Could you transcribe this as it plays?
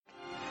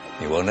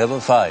You will never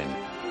find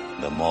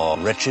the more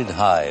wretched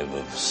hive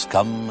of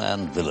scum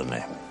and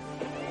villainy.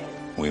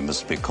 We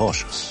must be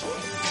cautious.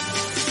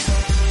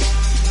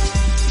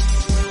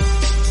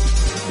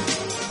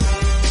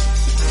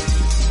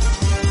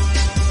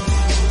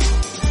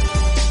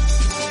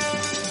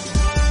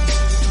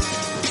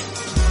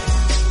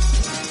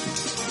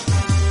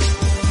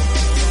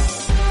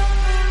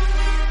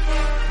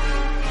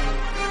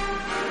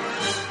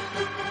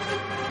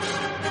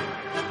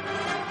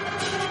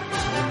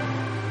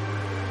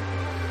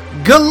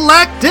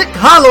 Galactic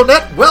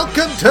HoloNet,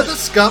 welcome to the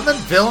Scum and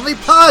Villainy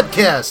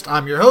Podcast.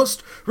 I'm your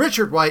host,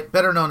 Richard White,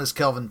 better known as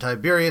Kelvin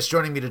Tiberius.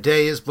 Joining me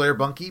today is Blair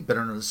Bunky,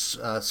 better known as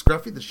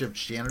Scruffy, the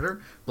ship's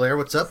janitor. Blair,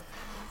 what's up?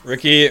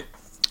 Ricky,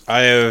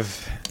 I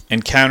have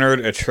encountered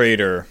a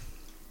traitor.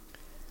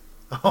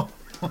 Oh,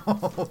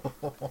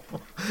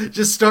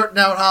 just starting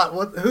out hot.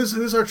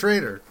 Who's our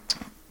traitor?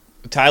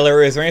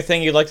 Tyler, is there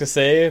anything you'd like to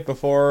say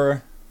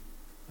before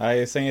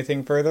I say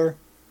anything further?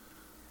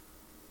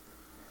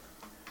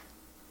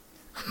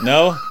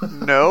 No?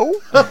 No?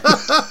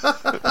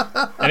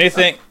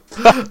 Anything?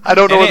 I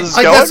don't know where this is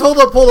going. I guess, hold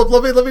up.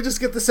 Let me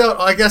just get this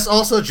out. I guess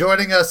also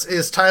joining us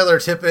is Tyler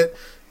Tippett,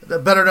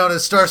 better known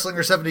as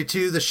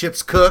Starslinger72, the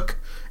ship's cook.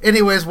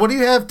 Anyways, what do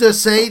you have to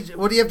say?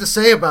 What do you have to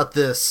say about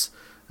this,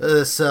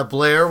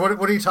 Blair?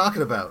 What are you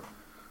talking about?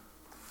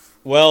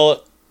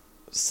 Well,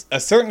 a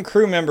certain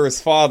crew member's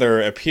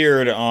father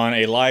appeared on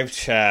a live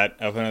chat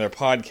of another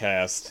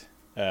podcast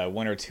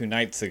 1 or 2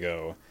 nights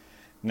ago.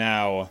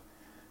 Now,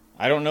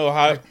 I don't know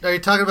how... Are you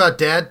talking about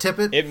Dad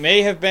Tippett? It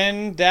may have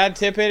been Dad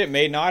Tippett. It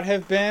may not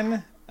have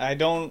been.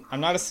 I'm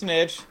not a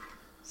snitch,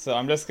 so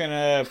I'm just going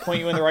to point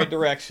you in the right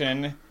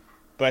direction.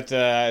 But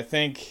I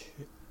think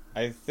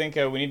we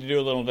need to do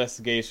a little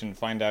investigation,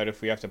 find out if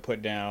we have to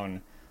put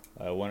down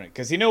one...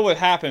 Because you know what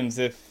happens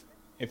if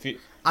you...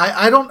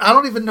 I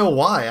don't even know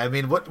why. I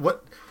mean,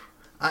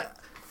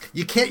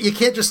 you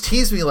can't just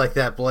tease me like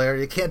that, Blair.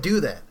 You can't do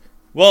that.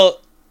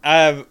 Well,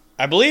 I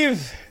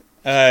believe...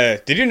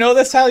 did you know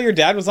this, Tyler? Your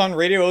dad was on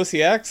Radio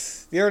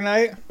OCX the other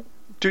night?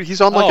 Dude, he's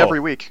on every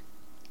week.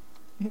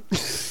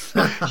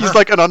 He's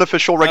like an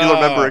unofficial regular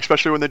member,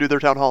 especially when they do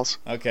their town halls.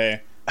 Okay.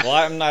 Well,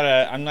 I'm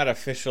not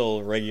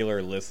official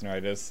regular listener.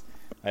 I just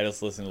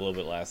listened a little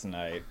bit last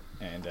night,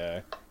 and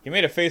he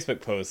made a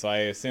Facebook post, so I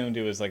assumed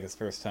it was like his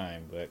first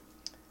time. But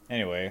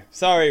anyway,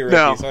 sorry, Ricky.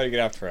 No. Sorry to get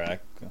off track.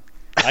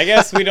 I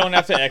guess we don't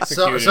have to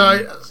execute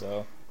him.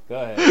 So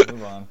go ahead,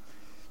 move on.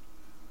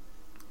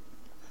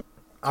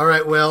 All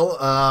right, well,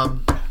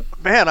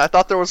 Man, I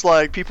thought there was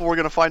like people were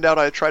gonna find out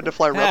I tried to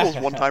fly Rebels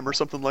one time or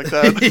something like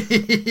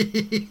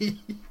that.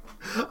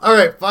 All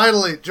right,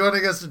 finally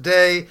joining us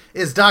today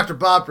is Dr.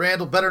 Bob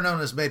Randall, better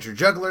known as Major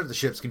Juggler, the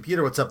ship's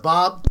computer. What's up,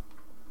 Bob?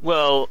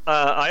 Well,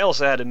 I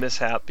also had a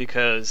mishap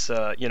because,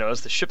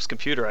 as the ship's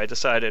computer, I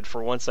decided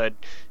for once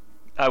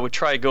I would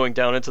try going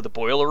down into the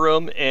boiler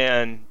room,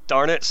 and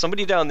darn it,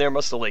 somebody down there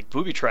must have like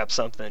booby-trapped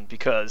something,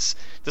 because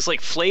this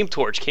like flame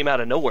torch came out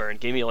of nowhere and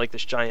gave me like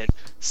this giant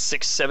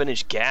 6-7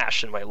 inch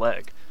gash in my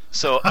leg.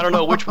 So I don't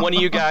know which one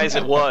of you guys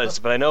it was,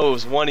 but I know it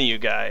was one of you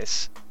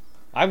guys.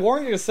 I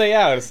warned you to stay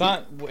out. It's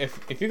not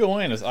if you go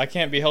in, I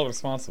can't be held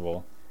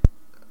responsible.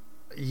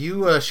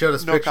 You showed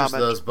us No pictures comment.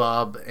 of those,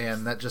 Bob,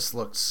 and that just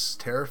looks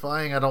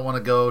terrifying. I don't want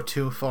to go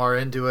too far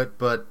into it,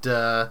 but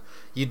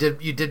you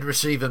did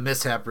receive a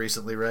mishap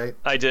recently, right?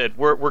 I did.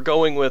 We're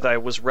going with I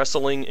was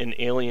wrestling an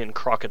alien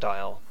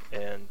crocodile,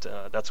 and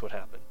that's what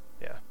happened.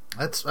 Yeah.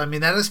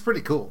 That is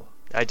pretty cool.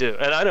 I do,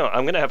 and I know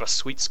I'm gonna have a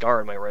sweet scar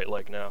in my right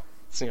leg now.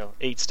 It's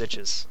 8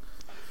 stitches.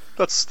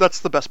 That's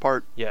the best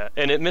part. Yeah,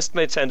 and it missed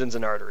my tendons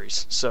and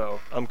arteries,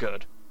 so I'm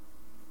good.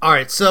 All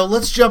right, so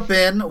let's jump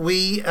in.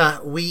 We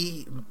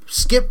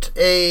skipped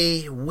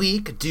a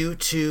week due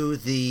to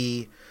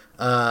the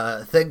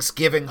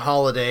Thanksgiving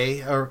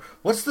holiday. Or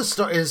what's the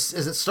is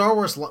it Star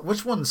Wars?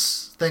 Which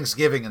one's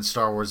Thanksgiving in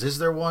Star Wars? Is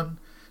there one?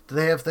 Do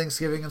they have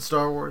Thanksgiving in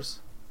Star Wars?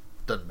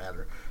 Doesn't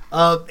matter.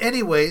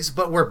 Anyways,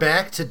 but we're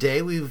back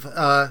today.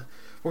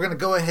 We're going to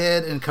go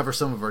ahead and cover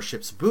some of our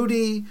ship's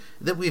booty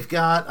that we've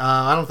got.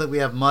 I don't think we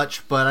have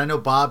much, but I know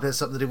Bob has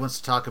something that he wants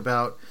to talk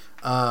about.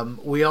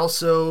 We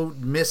also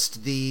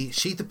missed the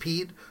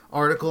Sheathipede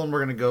article, and we're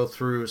going to go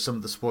through some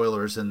of the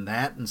spoilers in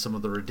that and some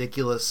of the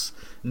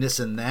ridiculousness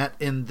in that.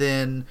 And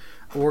then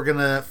we're going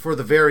to, for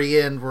the very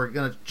end, we're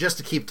going to, just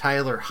to keep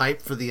Tyler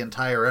hyped for the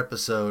entire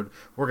episode,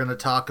 we're going to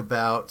talk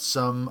about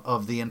some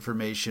of the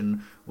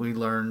information we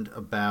learned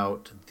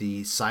about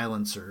the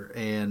silencer,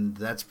 and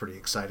that's pretty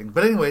exciting.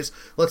 But anyways,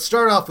 let's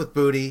start off with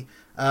booty.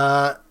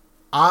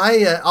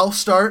 I'll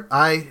start.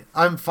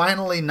 I'm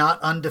finally not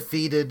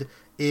undefeated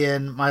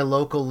in my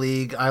local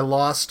league. I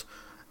lost,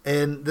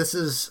 and this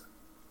is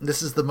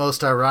the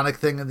most ironic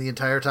thing in the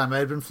entire time. I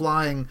had been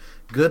flying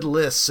good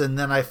lists, and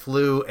then I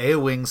flew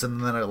A-wings,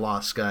 and then I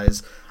lost,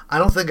 guys. I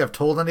don't think I've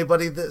told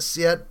anybody this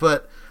yet,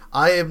 but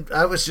I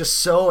was just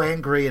so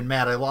angry and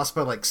mad. I lost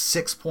by like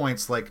 6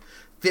 points, like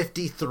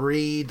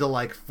 53 to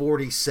like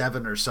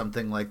 47 or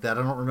something like that.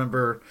 I don't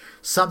remember,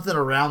 something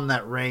around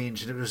that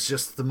range, and it was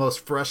just the most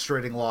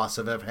frustrating loss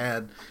I've ever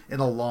had in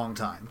a long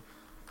time.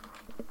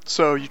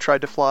 So you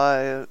tried to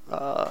fly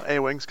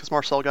A-Wings because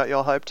Marcel got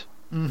y'all hyped?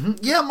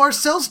 Yeah,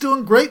 Marcel's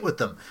doing great with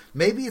them.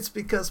 Maybe it's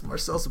because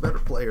Marcel's a better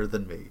player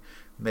than me.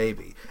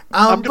 Maybe.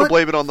 I'm going to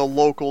blame it on the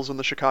locals in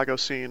the Chicago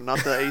scene,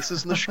 not the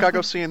aces in the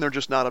Chicago scene. They're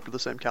just not up to the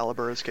same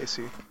caliber as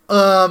KC.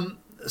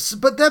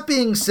 But that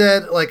being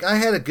said, like, I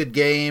had a good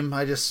game.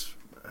 I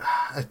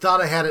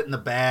thought I had it in the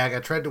bag. I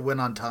tried to win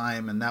on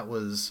time, and that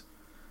was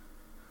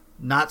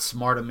not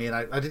smart of me. And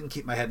I didn't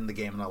keep my head in the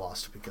game, and I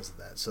lost because of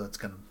that. So that's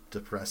kind of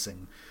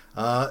depressing.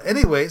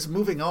 Anyways,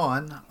 moving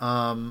on.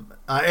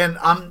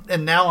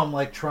 And now I'm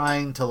like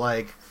trying to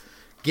like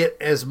get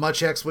as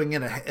much X-Wing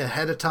in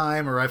ahead of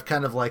time, or I've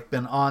kind of like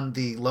been on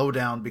the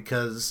lowdown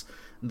because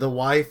the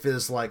wife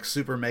is like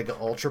super mega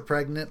ultra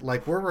pregnant.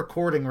 Like, we're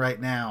recording right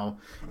now,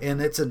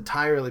 and it's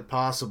entirely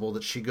possible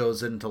that she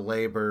goes into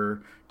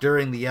labor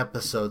during the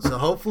episode. So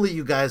hopefully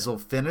you guys will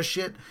finish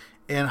it,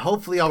 and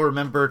hopefully I'll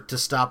remember to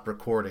stop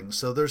recording.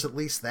 So there's at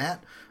least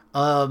that.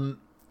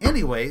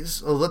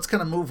 Anyways, let's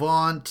kind of move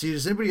on to,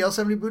 does anybody else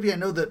have any booty? I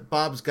know that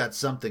Bob's got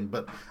something,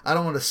 but I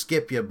don't want to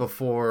skip you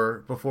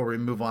before we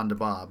move on to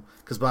Bob,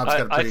 because Bob's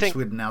got a pretty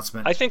sweet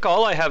announcement. I think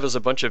all I have is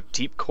a bunch of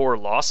deep core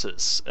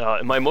losses.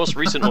 My most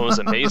recent one was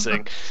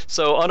amazing.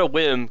 So on a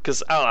whim,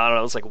 because I don't know,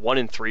 it was like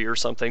 1-3 or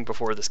something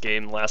before this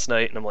game last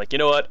night, and I'm like, you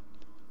know what?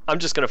 I'm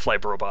just going to fly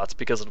Brobots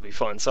because it'll be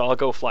fun. So I'll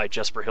go fly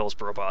Jesper Hill's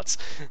Brobots.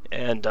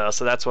 And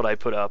so that's what I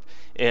put up.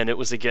 And it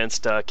was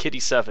against Kitty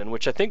 7,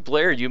 which I think,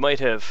 Blair, you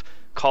might have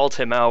called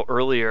him out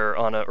earlier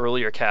on an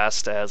earlier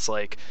cast as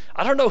like,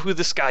 I don't know who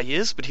this guy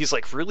is, but he's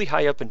like really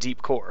high up in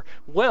deep core.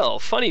 Well,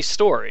 funny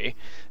story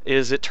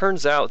is it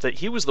turns out that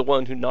he was the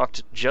one who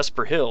knocked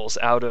Jesper Hills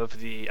out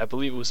of the, I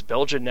believe it was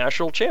Belgian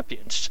national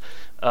champions.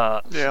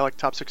 Yeah, like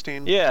top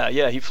 16.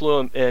 Yeah, he flew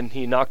him and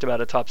he knocked him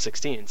out of top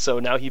 16. So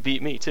now he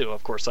beat me too.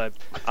 Of course, I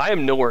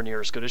am nowhere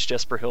near as good as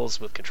Jesper Hills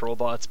with control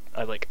bots.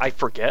 I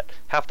forget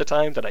half the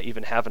time that I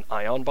even have an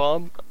ion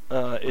bomb.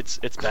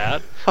 It's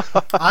bad.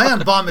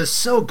 Ion bomb is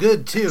so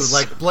good too.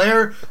 Like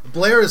Blair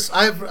is.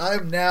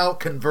 I've now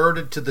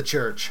converted to the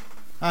church.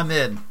 I'm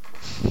in.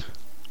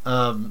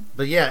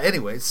 But yeah.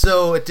 Anyway,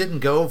 so it didn't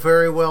go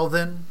very well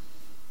then.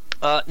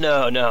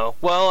 No.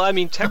 Well, I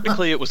mean,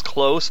 technically it was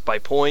close by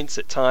points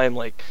at time.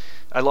 Like,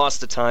 I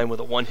lost to time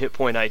with a 1 hit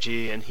point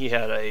IG, and he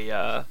had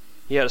a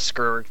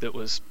Skirg that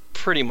was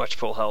pretty much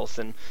full health,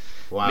 and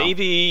wow.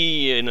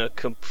 Maybe in a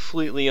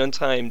completely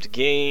untimed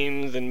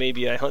game, then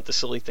maybe I hunt the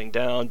silly thing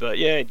down. But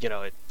yeah,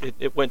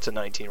 it went to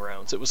 19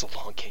 rounds. It was a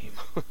long game.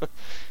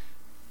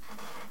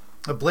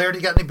 Blair, do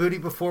you got any booty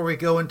before we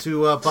go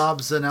into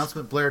Bob's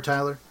announcement? Blair,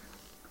 Tyler.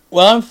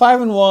 Well, I'm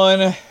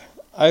 5-1.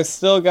 I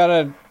still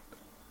gotta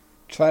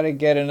try to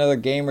get another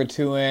game or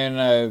two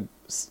in.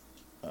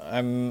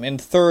 I'm in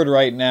third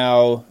right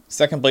now.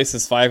 Second place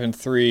is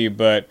 5-3,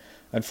 but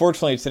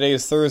unfortunately today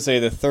is Thursday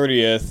the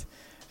 30th,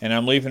 and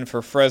I'm leaving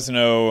for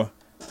Fresno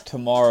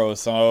tomorrow,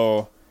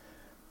 so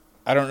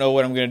I don't know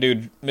what I'm going to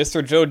do.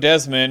 Mr. Joe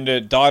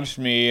Desmond dodged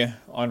me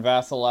on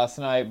Vassal last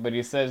night, but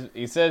he says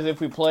if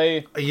we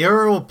play...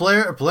 You're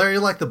Blair, you're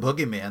like the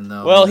boogeyman,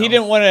 though. Well, he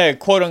didn't want to,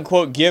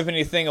 quote-unquote, give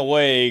anything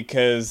away,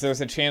 because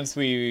there's a chance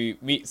we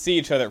see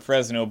each other at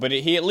Fresno, but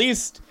he at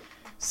least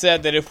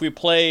said that if we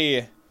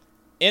play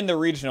in the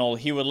regional,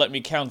 he would let me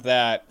count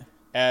that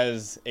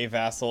as a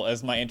Vassal,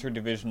 as my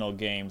interdivisional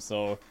game,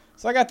 so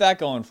I got that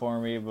going for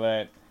me,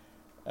 but...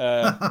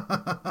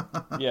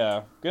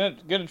 yeah,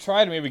 gonna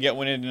try to maybe get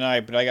one in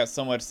tonight, but I got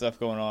so much stuff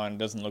going on, it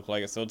doesn't look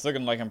like it. So it's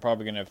looking like I'm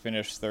probably gonna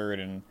finish third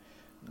and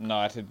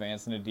not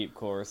advance into deep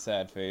core.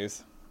 Sad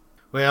phase.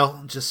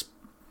 Well, just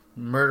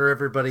murder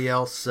everybody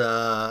else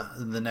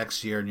in the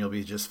next year, and you'll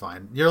be just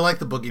fine. You're like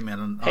the boogeyman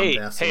on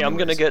Vassal. Hey, I'm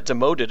gonna get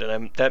demoted,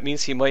 and that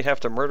means he might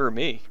have to murder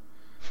me.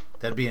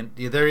 That'd be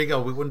there. You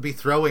go. We wouldn't be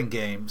throwing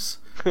games.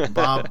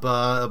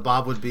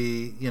 Bob would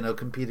be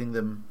competing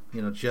them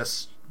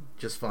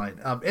just fine.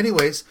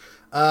 Anyways,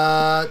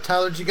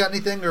 Tyler, did you got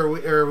anything, or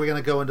are we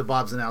gonna go into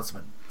Bob's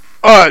announcement?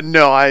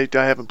 No, I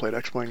haven't played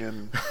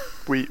X-Wing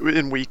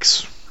in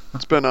weeks.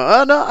 It's been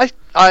I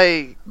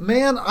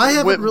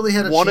haven't really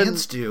had a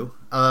chance to.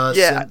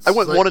 I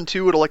went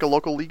 1-2 at a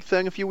local league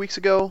thing a few weeks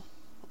ago,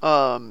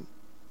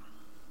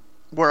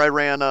 where I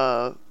ran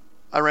the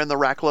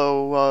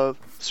Racklow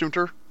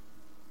Soonter.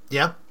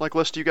 Yeah, like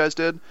list you guys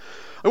did.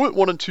 I went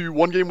 1-2.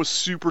 One game was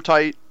super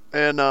tight,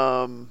 and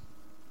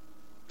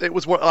it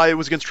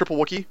was against Triple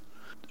Wookiee.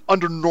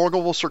 Under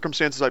normal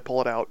circumstances, I'd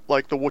pull it out.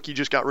 Like, the Wookiee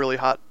just got really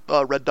hot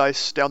red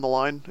dice down the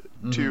line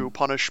to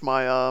punish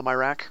my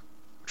rack,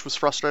 which was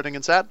frustrating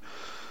and sad.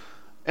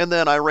 And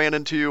then I ran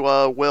into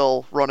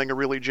Will running a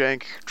really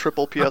jank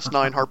triple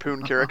PS9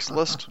 Harpoon Carrix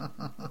list.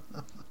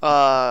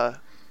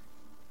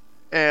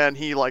 And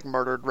he,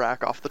 murdered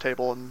Rack off the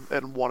table in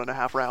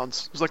 1.5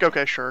 rounds. I was like,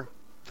 okay, sure.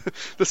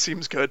 This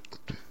seems good.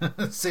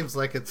 It seems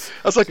like it's...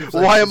 I was like,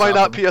 why am I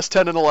not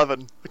PS10 and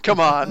 11? Come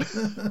on.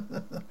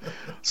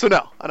 So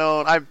no, I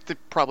don't... I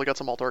probably got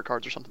some alt art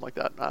cards or something like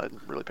that. I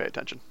didn't really pay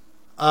attention.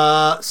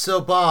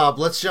 So Bob,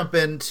 let's jump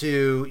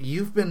into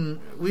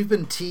we've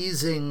been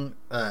teasing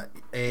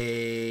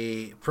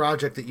a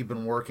project that you've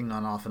been working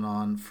on off and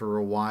on for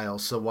a while.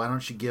 So why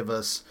don't you give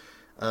us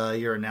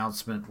your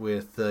announcement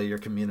with your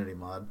community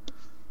mod?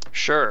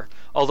 Sure.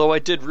 Although I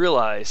did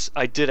realize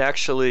I did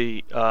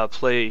actually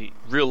play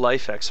real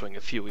life X-Wing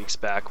a few weeks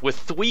back with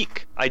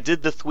Thweek. I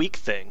did the Thweek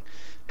thing,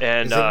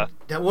 and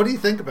what do you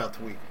think about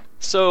Thweek?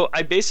 So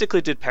I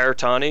basically did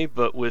Paratani,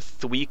 but with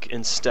Thweek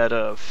instead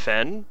of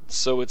Fen.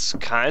 So it's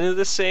kind of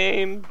the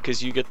same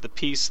because you get the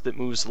piece that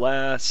moves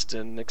last,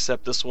 and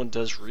except this one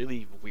does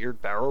really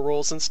weird barrel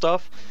rolls and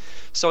stuff.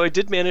 So I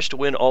did manage to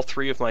win all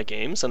 3 of my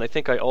games, and I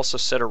think I also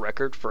set a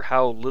record for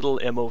how little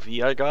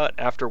MOV I got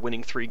after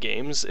winning 3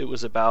 games. It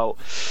was about,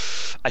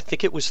 I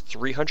think it was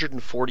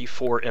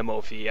 344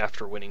 MOV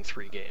after winning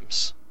 3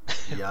 games.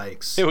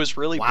 Yikes. It was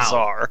really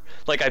bizarre.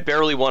 Like, I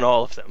barely won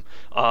all of them.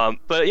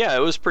 But yeah,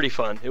 it was pretty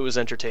fun. It was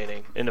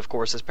entertaining. And of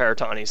course, it's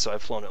Paratani, so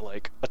I've flown it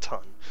like a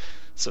ton.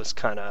 So it's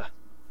kind of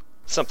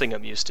something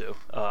I'm used to.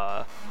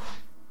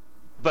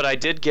 But I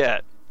did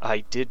get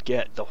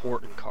the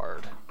Horton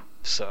card.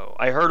 So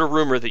I heard a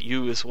rumor that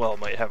you as well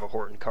might have a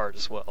Horton card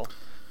as well.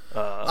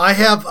 I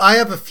have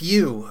a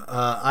few.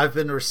 I've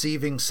been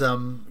receiving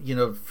some,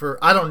 for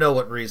I don't know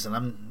what reason.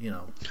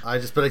 I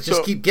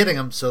just keep getting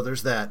them. So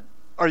there's that.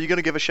 Are you going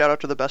to give a shout out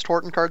to the best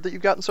Horton card that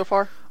you've gotten so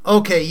far?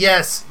 Okay,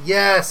 yes.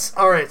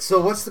 All right.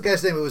 So what's the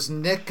guy's name? It was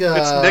Nick.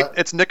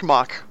 It's Nick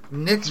Mock.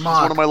 Nick He's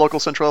Mock. one of my local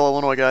Central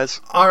Illinois guys.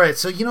 All right.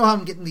 So you know how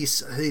I'm getting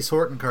these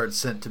Horton cards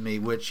sent to me,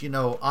 which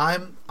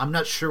I'm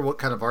not sure what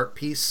kind of art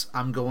piece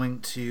I'm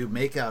going to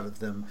make out of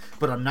them,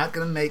 but I'm not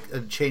going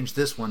to change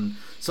this one.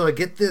 So I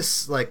get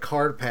this like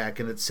card pack,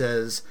 and it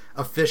says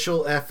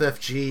official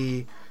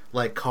FFG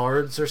like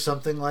cards or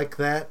something like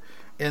that.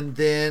 And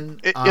then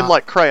in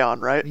like crayon,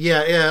 right?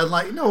 Yeah,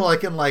 like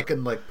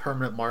in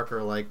permanent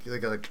marker, like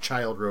a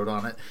child wrote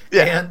on it.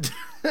 Yeah.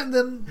 And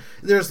then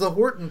there's the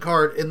Horton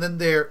card, and then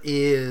there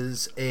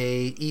is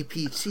a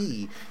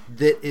EPT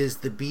that is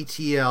the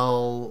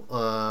BTL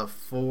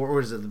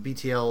what is it? The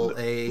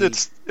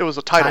BTLA. It was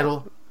a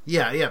title.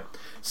 Yeah.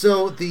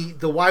 So the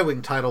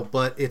Y-Wing title,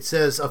 but it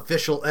says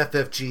official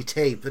FFG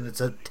tape, and it's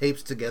a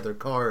tapes together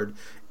card,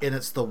 and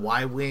it's the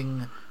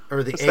Y-Wing.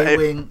 Or the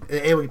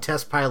A-Wing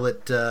test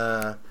pilot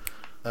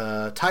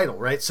title,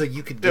 right? So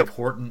you could give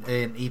Horton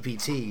an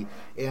EPT,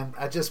 and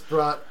I just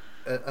brought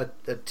a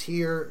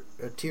tear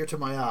to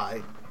my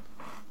eye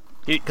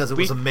because it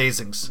was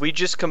amazing. We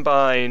just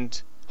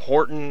combined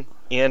Horton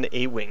and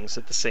A-Wings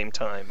at the same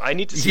time. I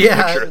need to see a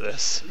picture of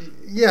this.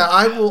 Yeah,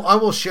 I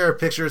will share a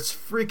picture. It's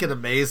freaking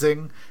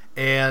amazing,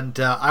 and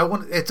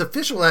it's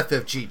official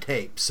FFG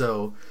tape,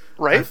 so.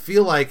 Right. I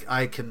feel like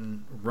I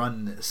can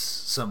run this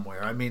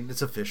somewhere. I mean,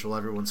 it's official.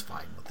 Everyone's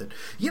fine with it.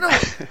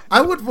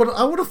 I would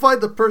have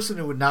find the person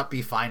who would not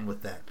be fine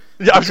with that.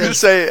 Yeah, I was going to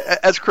say,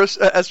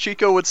 as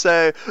Chico would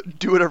say,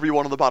 do whatever you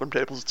want on the bottom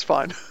tables. It's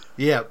fine.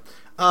 Yeah.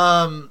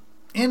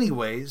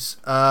 Anyways,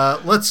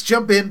 let's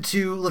jump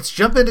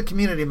into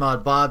community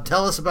mod. Bob,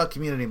 tell us about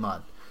community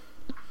mod.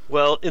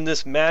 Well, in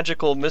this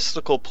magical,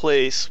 mystical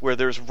place where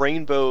there's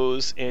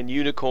rainbows and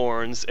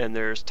unicorns, and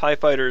there's TIE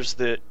fighters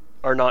that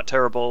are not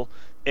terrible.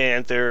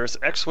 And there's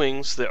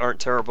X-Wings that aren't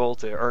terrible,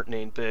 they aren't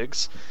named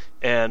Biggs,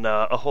 and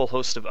a whole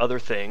host of other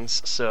things.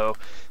 So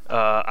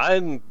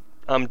I'm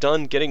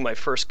done getting my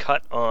first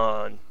cut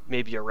on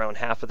maybe around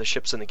half of the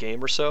ships in the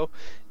game or so,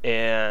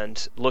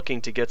 and looking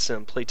to get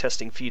some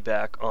playtesting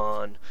feedback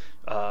on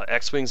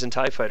X-Wings and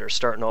TIE Fighters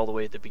starting all the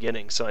way at the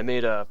beginning. So I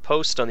made a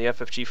post on the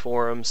FFG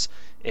forums,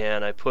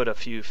 and I put a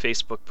few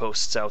Facebook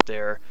posts out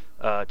there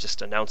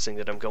just announcing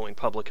that I'm going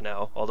public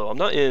now, although I'm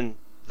not in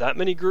that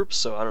many groups,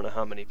 so I don't know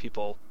how many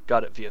people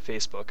got it via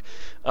Facebook.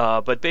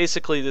 But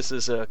basically, this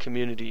is a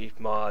community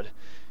mod,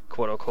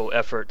 quote-unquote,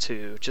 effort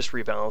to just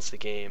rebalance the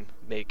game,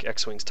 make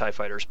X-Wings TIE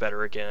Fighters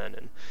better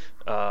again.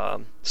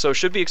 And so it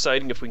should be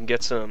exciting if we can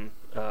get some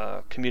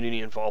community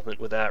involvement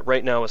with that.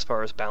 Right now, as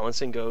far as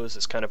balancing goes,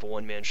 it's kind of a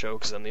one-man show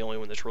because I'm the only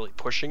one that's really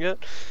pushing it.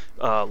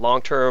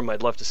 Long-term,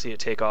 I'd love to see it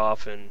take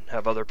off and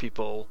have other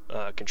people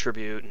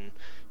contribute and,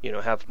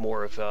 have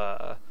more of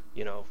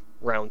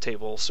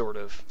roundtable sort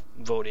of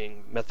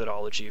voting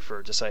methodology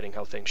for deciding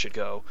how things should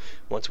go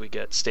once we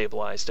get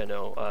stabilized. I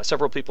know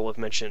several people have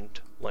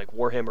mentioned like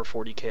Warhammer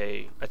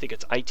 40k, I think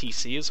it's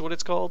ITC is what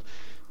it's called,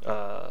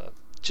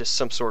 just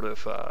some sort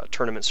of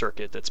tournament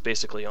circuit that's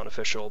basically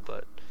unofficial,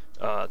 but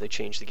they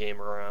changed the game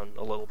around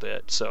a little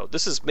bit. So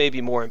this is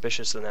maybe more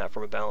ambitious than that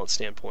from a balance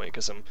standpoint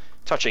because I'm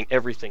touching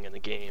everything in the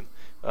game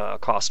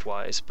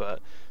cost-wise,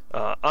 but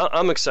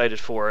I'm excited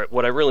for it.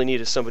 What I really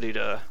need is somebody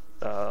to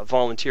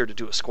volunteer to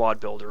do a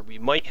squad builder. We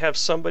might have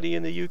somebody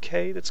in the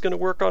UK that's going to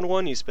work on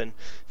one. He's been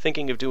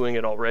thinking of doing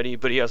it already,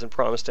 but he hasn't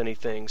promised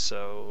anything,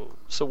 so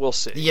we'll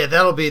see. Yeah,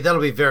 that'll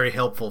be very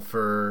helpful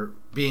for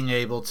being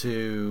able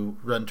to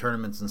run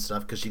tournaments and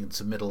stuff because you can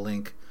submit a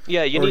link.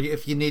 Yeah,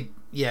 if you need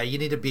Yeah, you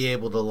need to be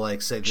able to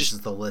like say this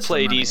is the list. Play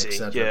I'm it running, easy.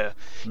 etc.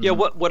 Yeah.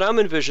 What I'm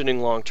envisioning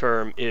long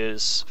term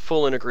is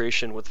full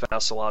integration with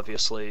Vassal,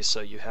 obviously.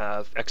 So you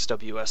have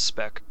XWS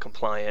spec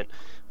compliant.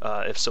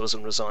 If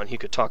Sozin was on, he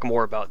could talk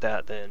more about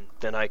that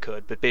than I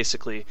could. But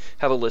basically,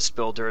 have a list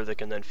builder that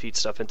can then feed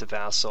stuff into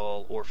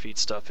Vassal or feed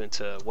stuff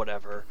into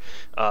whatever,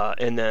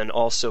 and then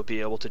also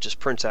be able to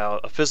just print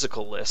out a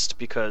physical list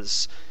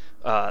because.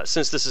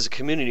 Since this is a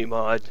community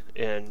mod,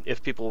 and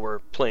if people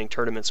were playing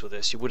tournaments with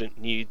this, you wouldn't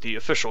need the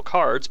official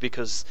cards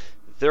because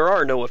there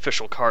are no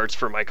official cards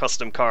for my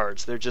custom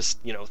cards. They're just,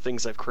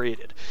 things I've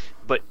created.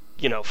 But,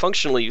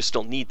 functionally you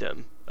still need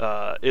them,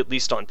 at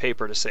least on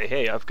paper to say,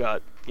 hey, I've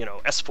got,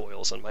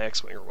 S-foils on my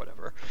X-Wing or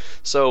whatever.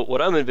 So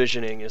what I'm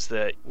envisioning is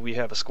that we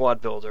have a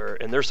squad builder,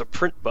 and there's a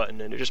print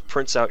button, and it just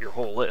prints out your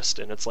whole list,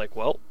 and it's like,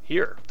 well,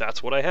 here,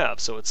 that's what I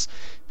have. So it's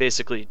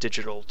basically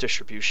digital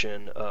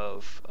distribution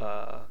of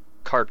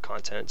card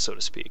content, so to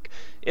speak.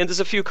 And there's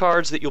a few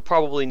cards that you'll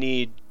probably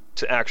need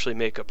to actually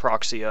make a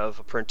proxy of,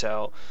 a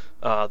printout.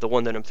 The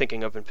one that I'm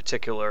thinking of in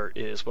particular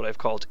is what I've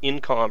called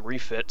Incom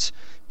Refit,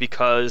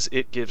 because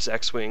it gives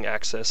X-Wing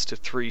access to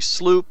 3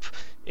 sloop,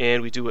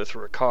 and we do it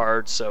through a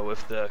card, so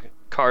if the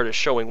card is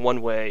showing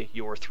one way,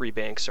 your 3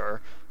 banks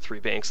are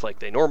 3 banks like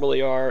they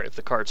normally are. If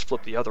the cards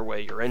flip the other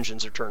way, your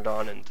engines are turned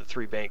on, and the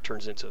 3 bank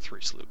turns into a 3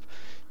 sloop.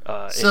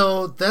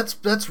 So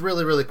that's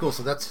really, really cool.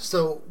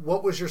 So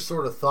what was your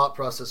sort of thought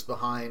process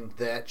behind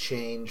that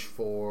change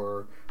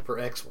for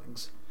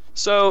X-Wings?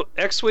 So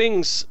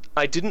X-Wings,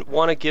 I didn't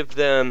want to give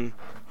them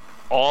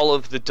all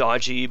of the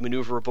dodgy,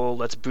 maneuverable,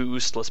 let's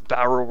boost, let's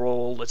barrel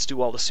roll, let's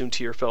do all the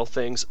Soontir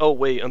things. Oh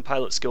wait, on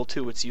pilot skill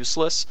 2 it's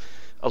useless.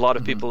 A lot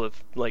of people have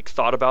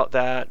thought about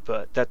that,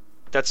 but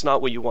that's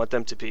not what you want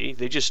them to be.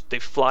 They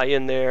fly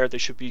in there, they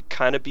should be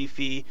kind of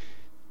beefy.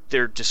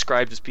 They're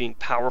described as being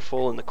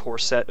powerful in the core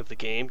set of the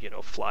game,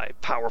 fly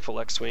powerful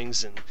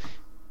X-Wings and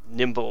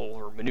nimble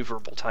or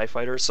maneuverable TIE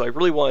fighters. So I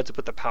really wanted to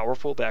put the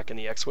powerful back in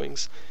the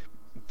X-Wings,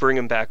 bring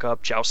them back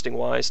up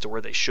jousting-wise to where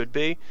they should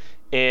be.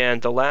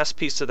 And the last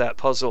piece of that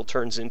puzzle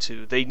turns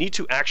into they need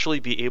to actually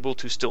be able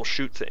to still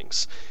shoot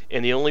things.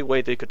 And the only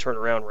way they could turn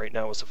around right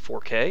now is a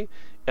 4K.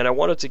 And I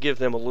wanted to give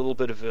them a little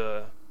bit of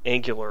a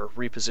angular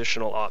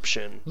repositional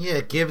option. Yeah,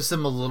 it gives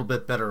them a little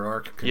bit better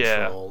arc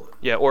control.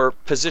 Yeah, or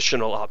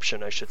positional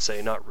option, I should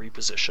say, not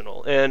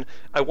repositional. And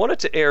I wanted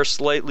to err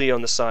slightly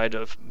on the side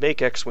of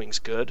make X-Wings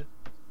good,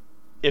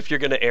 if you're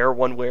going to err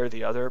one way or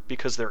the other,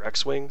 because they're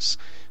X-Wings.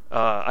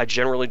 I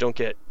generally don't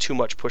get too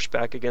much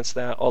pushback against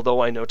that,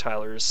 although I know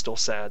Tyler is still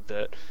sad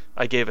that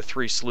I gave a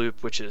 3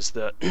 sloop, which is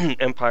the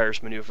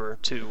Empire's maneuver,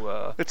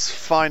 to... It's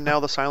fine now,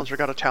 the Silencer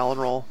got a Talon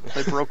roll.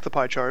 They broke the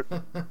pie chart.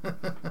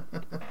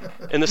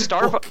 And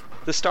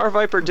the Star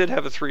Viper did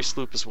have a 3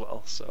 sloop as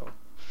well, so...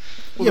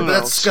 Well, yeah, but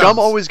that's Scum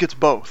always gets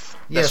both.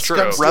 Yeah, that's true.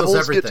 Rebels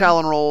everything. get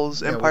Talon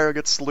rolls, Yeah, Empire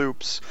gets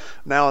sloops.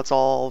 Now it's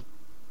all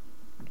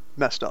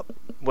messed up.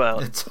 Well,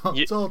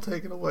 it's all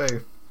taken away.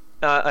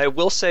 I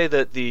will say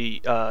that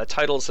the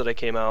titles that I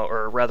came out,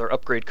 or rather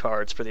upgrade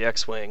cards for the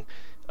X-Wing,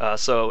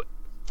 Incom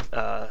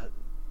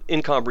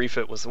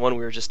Refit was the one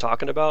we were just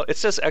talking about. It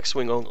says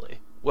X-Wing only.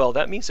 Well,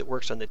 that means it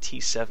works on the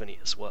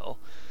T-70 as well.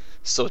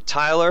 So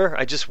Tyler,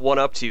 I just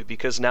one-upped you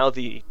because now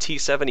the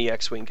T-70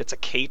 X-Wing gets a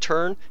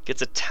K-turn,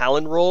 gets a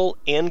Talon roll,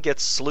 and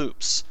gets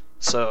sloops.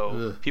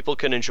 So people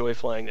can enjoy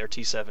flying their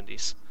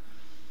T-70s.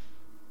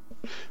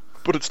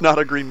 But it's not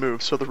a green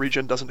move, so the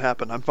regen doesn't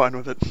happen. I'm fine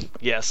with it.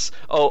 Yes.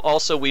 Oh,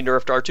 also, we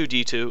nerfed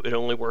R2-D2. It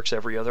only works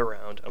every other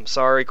round. I'm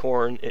sorry,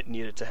 Corn. It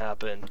needed to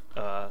happen.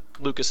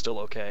 Luke is still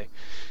okay.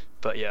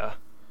 But yeah.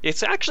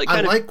 It's actually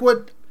kind of...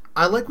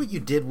 I like what you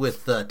did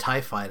with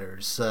TIE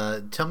fighters.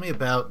 Tell me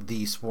about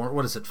the swarm...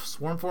 What is it?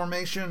 Swarm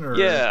formation? Or...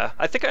 Yeah.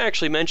 I think I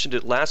actually mentioned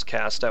it last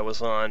cast I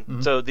was on.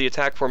 Mm-hmm. So the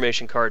attack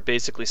formation card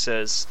basically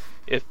says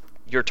if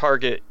your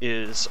target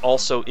is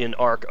also in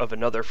arc of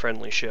another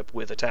friendly ship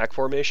with attack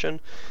formation,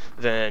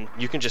 then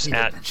you can just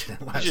add...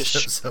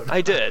 Episode.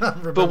 I did,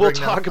 but we'll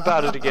talk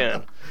about it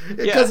again.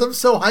 Because I'm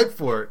so hyped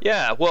for it.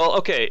 Yeah, well,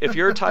 okay, if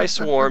you're a TIE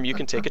Swarm, you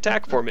can take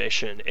attack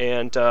formation,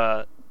 and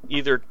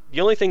either...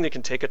 The only thing that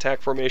can take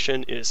attack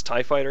formation is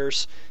TIE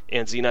Fighters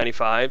and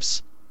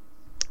Z95s,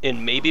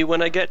 and maybe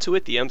when I get to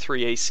it, the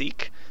M3A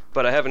Seek,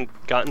 but I haven't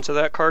gotten to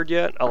that card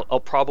yet. I'll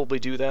probably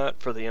do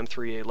that for the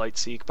M3A Light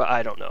Seek, but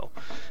I don't know.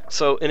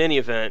 So in any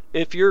event,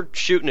 if you're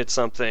shooting at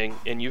something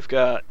and you've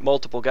got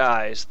multiple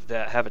guys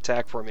that have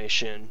attack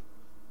formation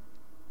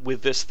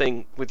with this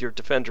thing, with your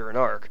defender and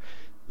arc,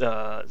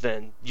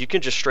 then you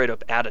can just straight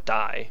up add a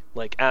die,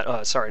 not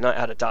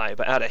add a die,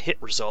 but add a hit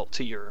result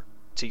to your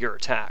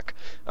attack.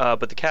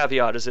 But the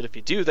caveat is that if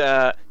you do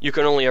that, you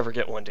can only ever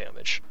get 1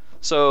 damage.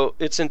 So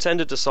it's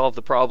intended to solve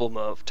the problem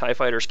of TIE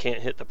fighters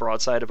can't hit the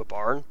broadside of a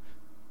barn.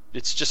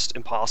 It's just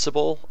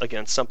impossible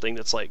against something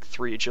that's like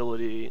 3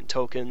 agility and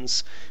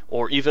tokens,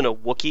 or even a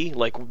Wookiee.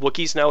 Like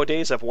Wookiees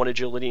nowadays have 1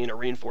 agility and a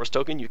reinforced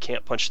token. You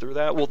can't punch through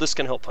that. Well, this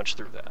can help punch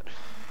through that.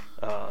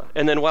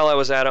 And then while I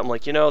was at it, I'm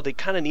like, they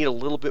kind of need a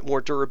little bit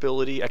more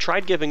durability. I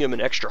tried giving them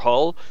an extra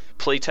hull,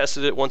 play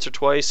tested it once or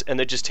twice, and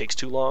it just takes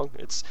too long.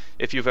 It's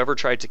if you've ever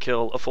tried to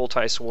kill a full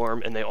TIE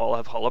swarm and they all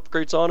have hull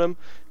upgrades on them,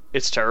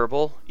 it's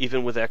terrible,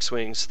 even with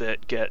X-Wings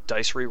that get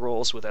dice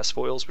rerolls with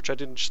S-foils, which I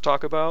didn't just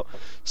talk about.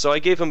 So I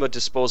gave him a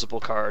disposable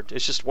card.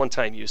 It's just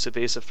one-time use,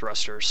 evasive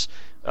thrusters.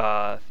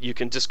 You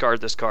can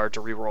discard this card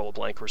to reroll a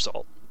blank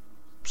result.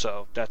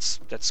 So that's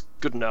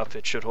good enough.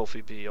 It should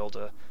hopefully be able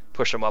to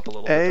push him up a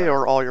little bit better.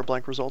 Or all your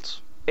blank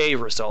results? A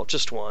result,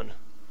 just one.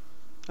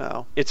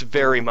 Oh. It's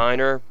very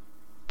minor,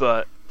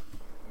 but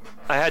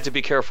I had to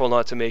be careful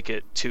not to make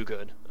it too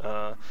good.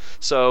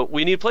 So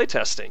we need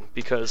playtesting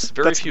because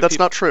very few people... That's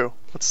not true.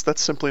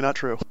 That's simply not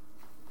true.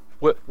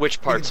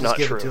 Which part's not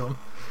true? It to 'em.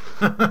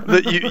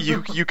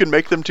 That you can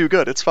make them too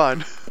good. It's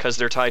fine. Because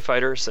they're TIE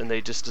fighters and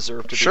they just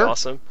deserve to be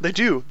awesome? They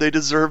do. They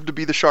deserve to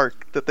be the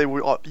shark that they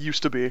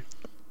used to be.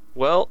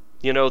 Well,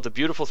 the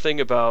beautiful thing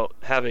about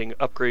having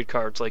upgrade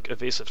cards like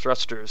evasive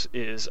thrusters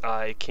is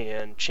I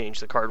can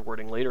change the card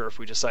wording later if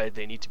we decide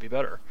they need to be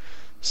better.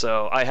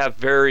 So I have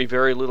very,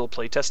 very little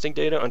playtesting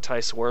data on TIE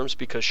swarms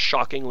because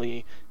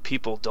shockingly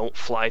people don't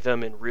fly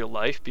them in real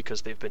life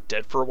because they've been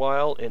dead for a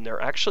while and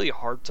they're actually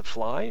hard to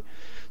fly.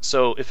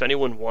 So if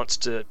anyone wants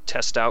to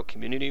test out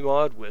Community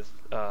Mod with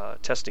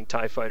testing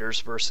TIE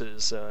fighters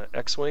versus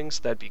X-Wings,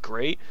 that'd be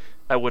great.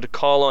 I would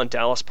call on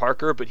Dallas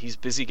Parker, but he's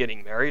busy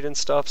getting married and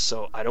stuff,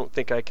 so I don't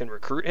think I can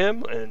recruit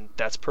him, and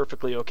that's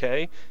perfectly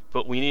okay.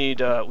 But we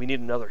need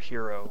another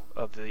hero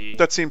of the...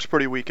 That seems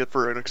pretty weak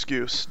for an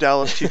excuse.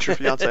 Dallas, teach your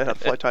fiance how to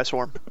fly TIE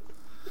Swarm.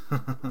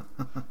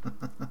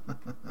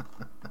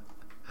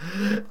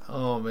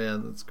 Oh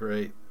man, that's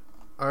great.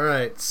 All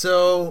right,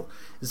 so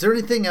is there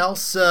anything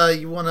else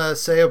you want to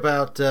say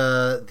about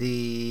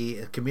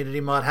the community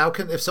mod? How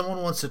can, if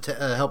someone wants to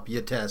help you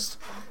test,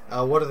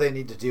 what do they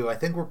need to do? I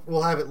think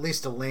we'll have at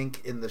least a link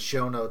in the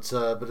show notes,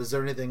 but is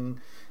there anything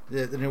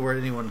where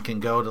anyone can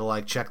go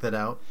to check that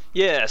out?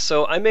 Yeah,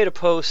 so I made a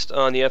post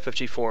on the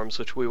FFG forums,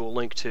 which we will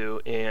link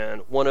to,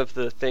 and one of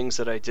the things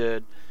that I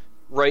did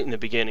right in the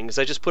beginning is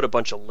I just put a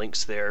bunch of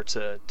links there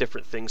to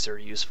different things that are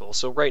useful.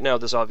 So right now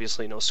there's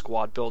obviously no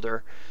squad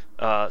builder,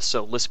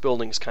 so list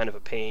building is kind of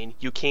a pain.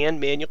 You can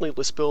manually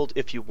list build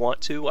if you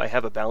want to. I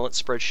have a balance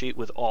spreadsheet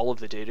with all of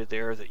the data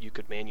there that you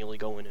could manually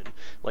go in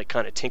and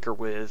kind of tinker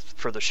with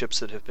for the ships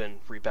that have been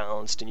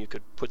rebalanced, and you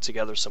could put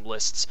together some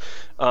lists.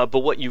 But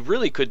what you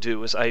really could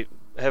do is I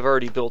have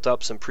already built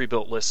up some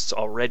pre-built lists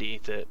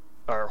already that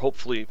are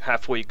hopefully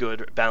halfway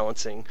good at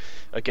balancing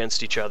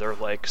against each other,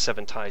 like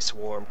 7 TIE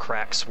Swarm,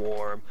 Crack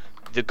Swarm,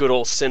 the good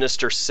old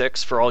Sinister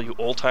 6 for all you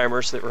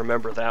old-timers that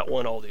remember that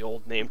one, all the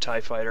old named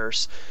TIE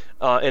fighters.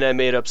 And I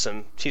made up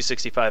some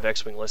T-65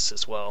 X-Wing lists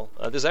as well.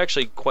 There's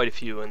actually quite a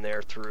few in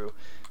there through,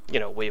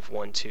 wave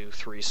 1, 2,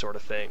 3 sort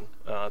of thing.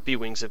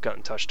 B-Wings have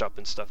gotten touched up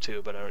and stuff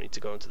too, but I don't need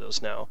to go into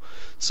those now.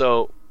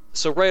 So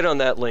right on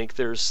that link,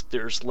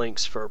 there's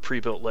links for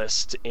pre-built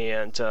lists,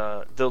 and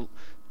the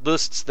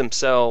lists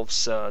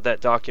themselves, that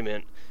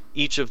document,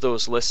 each of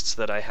those lists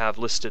that I have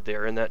listed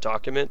there in that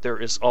document, there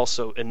is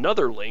also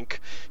another link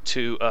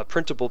to a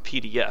printable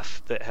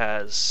PDF that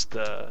has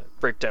the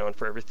breakdown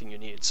for everything you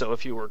need. So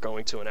if you were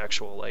going to an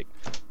actual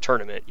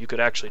tournament, you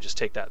could actually just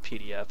take that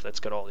PDF that's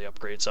got all the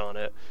upgrades on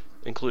it,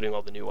 including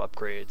all the new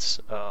upgrades.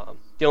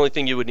 The only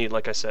thing you would need,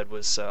 like I said,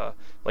 was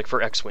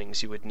for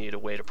X-Wings, you would need a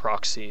way to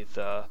proxy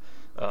the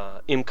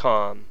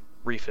IMCOM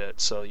refit,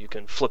 so you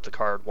can flip the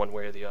card one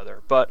way or the other.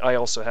 But I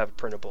also have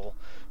printable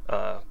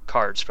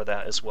cards for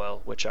that as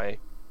well, which I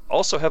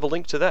also have a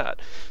link to that.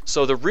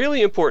 So the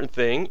really important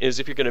thing is,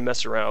 if you're going to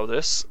mess around with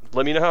this,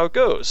 let me know how it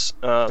goes.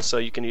 So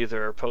you can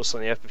either post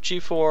on the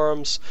FFG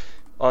forums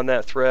on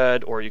that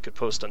thread, or you could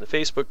post on the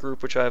Facebook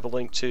group, which I have a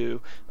link to.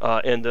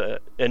 And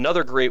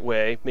another great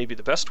way, maybe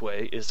the best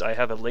way, is I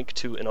have a link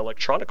to an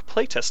electronic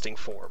playtesting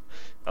form,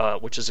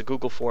 which is a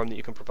Google form that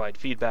you can provide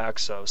feedback.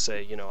 So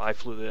say, I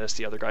flew this,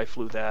 the other guy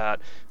flew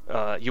that.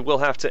 You will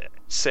have to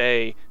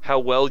say how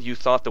well you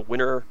thought the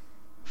winner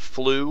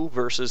flew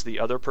versus the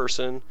other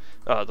person,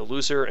 the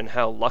loser, and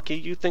how lucky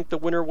you think the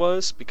winner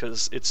was,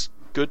 because it's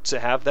good to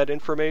have that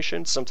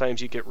information.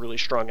 Sometimes you get really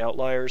strong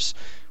outliers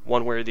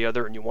one way or the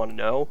other, and you want to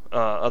know.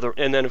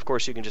 And then, of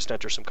course, you can just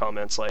enter some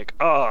comments like,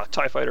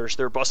 TIE fighters,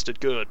 they're busted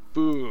good,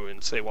 boo,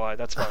 and say why.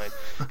 That's fine.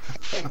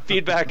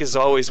 Feedback is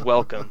always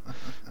welcome.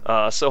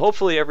 So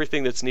hopefully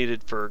everything that's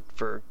needed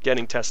for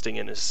getting testing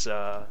in is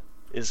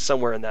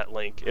somewhere in that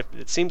link. If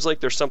it seems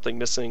like there's something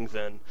missing,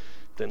 then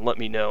let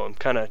me know. I'm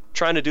kind of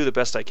trying to do the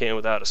best I can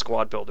without a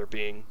squad builder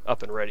being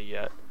up and ready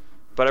yet.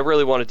 But I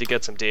really wanted to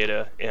get some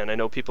data, and I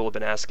know people have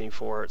been asking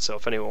for it, so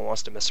if anyone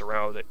wants to mess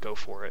around with it, go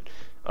for it.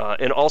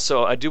 And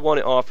also, I do want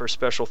to offer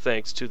special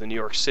thanks to the New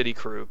York City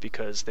crew,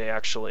 because they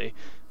actually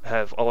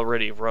have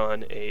already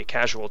run a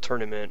casual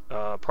tournament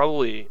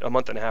probably a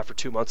month and a half or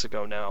 2 months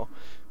ago now,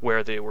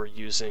 where they were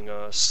using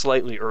a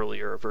slightly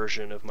earlier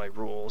version of my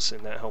rules,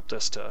 and that helped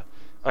us to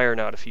iron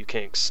out a few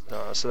kinks.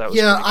 So that was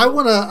Yeah, pretty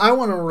cool. I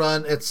wanna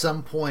run at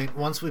some point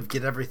once we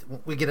get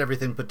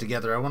everything put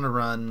together. I want to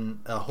run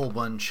a whole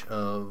bunch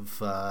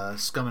of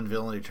Scum and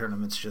Villainy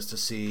tournaments just to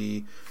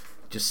see,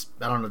 to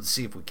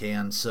see if we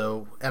can.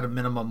 So at a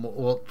minimum,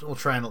 we'll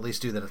try and at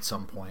least do that at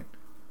some point.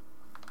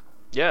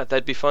 Yeah,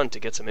 that'd be fun to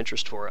get some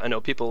interest for. I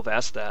know people have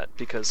asked that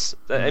because,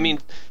 I mean,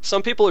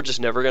 some people are just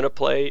never going to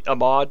play a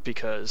mod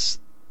because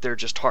they're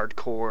just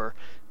hardcore.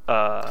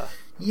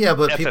 Yeah,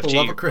 but FFG, people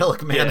love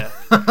acrylic, man.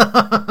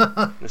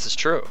 Yeah. This is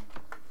true.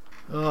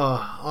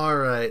 Oh, all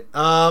right.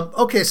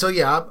 Okay, so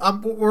yeah,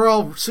 we're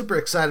all super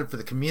excited for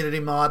the community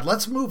mod.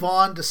 Let's move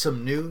on to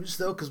some news,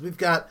 though, because we've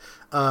got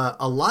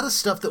a lot of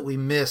stuff that we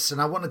missed,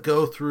 and I want to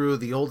go through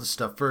the oldest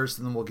stuff first,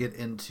 and then we'll get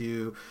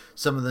into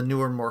some of the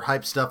newer, more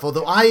hype stuff.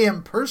 Although I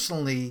am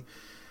personally,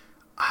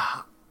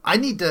 I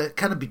need to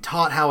kind of be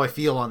taught how I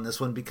feel on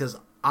this one, because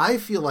I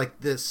feel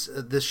like this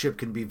ship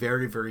can be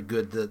very, very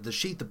good. The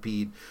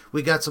Sheathipede,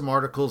 we got some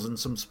articles and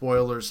some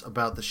spoilers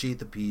about the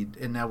Sheathipede,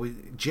 and now we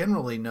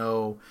generally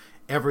know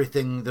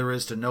everything there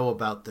is to know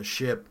about the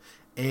ship,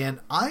 and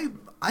I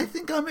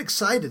think I'm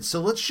excited. So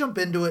let's jump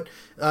into it.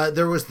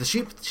 There was the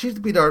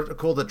Sheathipede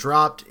article that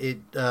dropped. It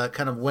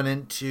kind of went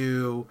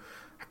into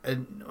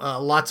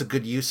lots of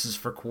good uses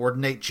for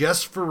Coordinate.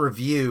 Just for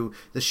review,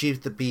 the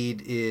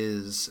Sheathipede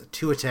is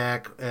 2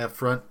 attack,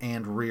 front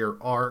and rear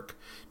arc,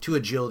 2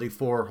 agility,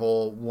 4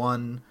 hull,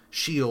 1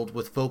 shield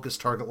with focus,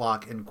 target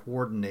lock, and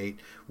Coordinate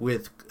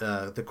with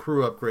the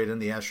crew upgrade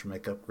and the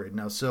astromech upgrade.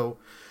 Now, so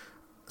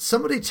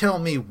somebody tell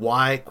me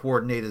why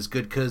Coordinate is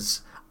good,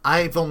 because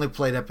I've only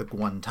played Epic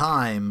one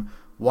time.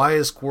 Why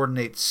is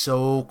Coordinate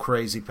so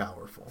crazy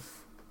powerful?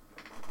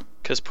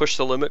 Because Push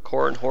the Limit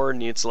Core and Horror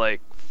needs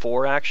like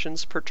 4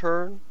 actions per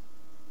turn.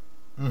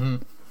 Mm-hmm.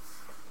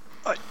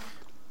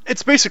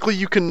 It's basically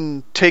you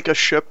can take a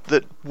ship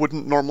that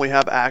wouldn't normally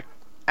have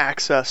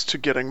access to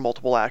getting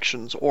multiple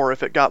actions, or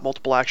if it got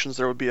multiple actions,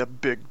 there would be a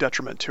big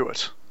detriment to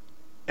it.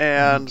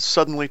 And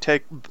suddenly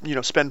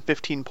spend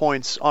 15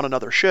 points on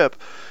another ship,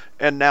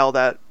 and now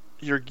that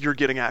you're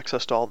getting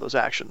access to all those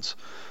actions.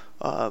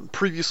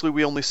 Previously,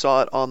 we only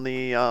saw it on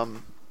the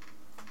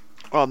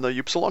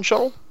Upsilon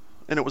shuttle,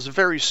 and it was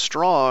very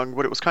strong,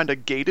 but it was kind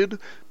of gated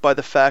by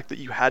the fact that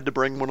you had to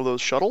bring one of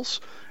those shuttles,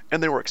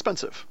 and they were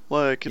expensive.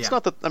 Like, it's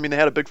not that, I mean, they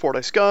had a big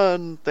Fordyce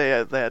gun,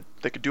 they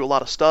could do a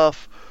lot of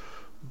stuff,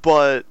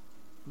 but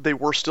they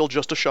were still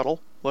just a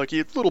shuttle. Like,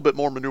 a little bit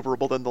more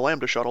maneuverable than the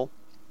Lambda shuttle.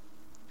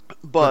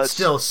 But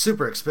still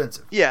super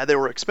expensive. Yeah, they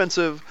were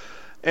expensive,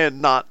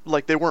 and not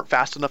like they weren't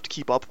fast enough to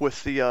keep up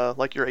with the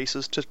like your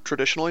aces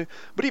traditionally.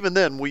 But even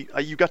then,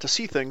 you got to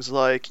see things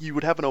like you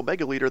would have an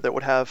Omega leader that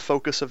would have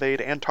focus, evade,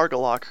 and target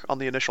lock on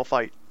the initial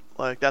fight.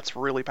 Like, that's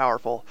really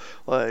powerful.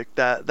 Like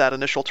that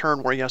initial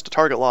turn where he has to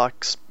target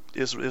lock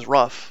is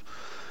rough,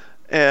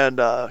 and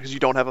because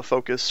you don't have a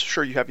focus,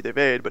 sure you have the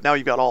evade, but now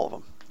you got all of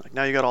them. Like,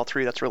 now you got all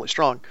 3. That's really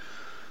strong.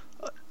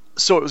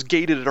 So it was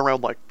gated at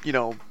around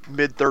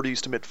mid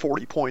 30s to mid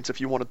 40 points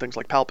if you wanted things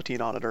like Palpatine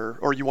on it,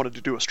 or you wanted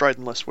to do a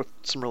Strident list with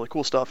some really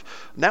cool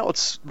stuff. Now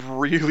it's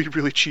really,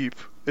 really cheap.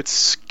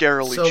 It's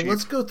scarily cheap. So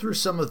let's go through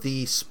some of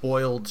the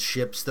spoiled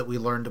ships that we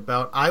learned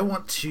about. I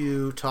want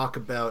to talk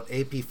about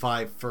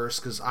AP5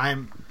 first, because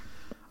I'm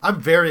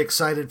very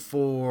excited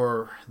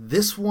for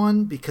this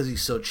one because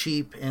he's so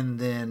cheap, and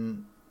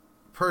then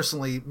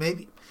personally,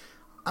 maybe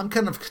I'm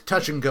kind of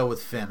touch and go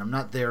with Finn. I'm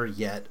not there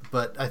yet,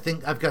 but I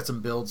think I've got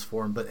some builds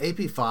for him. But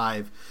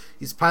AP5,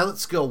 he's pilot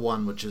skill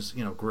 1, which is,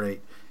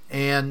 great.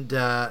 And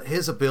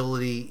his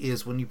ability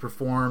is when you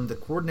perform the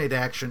Coordinate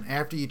action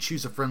after you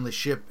choose a friendly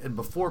ship and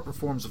before it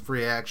performs a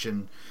free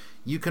action,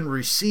 you can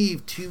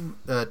receive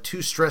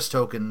two stress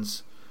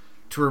tokens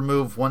to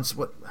remove once.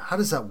 How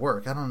does that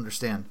work? I don't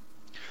understand.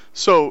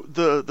 So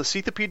the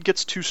Sheathipede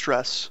gets 2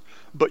 stress,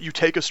 but you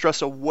take a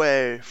stress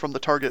away from the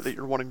target that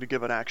you're wanting to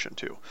give an action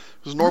to.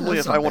 Because normally,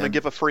 if I want to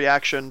give a free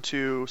action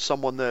to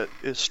someone that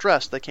is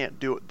stressed, they can't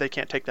do it. They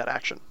can't take that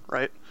action,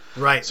 right?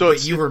 Right. So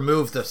but you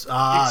remove this.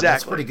 Exactly.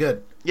 That's pretty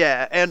good.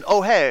 Yeah, and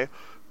oh hey,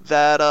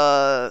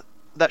 that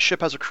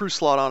ship has a crew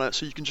slot on it,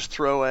 so you can just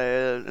throw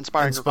an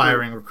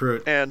inspiring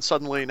recruit, and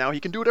suddenly now he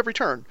can do it every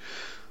turn,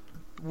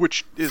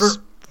 which is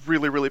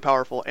really, really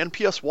powerful. And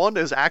PS1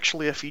 is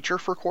actually a feature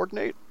for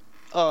Coordinate.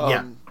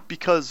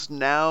 Because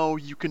now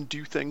you can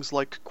do things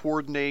like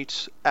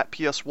coordinate at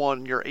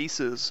PS1 your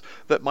aces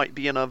that might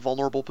be in a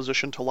vulnerable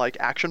position to like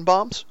action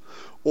bombs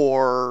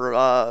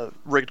or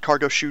rigged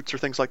cargo chutes or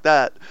things like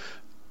that.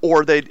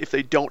 Or if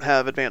they don't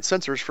have advanced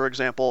sensors, for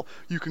example,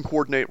 you can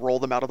coordinate, roll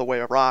them out of the way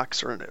of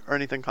rocks or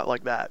anything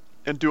like that.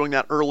 And doing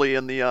that early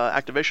in the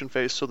activation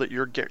phase so that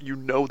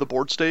the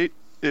board state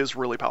is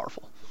really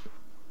powerful.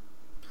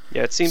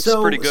 Yeah, it seems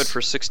pretty good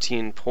for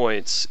 16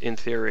 points in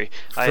theory.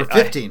 For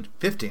 15.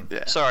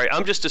 Yeah. Sorry,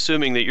 I'm just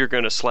assuming that you're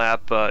going to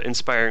slap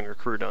Inspiring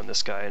Recruit on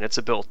this guy, and it's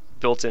a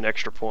built-in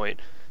extra point.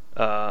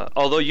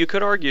 Although you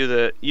could argue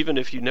that even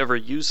if you never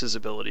use his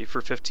ability for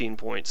 15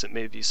 points, it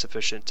may be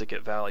sufficient to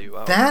get value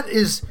out. That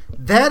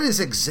is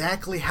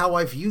exactly how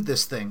I view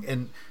this thing.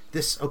 And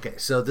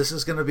So this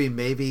is going to be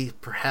maybe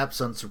perhaps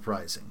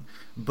unsurprising,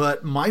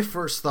 but my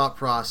first thought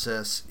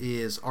process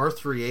is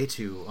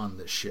R3A2 on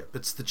this ship.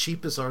 It's the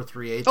cheapest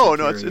R3A2. Oh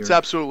no, it's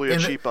absolutely a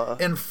and, cheap.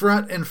 And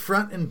front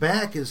and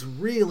back is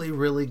really,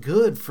 really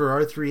good for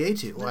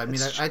R3A2. I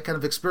mean, I kind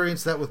of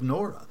experienced that with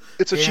Nora.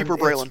 It's a cheaper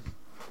Braylon.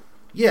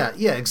 Yeah,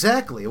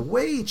 exactly.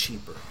 Way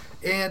cheaper,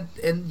 and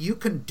you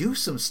can do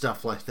some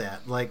stuff like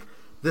that. Like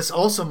this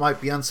also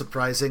might be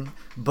unsurprising,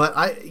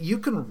 but you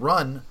can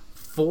run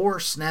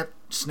 4 snap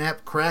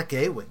crack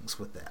A-wings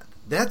with that.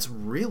 That's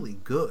really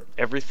good.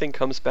 Everything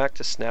comes back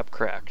to snap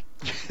crack.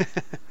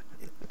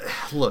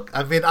 Look,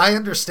 I mean, I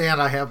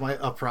understand I have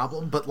a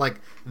problem, but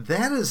like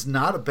that is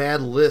not a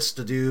bad list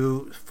to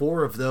do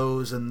 4 of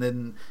those, and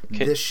then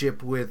this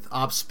ship with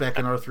OpSpec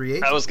and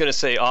R3A2. I was gonna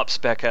say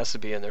OpSpec has to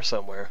be in there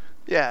somewhere.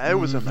 Yeah, it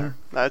was in there.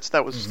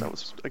 That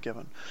was a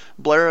given.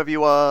 Blair, have you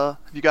got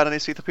any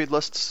Cethipede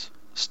lists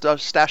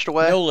stashed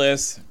away? No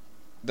list.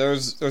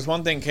 There's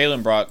one thing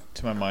Kalen brought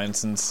to my mind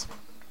since,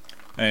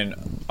 and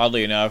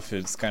oddly enough,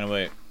 it's kind of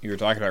what you were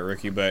talking about,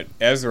 Ricky, but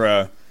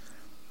Ezra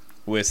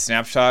with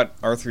Snapshot,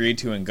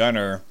 R3A2, and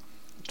Gunner,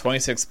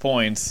 26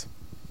 points,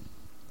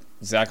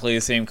 exactly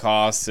the same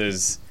cost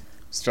as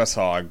Stress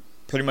Hog.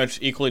 Pretty much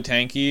equally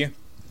tanky,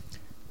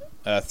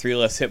 3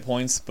 less hit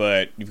points,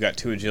 but you've got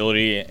 2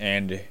 agility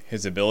and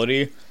his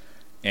ability,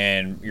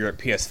 and you're at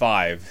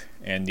PS5.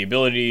 And the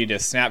ability to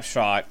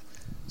Snapshot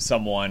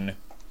someone,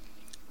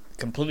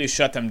 completely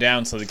shut them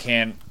down so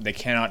they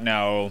cannot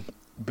now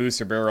boost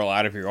their barrel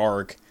out of your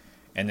arc,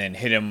 and then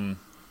hit him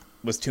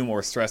with 2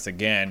 more stress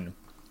again,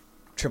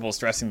 triple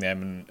stressing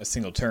them in a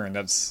single turn.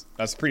 That's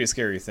a pretty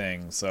scary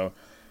thing. So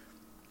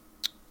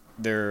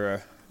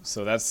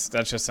that's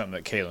just something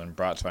that Kalen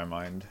brought to my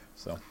mind.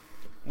 So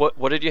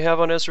what did you have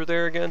on Ezra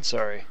there again?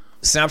 Sorry.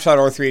 Snapshot,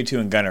 R3A2,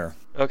 and Gunner.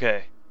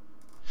 Okay.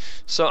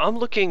 So I'm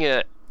looking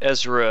at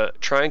Ezra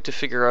trying to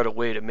figure out a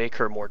way to make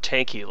her more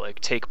tanky,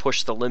 like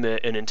push the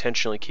limit and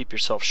intentionally keep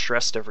yourself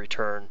stressed every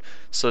turn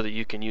so that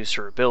you can use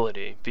her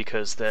ability,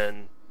 because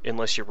then,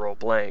 unless you roll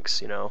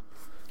blanks,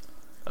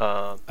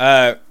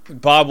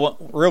 Bob,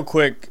 real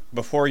quick,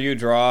 before you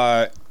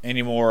draw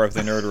any more of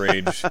the nerd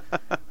rage,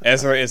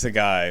 Ezra is a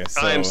guy.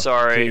 So I'm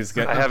sorry. Please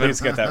get that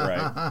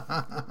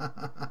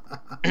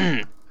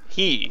right.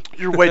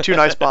 You're way too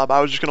nice, Bob.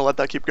 I was just going to let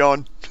that keep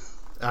going.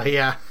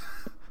 Yeah.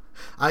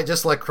 I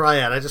just like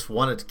Cryad. I just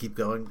wanted to keep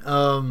going.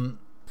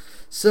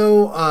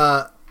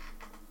 So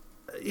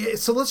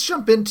let's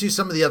jump into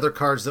some of the other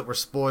cards that were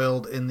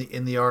spoiled in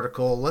the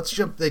article.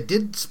 They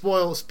did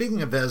spoil.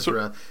 Speaking of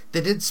Ezra,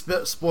 they did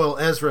spoil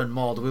Ezra and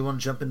Maul. Do we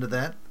want to jump into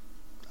that?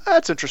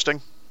 That's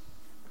interesting.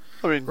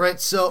 I mean, right.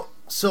 So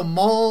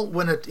Maul,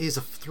 he's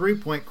a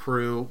 3-point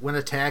crew. When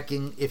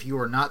attacking, if you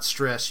are not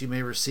stressed, you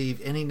may receive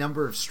any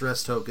number of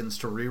stress tokens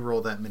to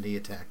reroll that mini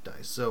attack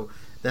dice. So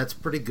that's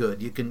pretty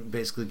good. You can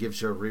basically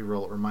gives you a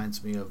reroll. It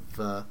reminds me of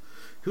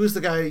who was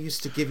the guy who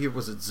used to give you?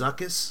 Was it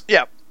Zuckuss?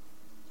 Yeah.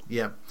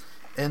 Yeah.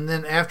 And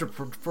then after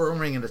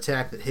performing an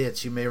attack that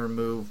hits, you may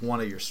remove 1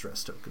 of your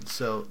stress tokens.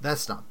 So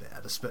that's not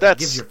bad. It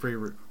gives you a free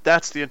route.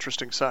 That's the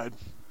interesting side,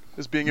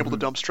 is being able to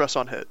dump stress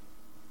on hit.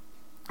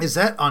 Is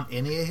that on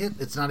any hit?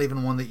 It's not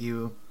even one that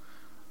you...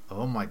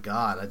 Oh my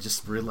god, I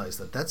just realized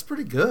that. That's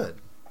pretty good.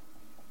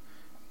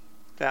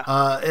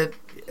 Yeah.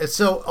 And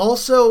so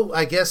also,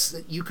 I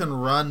guess you can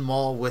run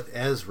Maul with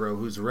Ezra,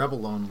 who's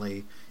rebel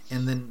only,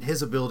 and then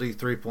his ability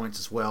 3 points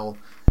as well.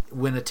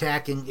 When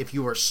attacking, if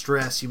you are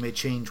stressed, you may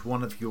change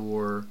one of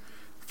your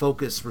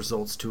focus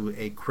results to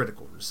a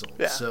critical result.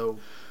 Yeah. So,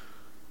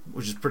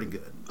 which is pretty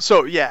good.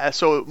 So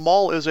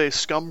Maul is a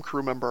scum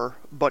crew member,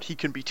 but he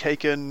can be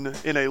taken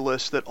in a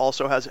list that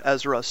also has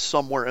Ezra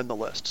somewhere in the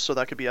list. So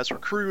that could be Ezra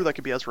crew, that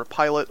could be Ezra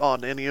pilot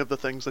on any of the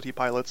things that he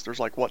pilots. There's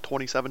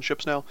 27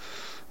 ships now.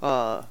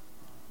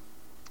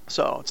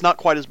 So it's not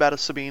quite as bad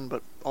as Sabine,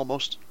 but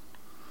almost.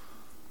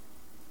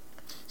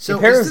 So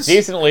it pairs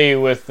decently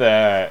with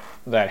that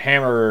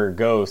Hammer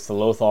Ghost, the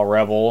Lothal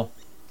Rebel.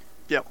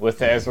 Yep. With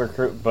the Ezra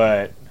crew,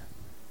 but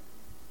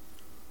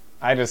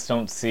I just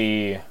don't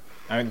see.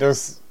 I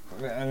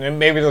mean,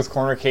 maybe those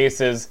corner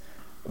cases,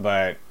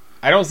 but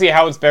I don't see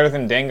how it's better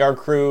than Dengar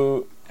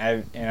crew,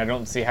 and I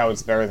don't see how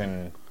it's better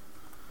than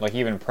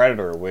even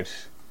Predator, which.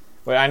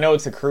 But I know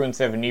it's a crew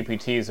instead of an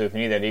EPT, so if you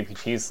need that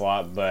EPT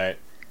slot, but.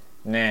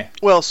 Nah.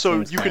 Well,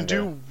 so you can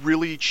do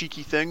really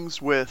cheeky things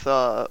with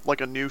a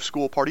new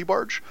school party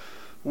barge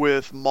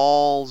with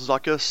Maul,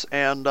 Zuckuss,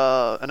 and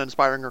an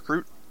inspiring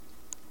recruit.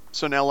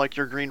 So now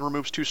your green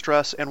removes 2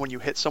 stress, and when you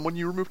hit someone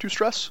you remove 2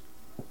 stress.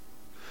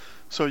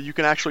 So you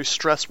can actually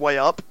stress way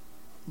up,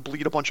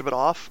 bleed a bunch of it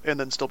off, and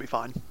then still be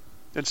fine.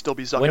 And still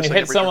be Zuckuss. When you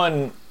hit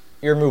someone,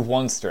 you remove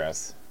 1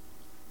 stress.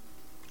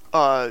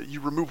 You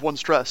remove 1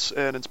 stress,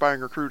 and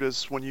inspiring recruit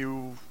is when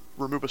you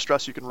remove a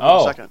stress you can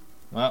remove a second.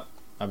 Well.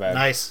 My bad.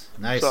 Nice.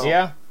 So,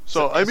 yeah.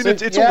 So I mean,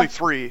 it's only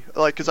 3,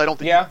 because I don't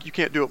think you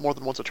can't do it more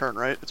than once a turn,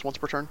 right? It's once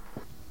per turn.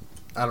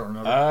 I don't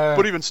remember.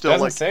 But even still,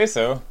 doesn't say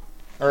so.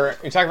 Or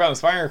you talking about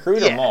Inspiring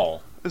Recruit or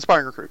Maul?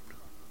 Inspiring Recruit.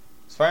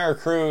 Inspiring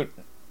Recruit.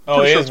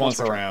 Oh, it is once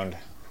a round.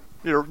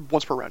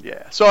 Once per round,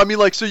 yeah. So I mean,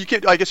 like, so you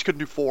can't. I guess you couldn't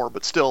do 4,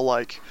 but still,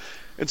 like,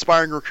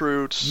 inspiring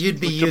recruits. You'd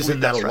be to using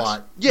bleed that a stress.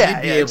 lot. Yeah,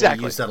 You'd be yeah, able exactly.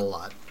 to use that a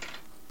lot.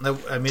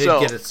 I mean,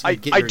 So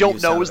you'd get I your don't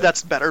use know out as of it.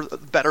 that's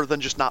better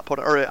than just not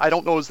putting. Or I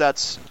don't know as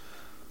that's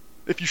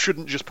if you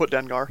shouldn't just put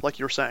Dengar like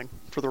you were saying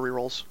for the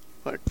rerolls.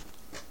 Like,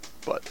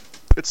 but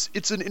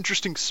it's an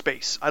interesting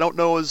space. I don't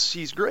know as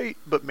he's great,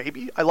 but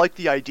maybe I like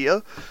the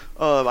idea.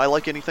 I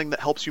like anything that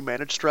helps you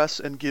manage stress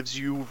and gives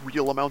you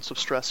real amounts of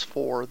stress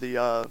for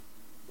the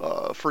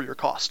for your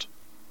cost.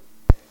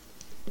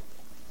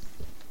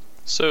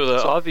 So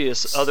the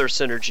obvious other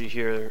synergy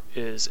here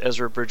is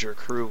Ezra Bridger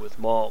crew with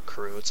Maul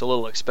crew. It's a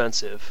little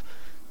expensive.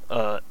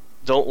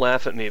 Don't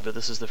laugh at me, but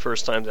this is the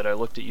first time that I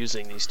looked at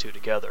using these two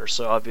together.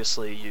 So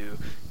obviously you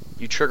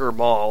trigger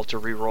Maul to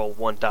reroll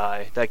 1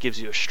 die. That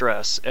gives you a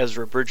stress.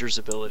 Ezra Bridger's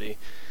ability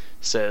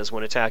says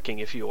when attacking,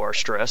 if you are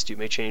stressed, you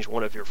may change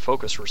one of your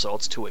focus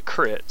results to a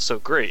crit. So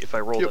great, if I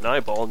rolled an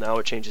eyeball, now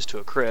it changes to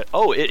a crit.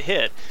 Oh, it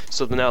hit!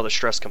 So now the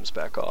stress comes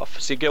back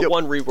off. So you get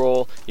 1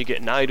 reroll, you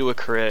get an eye to a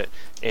crit,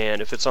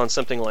 and if it's on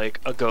something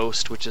like a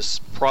ghost, which is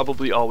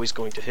probably always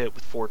going to hit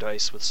with 4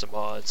 dice with some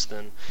odds,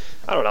 then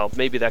I don't know,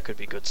 maybe that could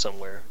be good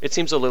somewhere. It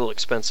seems a little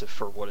expensive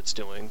for what it's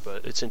doing,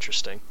 but it's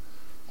interesting.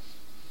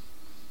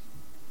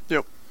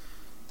 Yep.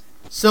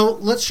 So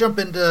let's jump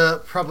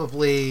into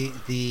probably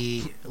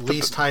the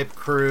least hype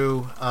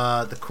crew,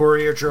 the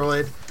courier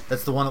droid.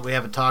 That's the one that we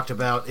haven't talked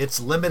about.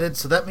 It's limited,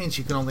 so that means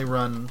you can only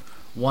run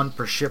 1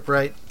 per ship,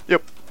 right?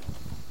 Yep.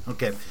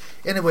 Okay.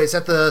 Anyways,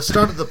 at the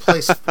start of the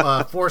place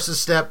forces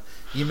step,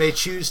 you may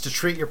choose to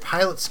treat your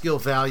pilot skill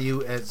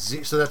value as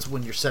so that's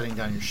when you're setting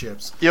down your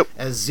ships. Yep.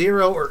 As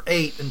 0 or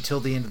 8 until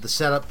the end of the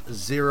setup.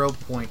 0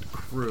 point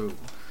crew.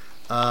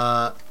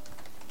 I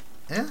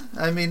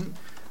mean,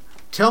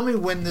 tell me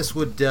when this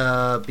would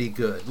be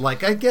good.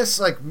 Like, I guess,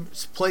 like,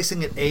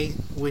 placing at 8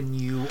 when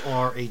you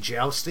are a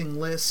jousting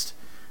list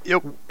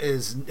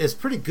is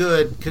pretty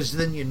good, because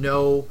then you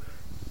know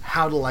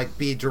how to, like,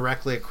 be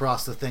directly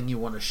across the thing you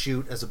want to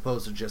shoot as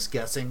opposed to just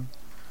guessing.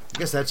 I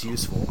guess that's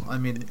useful. I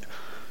mean,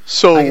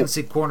 so I can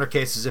see corner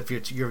cases if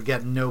you're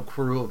getting no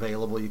crew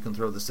available, you can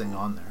throw this thing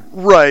on there.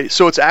 Right,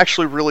 so it's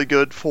actually really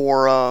good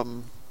for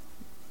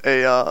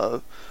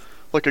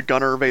like a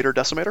gunner Vader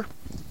decimator.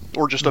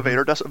 Or just a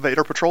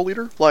Vader patrol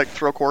leader. Like,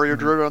 throw courier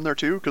droid on there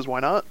too, because why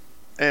not?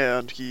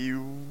 And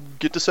you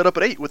get to set up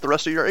at 8 with the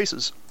rest of your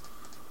aces.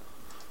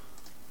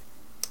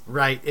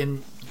 Right,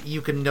 and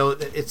you can know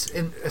that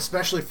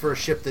especially for a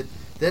ship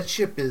that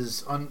ship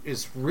is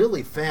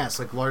really fast,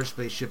 like large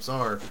spaceships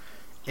are,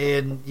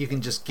 and you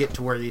can just get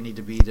to where you need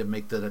to be to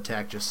make the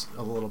attack just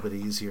a little bit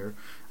easier.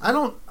 I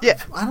don't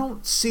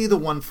see the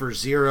one for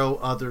 0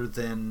 other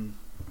than,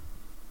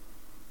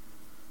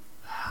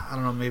 I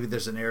don't know, maybe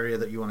there's an area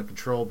that you want to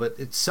control, but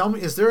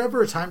is there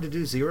ever a time to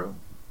do 0?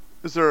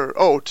 Is there,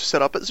 to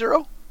set up at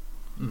 0?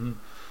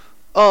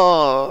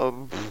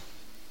 Mm-hmm.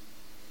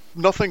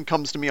 Nothing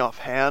comes to me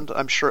offhand,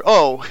 I'm sure.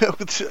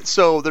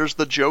 So there's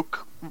the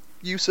joke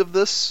use of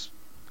this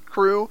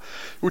crew,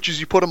 which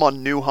is you put them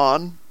on New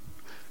Han,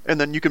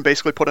 and then you can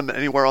basically put them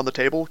anywhere on the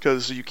table,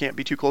 because you can't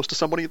be too close to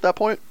somebody at that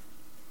point.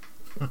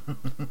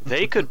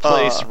 They could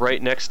place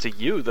right next to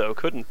you, though,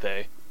 couldn't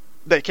they?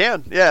 They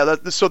can, yeah.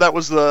 So that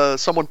was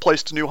someone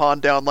placed New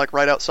Han down like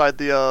right outside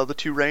the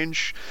 2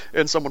 range,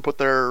 and someone put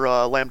their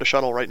Lambda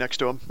shuttle right next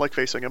to him, like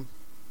facing him.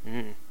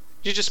 Mm.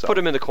 You just put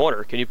him in the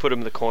corner. Can you put him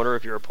in the corner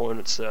of your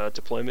opponent's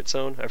deployment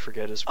zone? I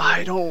forget his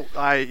wording.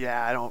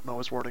 I don't know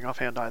his wording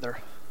offhand either.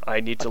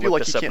 I need to look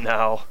this up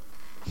now.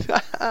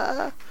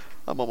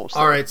 I'm almost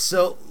there. All right,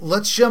 so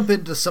let's jump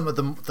into some of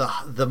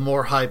the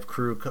more hype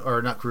crew,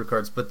 or not crew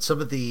cards, but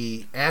some of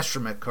the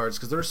astromech cards,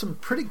 because there are some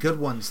pretty good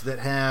ones that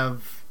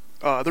have.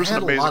 There's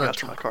an amazing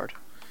astromech card,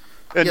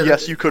 and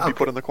yes, you could be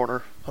put in the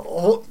corner.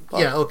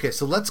 Okay,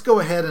 so let's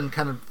go ahead and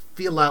kind of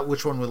feel out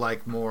which one we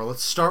like more.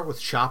 Let's start with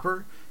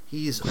Chopper.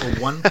 He's a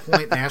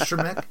 1-point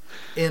astromech.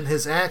 In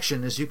his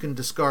action is you can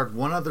discard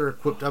 1 other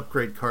equipped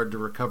upgrade card to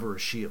recover a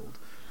shield.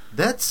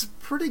 That's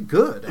pretty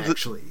good,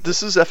 actually.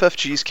 This is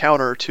FFG's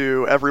counter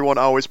to everyone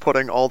always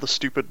putting all the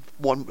stupid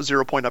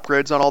 0-point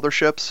upgrades on all their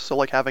ships. So,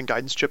 like, having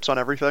guidance chips on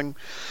everything.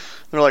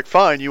 They're like,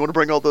 fine, you want to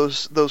bring all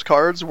those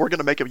cards? We're going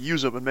to make them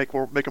use them and make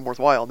them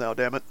worthwhile now,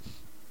 damn it.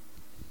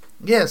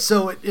 Yeah,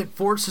 so it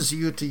forces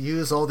you to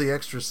use all the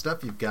extra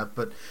stuff you've got,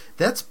 but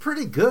that's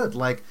pretty good.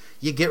 Like,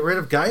 you get rid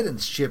of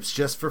guidance chips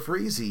just for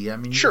freezy. I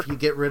mean, sure. If you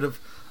get rid of,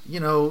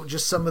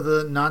 just some of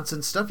the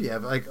nonsense stuff you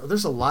have. Like,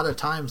 there's a lot of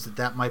times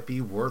that might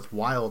be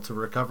worthwhile to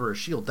recover a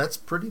shield. That's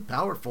pretty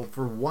powerful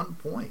for 1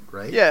 point,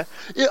 right? Yeah,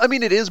 I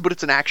mean, it is, but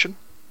it's an action.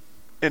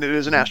 And it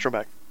is an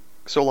astromech.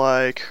 So,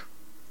 like,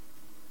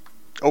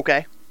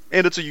 okay.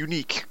 And it's a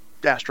unique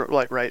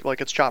right? Like,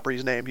 it's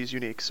Chopper's name, he's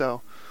unique,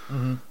 so...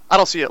 Mm-hmm. I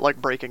don't see it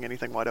like breaking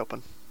anything wide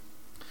open.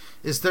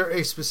 Is there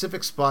a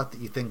specific spot that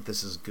you think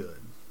this is good?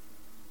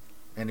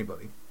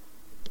 Anybody?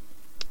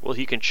 Well,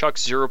 he can chuck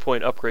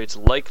 0-point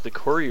upgrades like the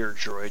courier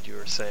droid you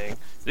were saying.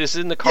 This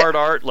is in the card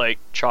art, like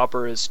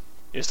Chopper is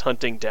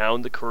hunting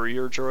down the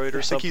courier droid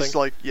or something. I think he's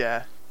like,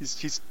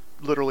 he's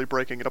literally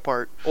breaking it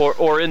apart.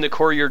 Or in the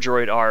courier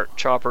droid art,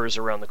 Chopper is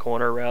around the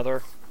corner,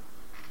 rather.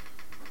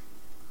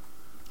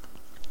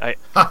 I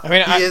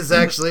mean, he is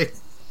actually.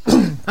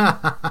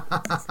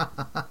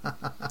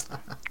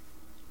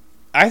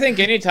 I think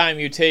anytime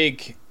you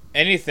take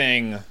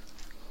anything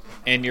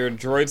and your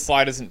droid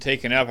slot isn't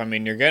taken up, I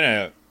mean, you're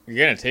gonna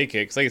take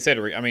it. Because like I said,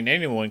 I mean,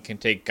 anyone can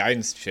take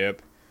guidance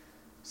chip.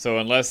 So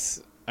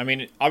unless, I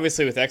mean,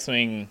 obviously with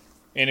X-Wing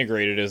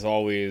integrated is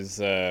always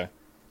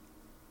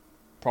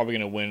probably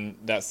gonna win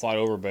that slot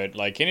over. But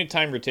like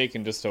anytime you're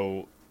taking just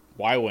a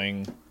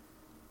Y-Wing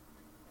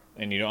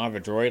and you don't have a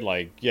droid,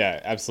 like, yeah,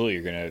 absolutely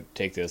you're gonna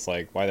take this.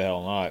 Like, why the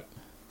hell not?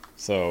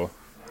 So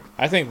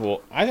I think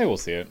we'll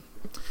see it.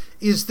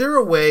 Is there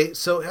a way?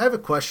 So I have a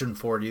question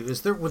for you.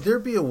 Would there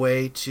be a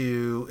way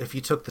to, if you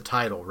took the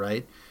title,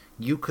 right?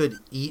 You could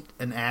eat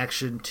an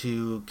action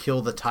to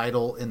kill the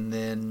title and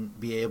then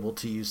be able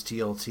to use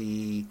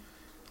TLT,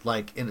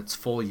 like in its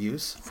full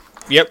use.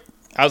 Yep,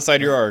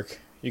 outside your arc,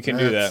 you can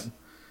do that.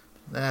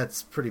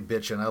 That's pretty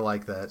bitchin'. I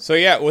like that. So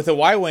yeah, with a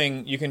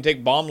Y-Wing, you can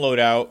take bomb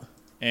loadout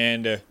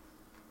and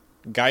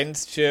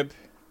guidance chip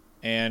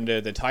and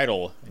the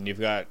title, and you've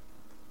got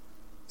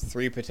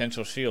 3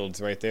 potential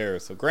shields right there.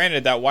 So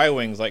granted, that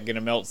Y-Wing's like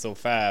gonna melt so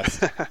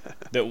fast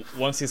that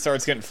once he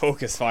starts getting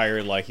focus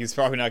fired, like he's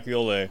probably not gonna be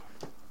able to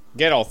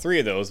get all 3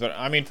 of those. But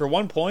I mean, for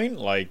 1 point,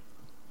 like,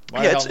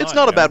 why yeah, the hell it's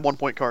not a you know? bad 1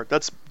 point card.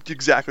 That's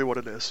exactly what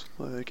it is.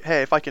 Like,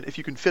 hey, if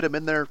you can fit him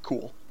in there,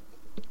 cool.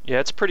 Yeah,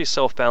 it's pretty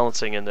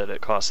self-balancing in that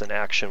it costs an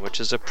action, which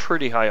is a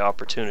pretty high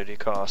opportunity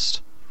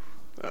cost.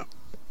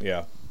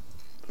 Yeah.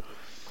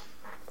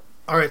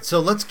 All right, so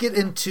let's get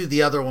into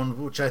the other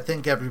one, which I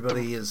think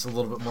everybody is a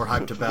little bit more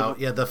hyped about.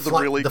 Yeah, the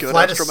really good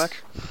flight astromech.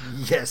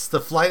 Yes, the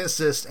flight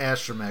assist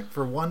astromech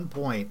for 1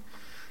 point.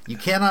 You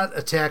cannot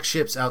attack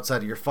ships outside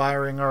of your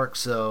firing arc,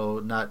 so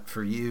not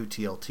for you,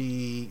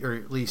 TLT, or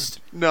at least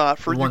Not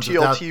for the you, ones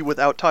TLT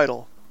without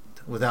title.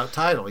 without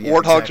title. Yeah,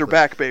 Warthogs exactly. are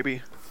back,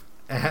 baby.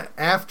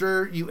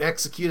 After you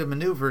execute a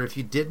maneuver, if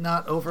you did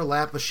not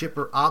overlap a ship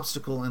or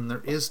obstacle and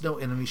there is no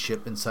enemy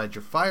ship inside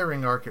your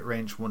firing arc at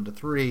range 1 to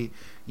 3,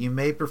 you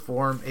may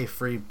perform a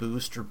free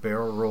boost or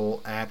barrel roll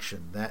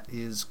action. That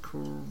is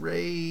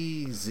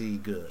crazy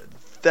good.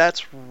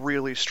 That's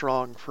really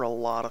strong for a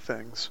lot of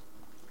things.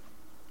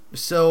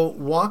 So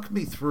walk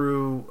me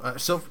through.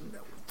 So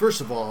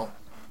first of all,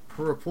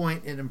 for a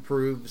point, it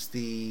improves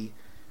the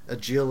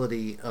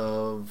agility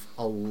of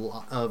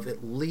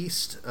at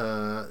least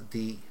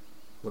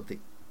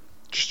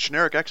Just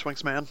generic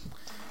X-Wings, man.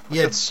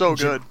 Yeah, It's so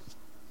good.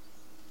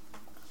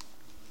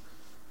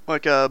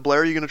 Like,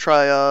 Blair, you gonna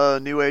try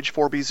New Age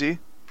 4BZ?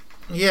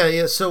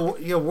 Yeah. So,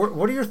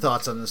 what are your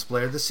thoughts on this,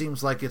 Blair? This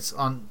seems like it's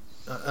on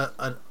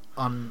an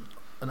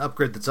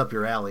upgrade that's up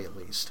your alley, at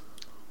least.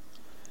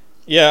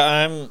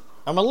 Yeah,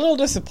 I'm a little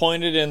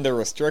disappointed in the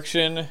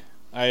restriction.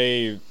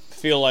 I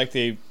feel like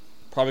they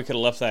probably could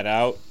have left that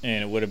out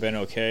and it would have been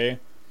okay.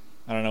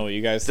 I don't know what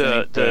you guys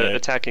think. The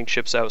attacking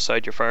ships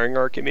outside your firing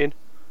arc, you mean?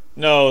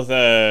 No,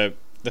 the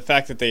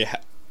fact that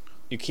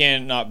you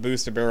cannot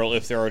boost a barrel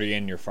if they're already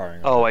in your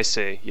firing arc. Oh, I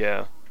see.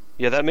 Yeah,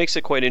 that makes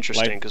it quite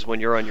interesting because when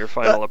you're on your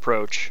final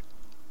approach.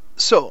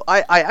 So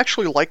I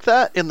actually like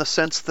that in the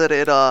sense that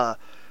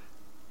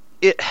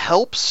it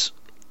helps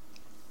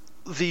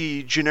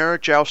the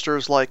generic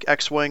jousters like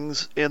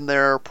X-Wings in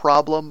their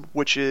problem,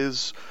 which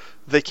is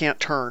they can't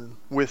turn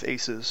with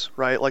aces,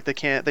 right? Like you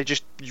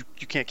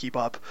can't keep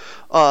up.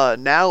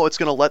 Now it's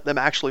going to let them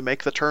actually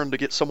make the turn to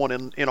get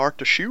someone in arc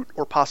to shoot,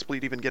 or possibly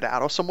even get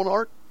out of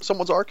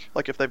someone's arc,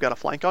 like if they've got a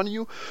flank on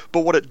you.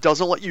 But what it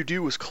doesn't let you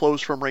do is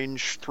close from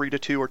range 3 to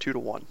 2 or 2 to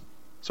 1.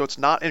 So it's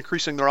not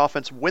increasing their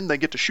offense when they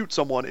get to shoot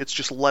someone, it's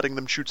just letting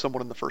them shoot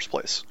someone in the first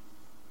place.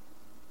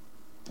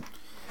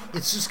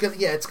 It's just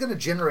gonna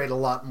generate a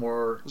lot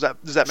more.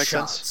 Does that make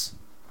shots. sense?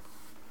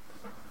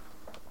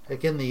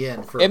 Like in the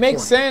end, It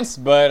makes sense,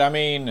 but I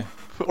mean,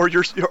 Or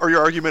your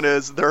argument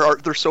is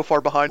they're so far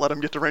behind, let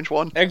them get to range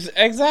 1?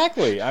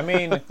 exactly. I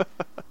mean,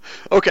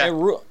 Okay.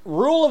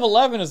 rule of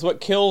 11 is what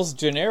kills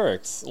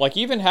generics. Like,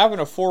 even having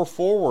a 4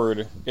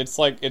 forward, it's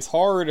like it's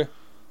hard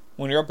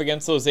when you're up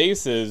against those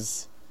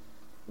aces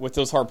with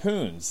those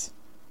harpoons.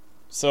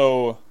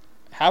 So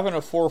having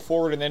a 4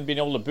 forward and then being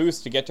able to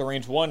boost to get to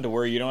range 1 to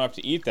where you don't have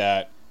to eat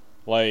that,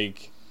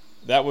 like,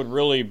 that would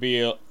really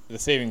be the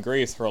saving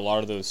grace for a lot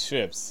of those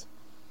ships.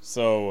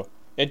 So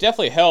it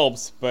definitely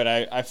helps, but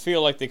I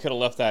feel like they could have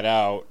left that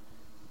out,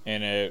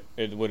 and it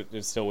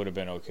still would have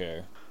been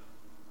okay.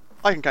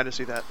 I can kind of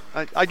see that.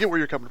 I get where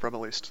you're coming from, at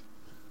least.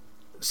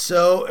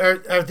 So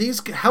are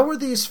these? How are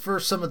these for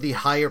some of the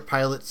higher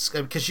pilots?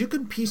 Because you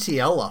can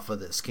PCL off of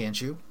this, can't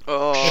you?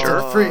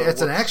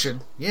 It's an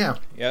action. Yeah.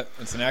 Yeah,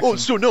 it's an action. Oh,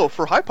 so no,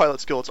 for high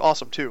pilot skill, it's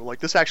awesome too. Like,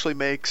 this actually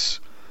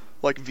makes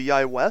like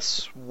VI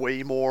Wes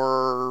way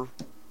more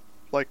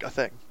like a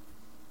thing.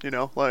 You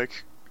know,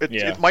 like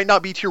it might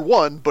not be tier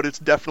 1, but it's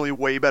definitely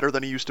way better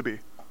than it used to be.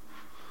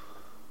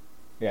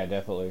 Yeah,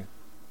 definitely.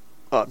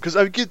 Because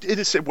I get it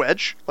is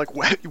Wedge. Like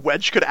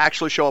Wedge could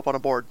actually show up on a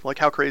board. Like,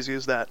 how crazy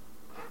is that?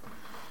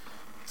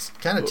 It's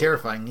kind of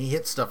terrifying. He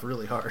hits stuff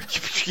really hard.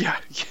 Yeah.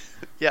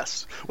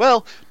 Yes.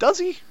 Well, does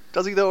he?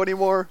 Does he though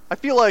anymore? I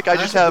feel like I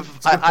just That's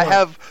a good I point.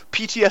 have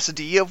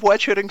PTSD of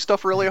Wedge hitting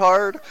stuff really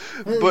hard.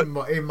 But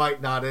He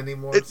might not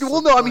anymore.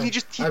 well, no, I mean,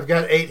 he I've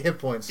got 8 hit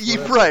points.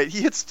 Whatever. right.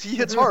 He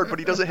hits hard, but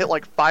he doesn't hit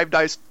like 5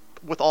 dice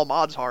with all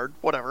mods hard.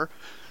 Whatever.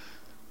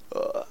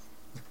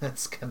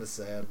 That's kind of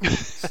sad.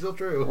 Still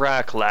true.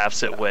 Rack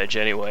laughs at Wedge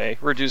anyway.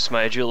 Reduce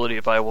my agility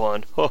by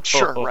 1.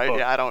 Sure. Right.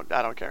 Yeah. I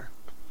don't care.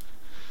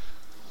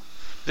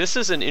 This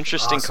is an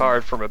interesting Awesome.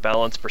 card from a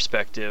balance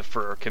perspective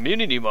for a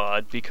community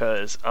mod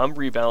because I'm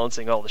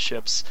rebalancing all the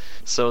ships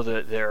so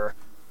that they're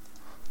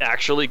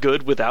actually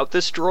good without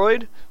this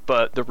droid,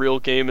 but the real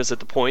game is at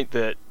the point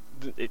that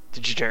the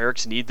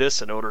generics need this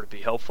in order to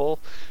be helpful,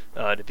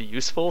 to be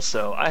useful,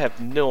 so I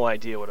have no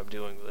idea what I'm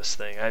doing with this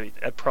thing.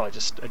 I'd probably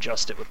just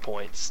adjust it with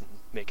points and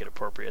make it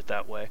appropriate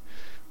that way.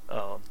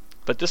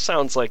 But this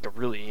sounds like a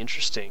really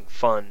interesting,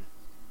 fun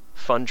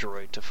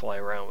droid to fly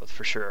around with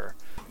for sure.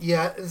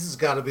 Yeah, this has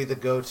got to be the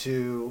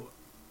go-to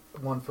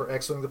one for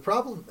X-wing. The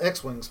problem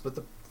X-wings, but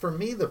for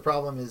me the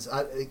problem is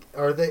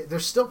they're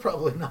still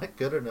probably not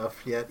good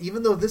enough yet.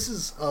 Even though this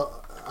is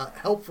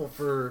helpful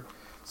for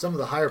some of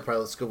the higher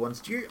pilot skill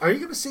ones. Are you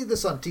going to see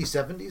this on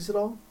T-70s at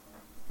all?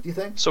 Do you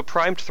think? So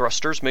primed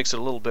thrusters makes it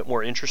a little bit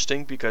more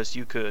interesting because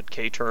you could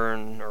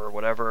K-turn or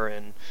whatever,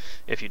 and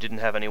if you didn't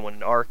have anyone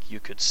in arc, you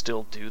could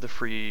still do the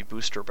free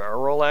booster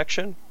barrel roll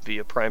action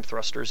via primed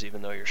thrusters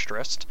even though you're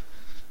stressed.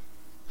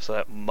 So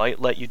that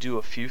might let you do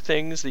a few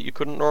things that you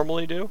couldn't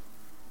normally do.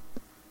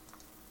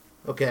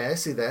 Okay, I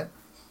see that.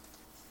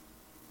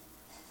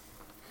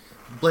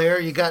 Blair,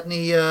 you got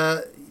any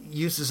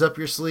uses up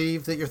your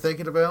sleeve that you're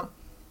thinking about?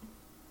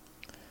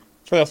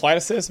 For the flight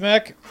assist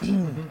mech,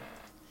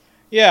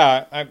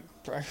 yeah, I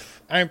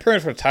mean, pretty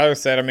much what Tyler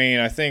said. I mean,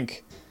 I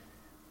think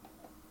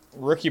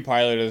rookie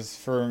pilot is,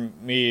 for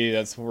me,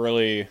 that's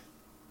really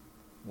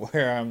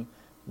where I'm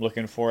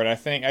looking for it.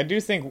 I do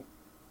think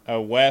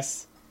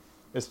Wes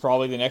is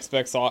probably the next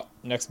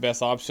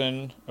best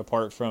option,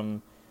 apart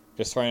from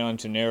just trying on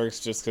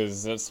generics, just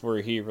because that's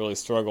where he really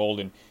struggled,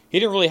 and he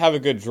didn't really have a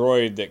good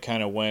droid that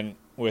kind of went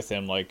with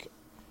him. Like,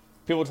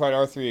 people tried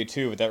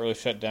R3A2, but that really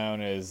shut down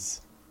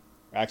his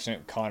action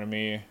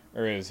economy,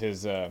 or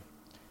his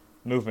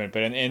movement.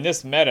 But in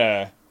this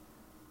meta,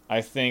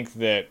 I think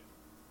that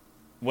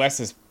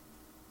Wes's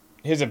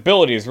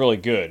ability is really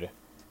good.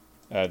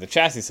 The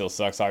chassis still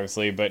sucks,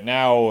 obviously, but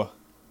now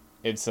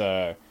it's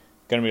going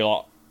to be a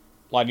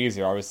lot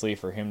easier, obviously,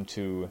 for him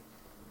to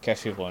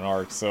catch people in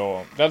arc.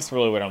 So that's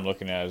really what I'm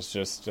looking at, is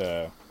just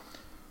the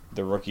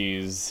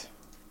rookies.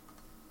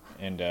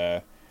 And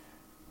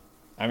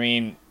I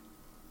mean,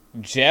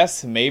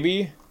 Jess,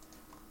 maybe.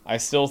 I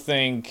still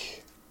think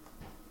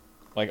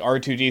like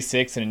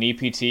R2D6 and an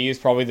EPT is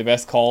probably the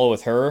best call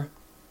with her,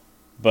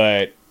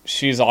 but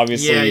she's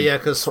obviously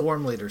because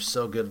Swarm Leader's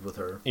so good with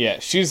her. Yeah,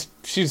 she's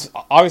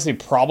obviously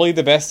probably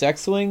the best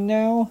X-wing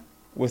now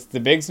with the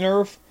Biggs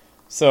nerf.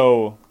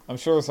 So I'm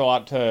sure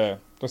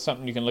there's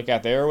something you can look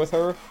at there with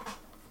her.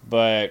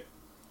 But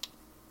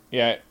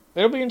yeah,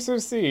 it'll be interesting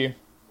to see.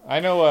 I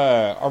know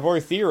our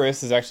boy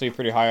Theorist is actually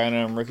pretty high on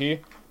him,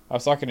 Ricky. I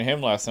was talking to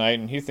him last night,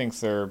 and he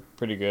thinks they're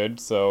pretty good.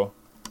 So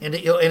And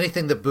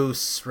anything that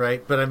boosts,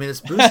 right? But I mean,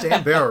 it's boost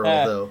and barrel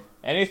roll, though.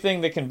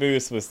 anything that can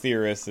boost with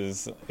Theorist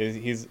is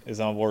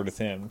on board with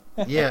him.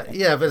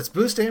 Yeah, but it's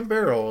boost and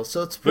barrel,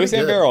 so it's pretty Boost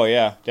and good. barrel,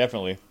 yeah,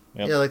 definitely.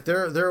 Yep. Yeah, like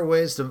there are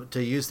ways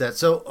to use that.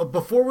 So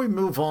before we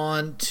move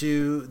on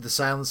to the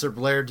silencer,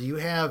 Blair, do you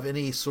have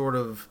any sort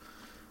of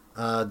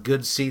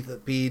good seat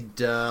that bead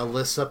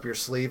lists up your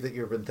sleeve that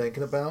you've been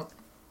thinking about?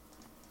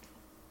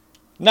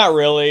 Not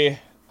really.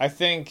 I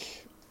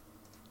think,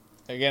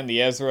 again,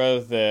 the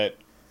Ezra that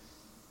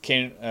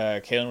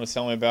Kaylin was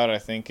telling me about, I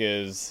think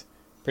is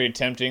pretty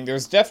tempting.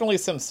 There's definitely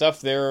some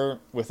stuff there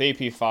with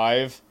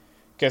AP5,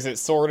 because it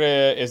sort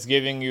of is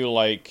giving you,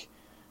 like,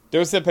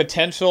 there's the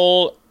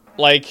potential,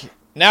 like,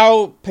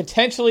 now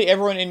potentially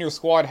everyone in your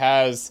squad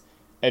has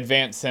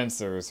advanced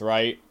sensors,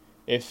 right?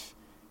 If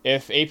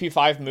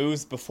AP5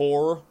 moves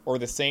before or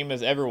the same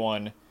as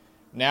everyone,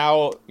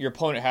 now your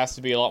opponent has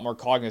to be a lot more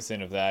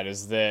cognizant of that,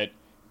 is that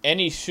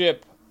any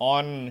ship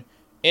in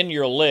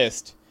your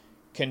list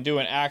can do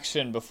an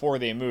action before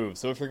they move.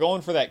 So if you're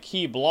going for that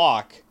key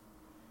block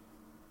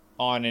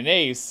on an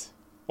ace,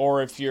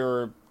 or if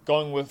you're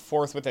going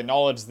forth with the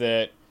knowledge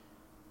that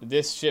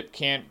this ship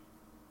can't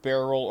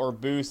barrel or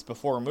boost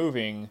before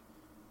moving,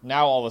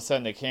 now all of a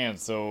sudden they can.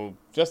 So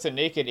just a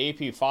naked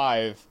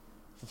AP5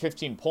 for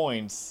 15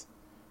 points,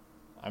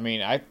 I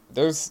mean,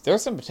 there's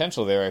some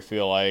potential there, I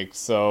feel like.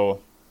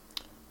 So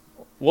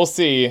we'll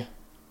see,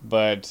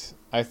 but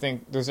I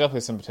think there's definitely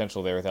some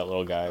potential there with that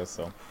little guy.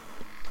 So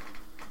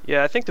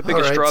yeah, I think the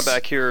biggest Alright.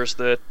 drawback here is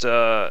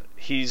that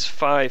he's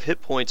 5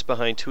 hit points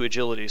behind 2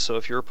 agility. So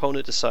if your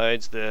opponent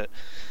decides that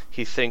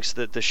he thinks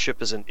that the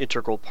ship is an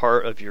integral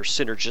part of your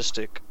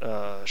synergistic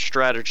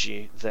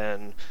strategy,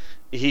 then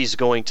he's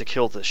going to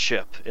kill the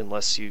ship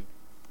unless you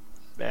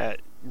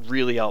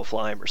really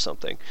outfly him or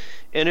something.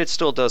 And it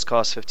still does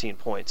cost 15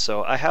 points.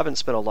 So I haven't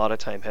spent a lot of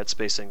time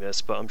headspacing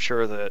this, but I'm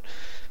sure that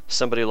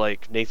somebody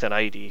like Nathan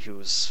Idy,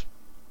 who's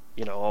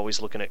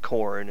always looking at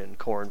Korn and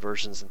Korn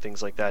versions and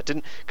things like that,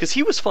 didn't, because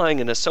he was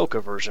flying an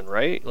Ahsoka version,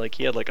 right? Like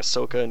he had like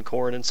Ahsoka and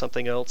Korn and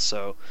something else.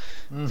 So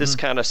this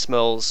kind of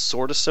smells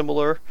sort of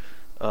similar.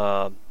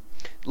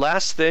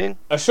 Last thing,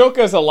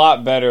 Ashoka's a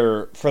lot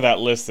better for that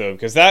list though,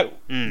 because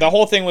the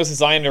whole thing was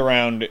designed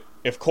around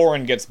if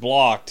Korrin gets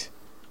blocked,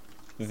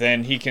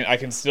 then I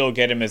can still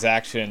get him his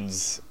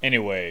actions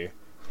anyway.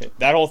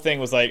 That whole thing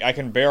was like I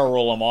can barrel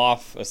roll him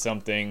off of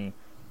something,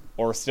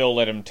 or still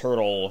let him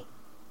turtle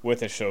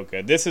with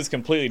Ashoka. This is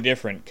completely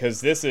different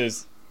because this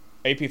is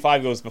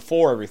AP5 goes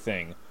before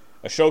everything.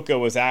 Ashoka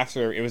was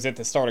after. It was at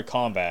the start of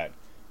combat.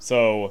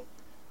 So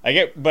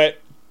but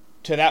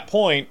to that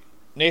point,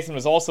 Nathan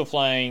was also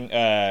flying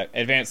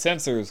Advanced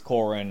Sensors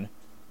Korrin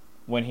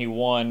when he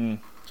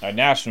won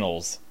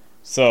Nationals.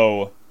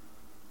 So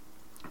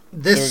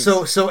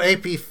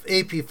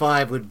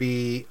AP5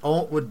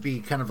 would be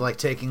kind of like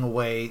taking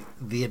away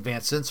the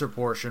Advanced Sensor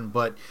portion,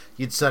 but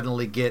you'd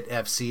suddenly get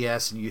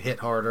FCS and you hit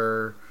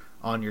harder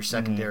on your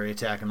secondary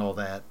attack and all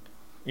that.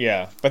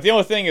 Yeah, but the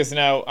only thing is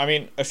now, I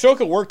mean,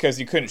 Ashoka worked because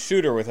you couldn't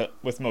shoot her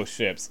with most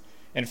ships,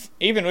 and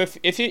even if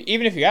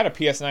you had a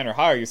PS9 or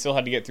higher, you still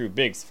had to get through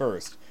bigs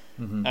first.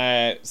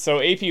 So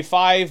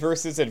AP5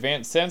 versus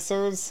Advanced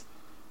Sensors,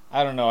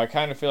 I don't know. I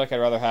kind of feel like I'd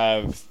rather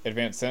have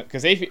Advanced Sensors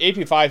because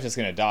AP5 is just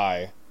gonna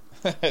die.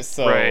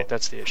 So, right,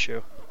 that's the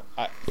issue.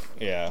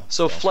 Yeah.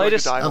 So Flight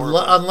is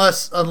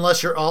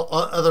unless your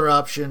other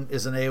option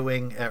is an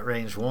A-wing at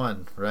range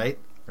 1, right?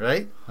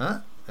 Huh?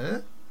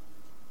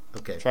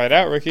 Okay. Try it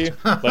out, Ricky.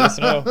 Let us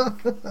know.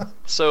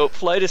 So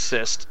Flight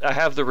Assist, I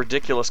have the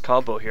ridiculous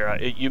combo here.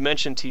 You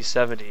mentioned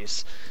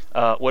T-70s.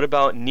 What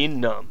about Nin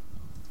Num?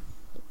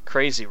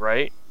 Crazy,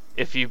 right?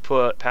 If you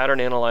put Pattern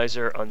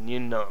Analyzer on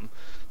Nin Num,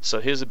 so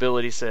his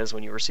ability says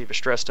when you receive a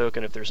stress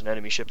token, if there's an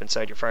enemy ship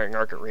inside your firing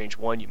arc at range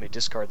 1, you may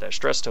discard that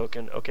stress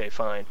token. Okay,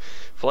 fine.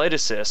 Flight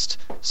Assist,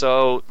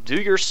 so do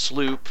your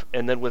sloop,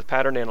 and then with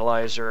Pattern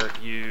Analyzer,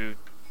 you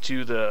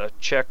do the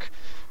check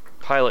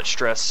pilot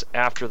stress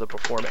after the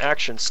perform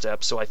action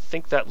step, so I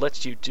think that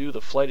lets you do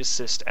the Flight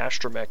Assist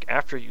astromech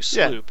after you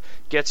sloop,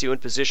 gets you in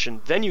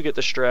position, then you get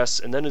the stress,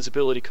 and then his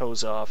ability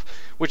goes off,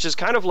 which is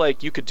kind of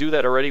like you could do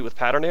that already with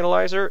Pattern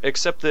Analyzer,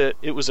 except that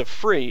it was a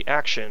free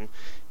action,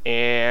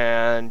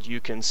 and you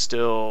can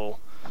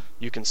still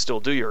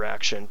do your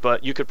action,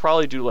 but you could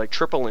probably do like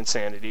triple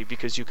insanity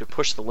because you could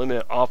push the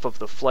limit off of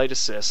the Flight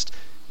Assist,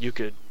 you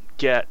could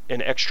get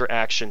an extra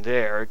action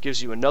there, it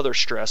gives you another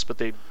stress, but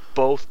they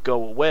both go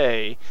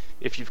away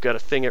if you've got a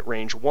thing at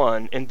range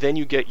 1, and then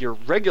you get your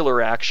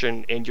regular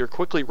action and you're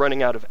quickly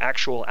running out of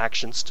actual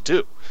actions to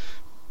do.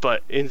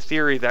 But in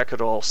theory that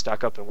could all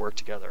stack up and work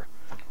together.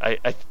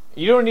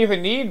 You don't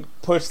even need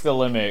push the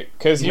limit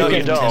because you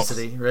can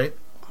intensity, right?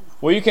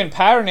 Well, you can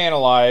pattern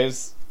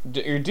analyze,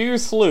 do your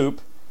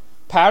sloop,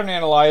 pattern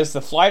analyze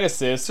the Flight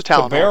Assist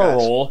to barrel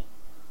roll.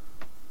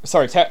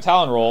 Sorry,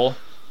 Talon roll.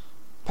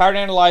 Pattern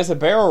analyze a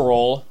barrel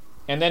roll,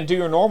 and then do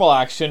your normal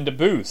action to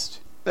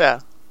boost.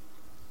 Yeah.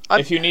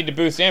 If you need to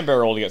boost and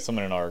barrel roll to get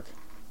someone in arc.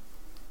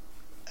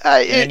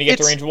 And then you get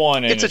to range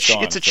 1 and it's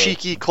gone. It's a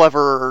cheeky,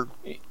 clever...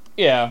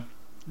 Yeah.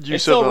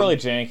 It's still really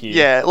janky.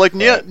 Yeah, like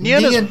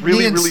Nian is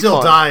really still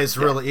fun. dies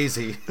really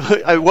easy.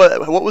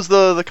 What was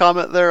the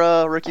comment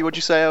there, Ricky? What'd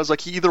you say? I was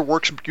like, he either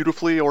works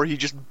beautifully or he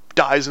just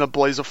dies in a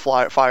blaze of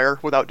fire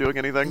without doing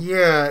anything.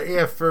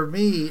 Yeah. For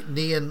me,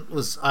 Nian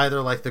was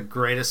either like the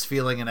greatest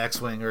feeling in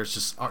X-Wing, or it's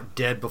just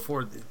dead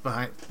before the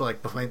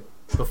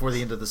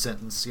end of the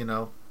sentence.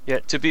 Yeah,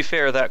 to be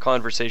fair, that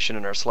conversation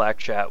in our Slack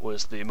chat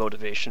was the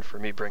motivation for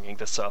me bringing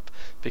this up,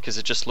 because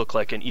it just looked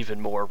like an even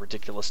more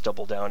ridiculous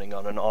double downing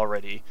on an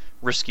already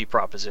risky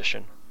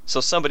proposition. So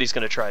somebody's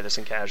going to try this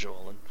in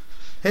casual. And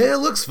hey, it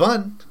looks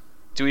fun.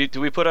 Do we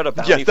put out a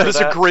bounty for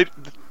that?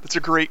 That's a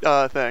great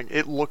thing.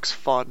 It looks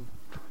fun.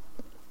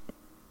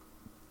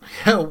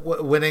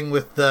 Winning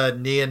with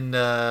Nian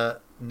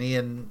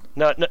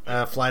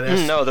Flight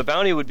S. No, the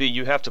bounty would be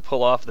you have to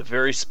pull off the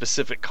very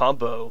specific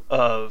combo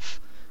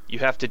of... You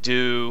have to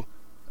do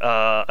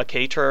a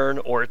K-turn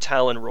or a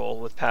Talon roll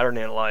with Pattern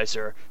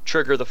Analyzer,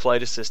 trigger the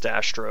Flight Assist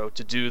Astro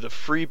to do the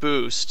free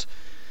boost,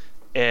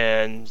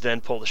 and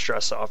then pull the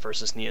stress off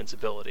versus Nian's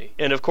ability.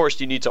 And of course,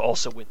 you need to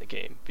also win the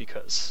game,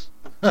 because...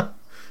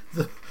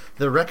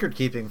 the record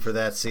keeping for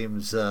that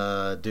seems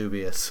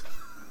dubious.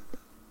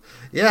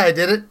 Yeah, I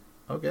did it.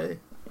 Okay.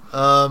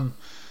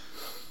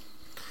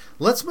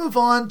 Let's move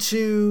on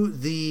to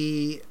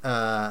the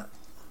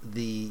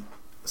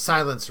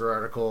Silencer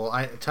article.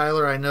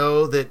 Tyler, I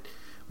know that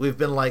we've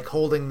been like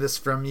holding this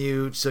from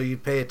you so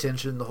you'd pay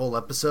attention the whole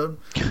episode.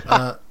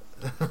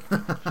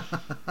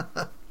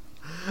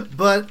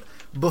 But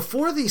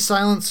before the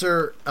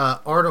Silencer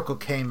article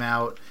came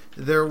out,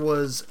 there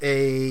was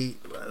the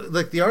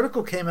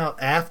article came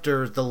out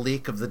after the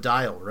leak of the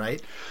dial,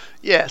 right?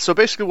 Yeah, so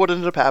basically what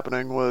ended up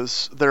happening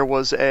was there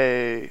was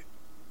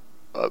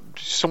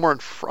somewhere in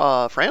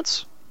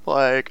France,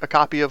 Like, a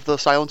copy of the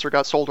silencer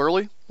got sold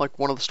early. Like,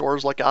 one of the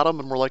stores like got them,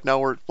 and we're like, no,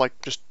 we're like,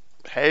 just,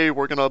 hey,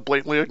 we're gonna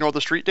blatantly ignore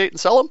the street date and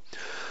sell them.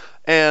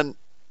 And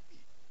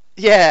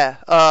yeah,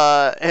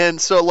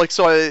 and so like,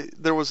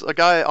 there was a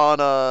guy on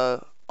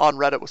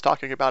Reddit was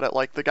talking about it,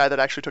 like the guy that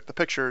actually took the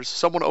pictures.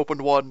 Someone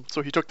opened one,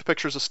 so he took the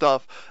pictures of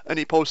stuff and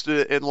he posted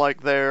it in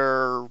like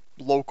their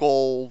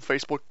local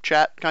Facebook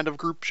chat kind of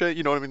group shit.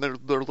 You know what I mean?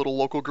 Their little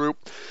local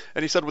group.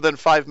 And he said within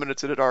 5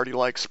 minutes it had already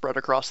like spread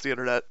across the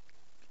internet.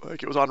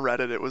 Like, it was on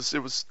Reddit. It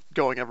was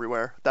going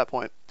everywhere at that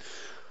point.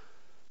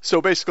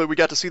 So basically, we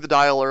got to see the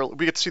dial early.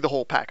 We get to see the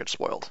whole package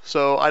spoiled.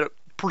 So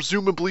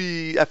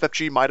presumably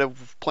FFG might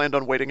have planned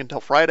on waiting until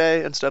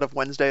Friday instead of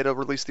Wednesday to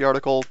release the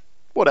article.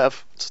 Whatever.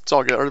 It's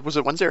all good. Or was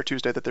it Wednesday or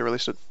Tuesday that they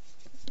released it?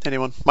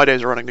 Anyone? My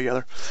days are running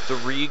together.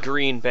 3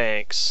 green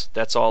banks.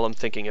 That's all I'm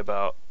thinking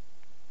about.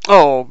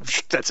 Oh,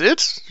 that's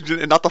it?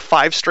 And not the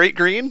 5 straight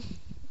green?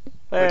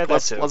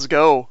 Let's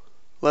go.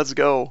 Let's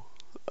go.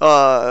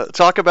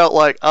 Talk about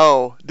like,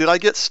 oh, did I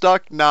get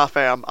stuck? Nah,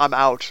 fam, I'm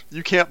out.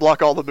 You can't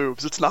block all the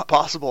moves. It's not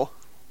possible.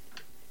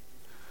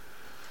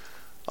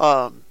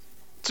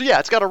 So yeah,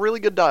 it's got a really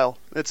good dial.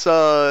 Is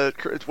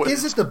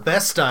it the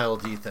best dial?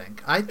 Do you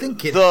think? I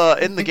think it.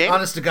 In the game.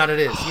 Honest to God, it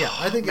is. Yeah,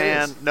 I think it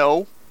is.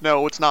 Man,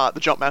 no, it's not.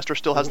 The Jumpmaster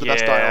still has the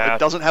best dial. It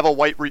doesn't have a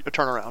white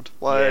turnaround.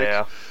 Like,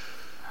 yeah.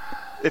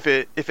 If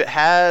it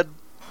had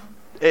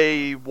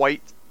a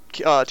white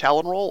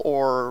Talon roll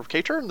or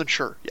K-turn, then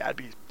sure, yeah,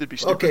 it'd be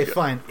stupid. Okay, good.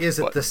 Fine. Is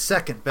it the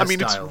second best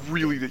dial? It's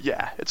really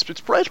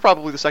it's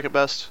probably the second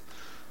best.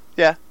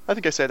 Yeah, I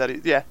think I say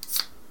that. Yeah.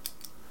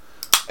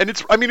 And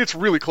it's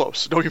really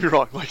close. Don't get me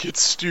wrong. Like,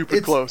 it's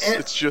stupid close.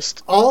 It's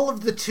just all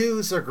of the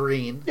 2s are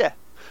green. Yeah,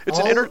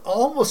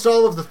 almost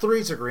all of the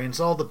 3s are green.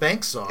 So all the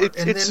banks are.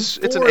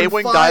 It's an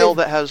A-wing dial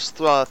that has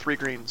 3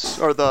 greens,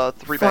 or the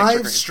 3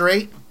 banks are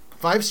green.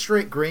 5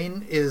 straight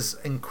green is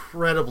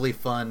incredibly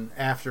fun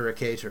after a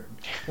K-turn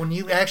when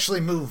you actually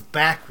move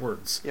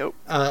backwards. Yep.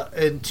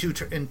 In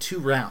two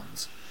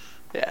rounds.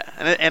 Yeah,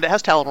 and it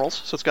has Talon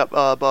rolls, so it's got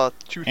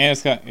 2. And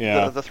it's got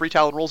the 3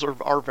 Talon rolls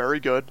are very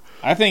good.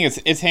 I think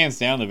it's hands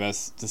down the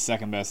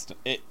second best.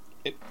 It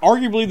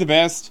arguably the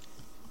best,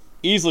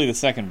 easily the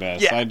second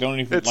best. Yeah, I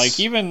don't even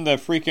even the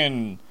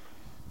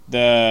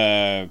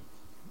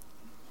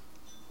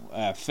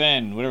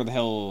Fenn, whatever the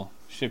hell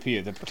ship he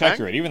is, the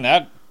Protectorate. Even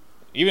that,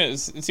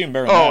 it's even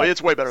better than that. Oh,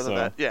 it's way better than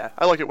that. Yeah,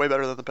 I like it way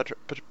better than the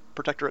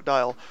Protectorate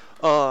dial.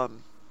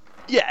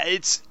 Yeah,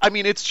 it's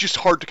just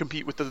hard to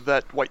compete with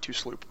that white 2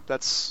 sloop.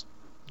 That's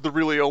the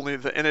really only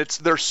and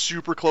they're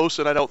super close,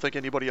 and I don't think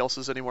anybody else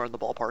is anywhere in the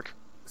ballpark.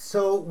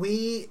 So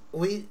we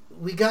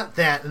got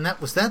that, and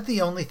was that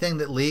the only thing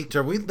that leaked,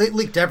 or they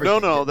leaked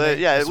everything? No,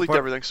 it leaked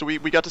everything. So we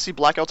got to see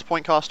Blackout's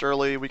point cost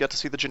early. We got to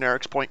see the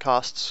generics point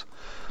costs.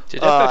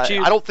 Did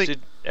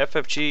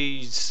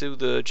FFG sue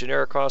the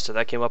generic cost, or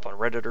that came up on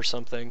Reddit or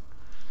something?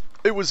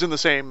 It was in the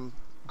same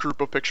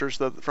group of pictures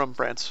from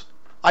France.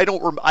 I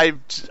don't.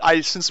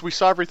 Since we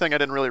saw everything, I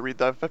didn't really read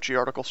the FFG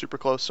article super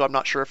close, so I'm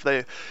not sure if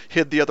they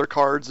hid the other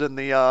cards in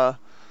the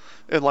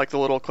like the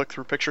little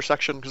click-through picture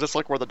section, because that's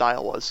like where the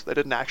dial was. They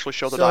didn't actually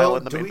show the dial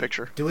in the main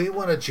picture. Do we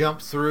want to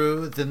jump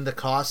through then the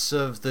costs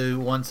of the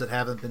ones that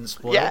haven't been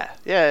spoiled?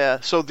 Yeah.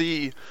 So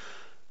the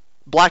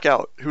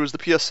Blackout, who is the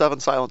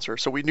PS7 silencer.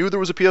 So we knew there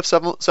was a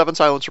PS7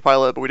 silencer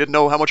pilot, but we didn't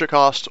know how much it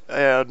cost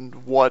and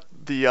what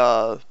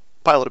the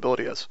pilot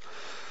ability is.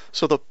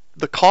 So the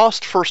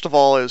cost, first of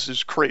all,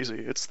 is crazy.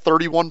 It's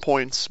 31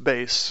 points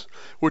base,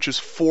 which is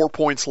 4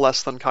 points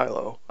less than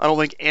Kylo. I don't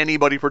think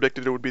anybody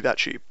predicted it would be that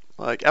cheap.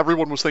 Like,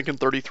 everyone was thinking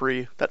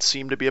 33. That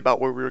seemed to be about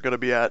where we were going to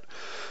be at.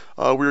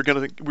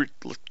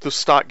 The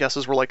stock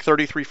guesses were like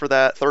 33 for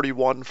that,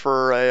 31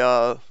 for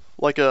a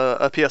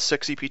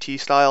PS6 EPT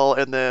style,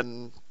 and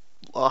then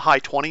high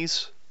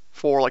 20s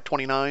for like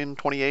 29,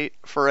 28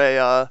 for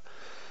a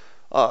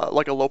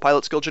low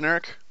pilot skill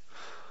generic.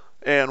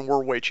 And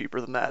we're way cheaper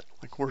than that.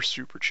 Like, we're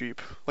super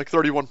cheap. Like,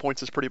 31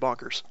 points is pretty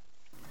bonkers.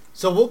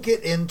 So we'll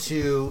get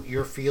into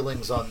your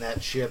feelings on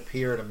that ship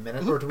here in a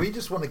minute, or do we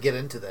just want to get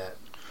into that?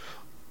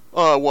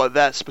 What,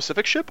 that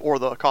specific ship or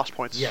the cost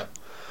points? Yeah.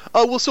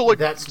 So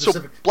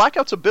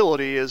Blackout's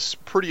ability is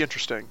pretty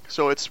interesting.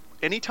 So it's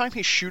anytime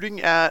he's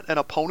shooting at an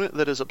opponent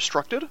that is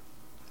obstructed,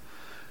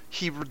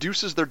 he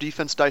reduces their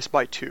defense dice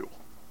by 2.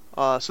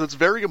 So it's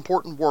very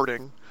important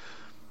wording,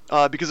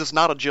 because it's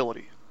not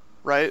agility.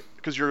 Right,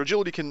 because your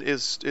agility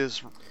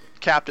is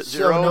capped at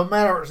 0.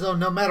 So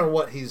no matter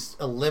what, he's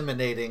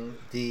eliminating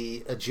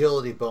the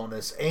agility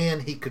bonus,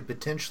 and he could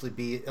potentially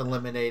be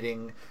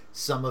eliminating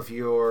some of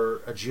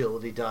your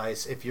agility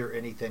dice if you're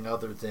anything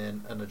other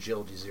than an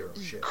agility 0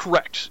 ship.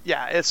 Correct.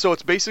 Yeah. So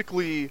it's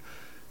basically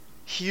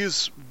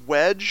his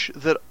wedge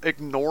that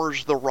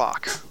ignores the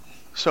rock.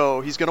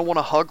 So he's going to want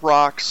to hug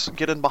rocks,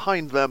 get in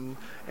behind them,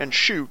 and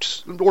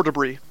shoot, or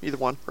debris, either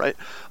one, right?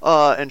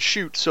 And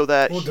shoot so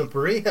that. Well,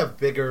 debris have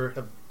bigger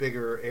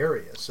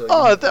areas.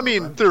 So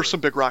there's some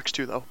big rocks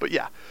too, though. But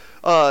yeah,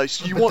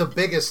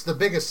 the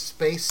biggest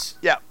space.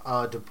 Yeah.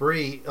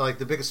 Debris, like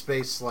the biggest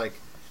space, like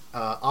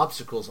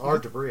obstacles are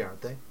debris,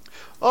 aren't they?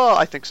 Oh,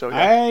 I think so.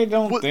 Yeah. I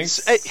don't Well, think.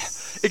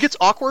 it gets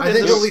awkward. I and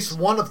think at there's- least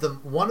one of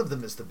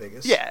them is the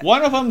biggest. Yeah.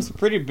 One of them's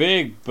pretty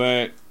big,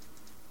 but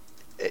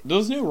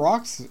those new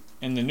rocks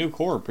in the new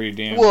core are pretty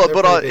damn. Well, They're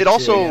but pretty big it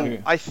also, too,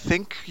 yeah. I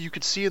think you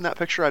could see in that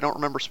picture. I don't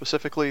remember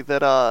specifically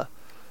that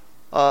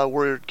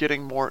we're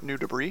getting more new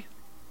debris.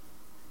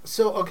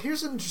 So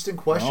here's an interesting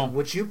question: Oh.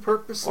 Would you Or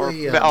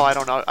purposely? I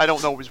don't know. I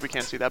don't know because we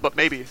can't see that, but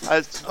maybe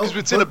because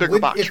it's in a but bigger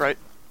would- box, if- right?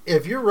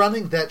 If you're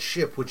running that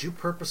ship, would you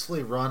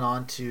purposely run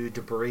onto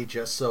debris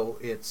just so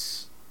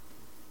it's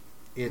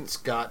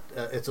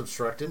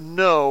obstructed?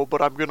 No, but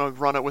I'm gonna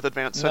run it with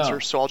advanced No.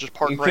 sensors, so I'll just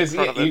park right in Because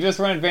front of you it. just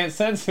run advanced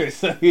sensors,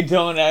 so you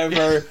don't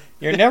ever.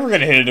 You're never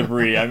gonna hit a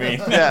debris. I mean,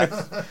 Yeah.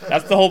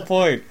 that's the whole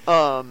point.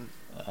 I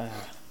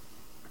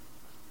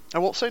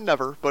won't say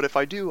never, but if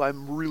I do,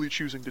 I'm really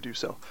choosing to do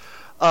so.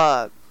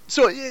 That's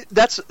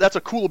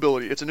a cool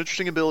ability. It's an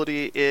interesting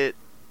ability. It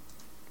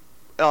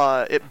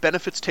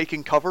benefits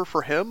taking cover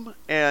for him,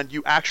 and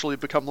you actually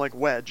become like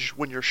Wedge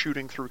when you're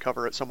shooting through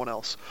cover at someone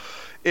else.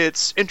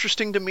 It's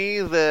interesting to me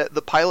that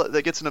the pilot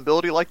that gets an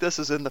ability like this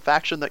is in the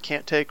faction that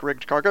can't take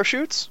rigged cargo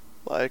shoots.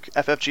 Like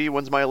FFG,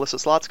 when's my illicit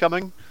slots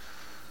coming?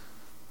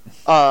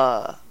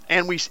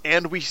 And we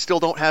still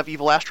don't have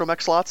evil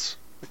astromech slots.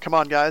 Come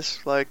on, guys!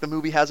 Like the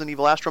movie has an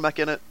evil astromech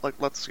in it. Like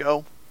let's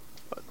go.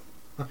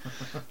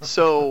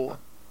 So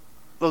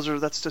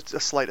that's just a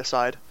slight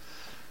aside.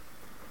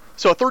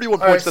 So 31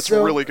 All right, points, that's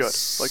so- really good.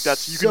 Like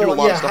you can do a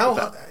lot of stuff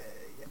with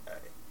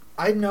that.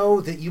 I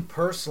know that you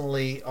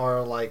personally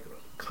are like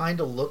kind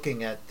of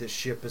looking at this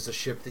ship as a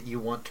ship that you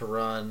want to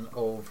run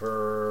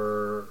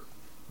over,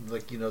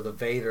 like the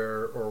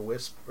Vader or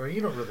Whisper. Or you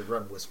don't really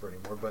run Whisper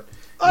anymore, but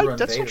you run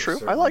That's Vader, not true. I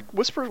certainly. like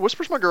Whisper.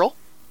 Whisper's my girl.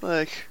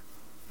 Like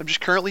I'm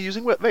just currently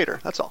using Vader.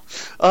 That's all.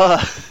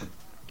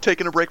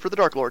 Taking a break for the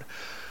Dark Lord.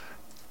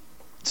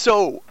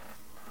 So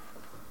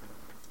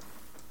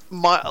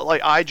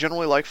I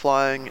generally like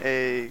flying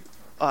a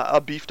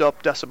beefed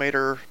up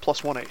Decimator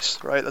 +1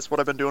 ace, right? That's what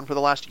I've been doing for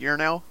the last year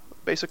now,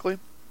 basically.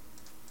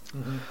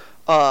 Mhm.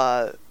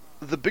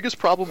 The biggest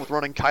problem with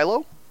running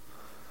Kylo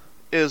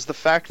is the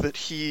fact that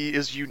he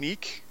is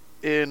unique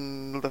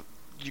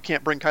you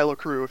can't bring Kylo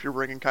crew if you're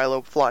bringing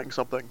Kylo flying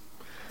something.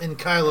 And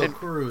Kylo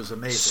Crew is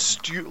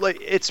amazing.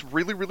 It's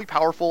really, really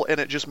powerful, and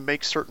it just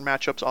makes certain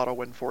matchups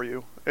auto-win for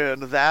you.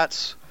 And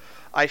that,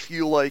 I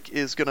feel like,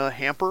 is going to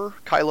hamper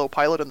Kylo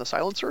Pilot and the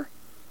Silencer.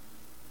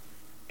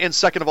 And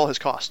second of all, his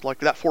cost. Like,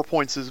 that 4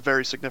 points is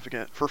very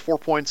significant. For 4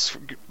 points,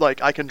 like,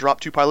 I can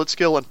drop 2 pilot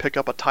skill and pick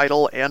up a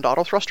title and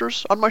auto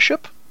thrusters on my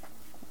ship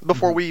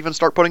before we even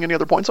start putting any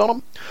other points on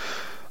them.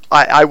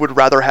 I would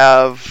rather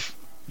have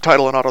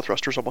title and auto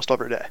thrusters almost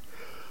every day.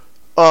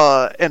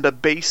 And a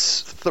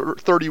base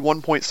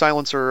 31 point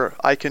silencer,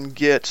 I can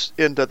get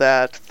into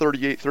that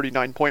 38,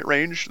 39 point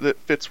range that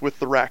fits with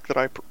the rack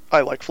that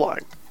I like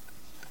flying.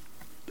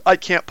 I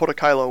can't put a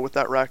Kylo with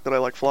that rack that I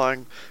like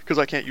flying because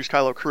I can't use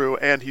Kylo crew,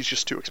 and he's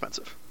just too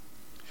expensive.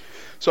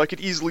 So I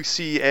could easily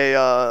see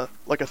a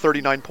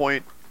 39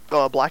 point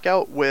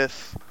blackout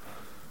with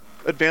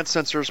advanced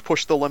sensors,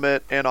 push the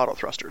limit, and auto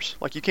thrusters.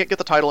 Like, you can't get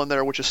the title in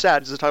there, which is sad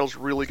because the title's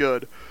really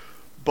good,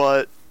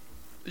 but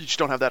you just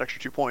don't have that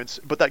extra 2 points.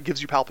 But that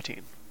gives you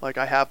Palpatine. Like,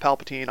 I have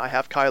Palpatine, I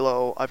have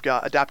Kylo, I've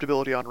got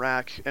adaptability on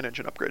rack, and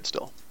engine upgrade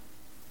still.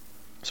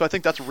 So I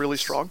think that's really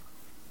strong.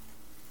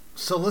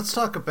 So let's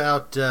talk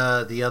about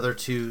the other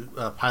two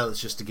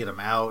pilots just to get them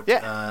out.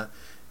 Yeah.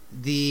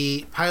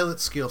 The pilot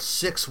skill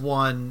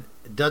 6-1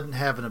 doesn't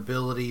have an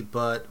ability,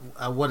 but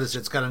what is it?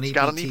 It's got an EPT.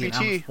 got an And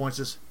how EPT. much points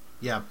is?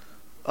 Yeah.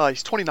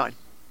 He's 29,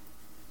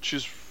 which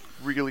is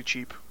really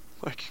cheap.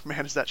 Like,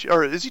 man, is that cheap?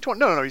 Or is he 20?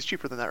 No, he's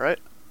cheaper than that, right?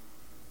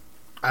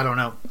 I don't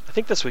know. I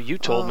think that's what you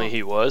told me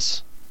he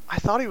was. I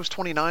thought he was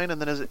 29,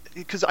 and then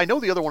because I know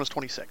the other one is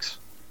 26.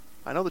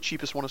 I know the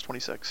cheapest one is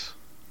 26.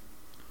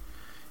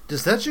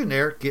 Does that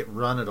generic get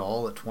run at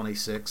all at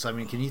 26? I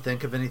mean, can you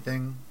think of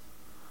anything?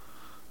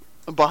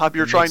 Bob,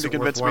 you're It trying makes to it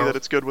convince me worthwhile. that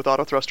it's good with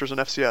auto thrusters and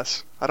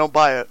FCS. I don't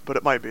buy it, but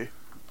it might be.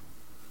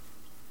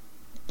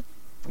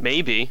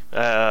 Maybe.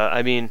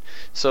 I mean,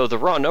 so the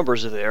raw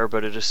numbers are there,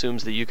 but it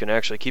assumes that you can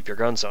actually keep your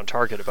guns on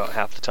target about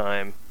half the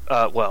time.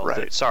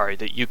 Right.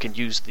 That you can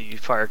use the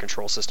fire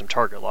control system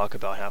target lock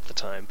about half the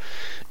time.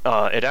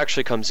 It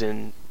actually comes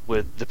in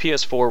with the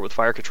PS4 with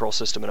fire control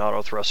system and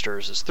auto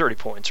thrusters is 30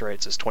 points, right?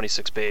 It says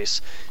 26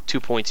 base, 2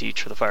 points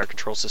each for the fire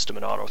control system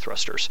and auto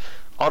thrusters.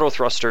 Auto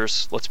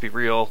thrusters, let's be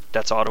real,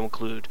 that's auto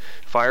include.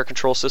 Fire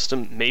control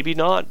system, maybe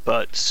not,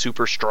 but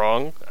super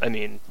strong. I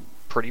mean,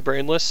 pretty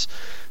brainless.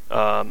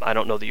 I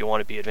don't know that you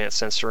want to be advanced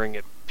censoring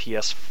at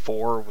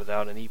PS4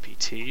 without an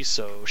EPT,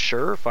 so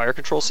sure, fire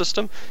control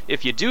system.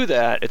 If you do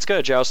that, it's got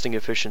a jousting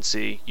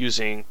efficiency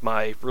using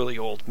my really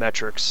old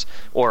metrics,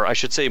 or I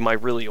should say my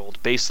really old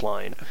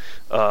baseline,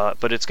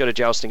 but it's got a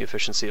jousting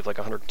efficiency of like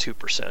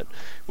 102%,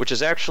 which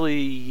is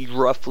actually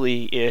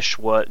roughly-ish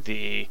what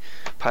the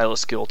Pilot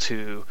Skill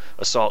 2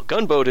 Assault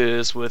Gunboat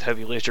is with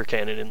heavy laser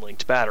cannon and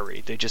linked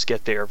battery. They just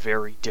get there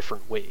very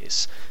different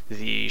ways.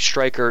 The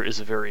Striker is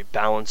a very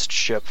balanced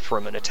ship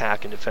from an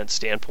attack and defense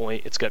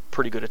standpoint. It's got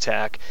pretty good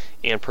attack,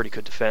 and pretty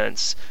good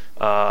defense.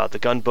 The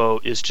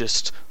gunboat is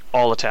just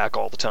all attack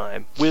all the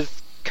time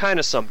with kind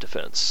of some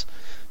defense.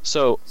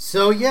 So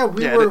yeah,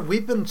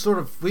 we've been sort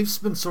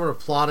of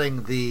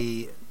plotting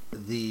the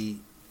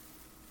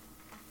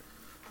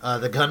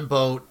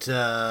gunboat.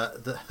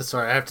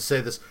 Sorry, I have to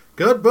say this.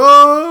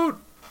 Gunboat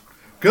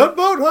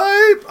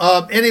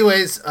hype.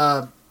 Anyways,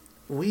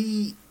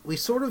 we've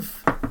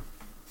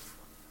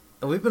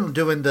been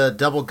doing the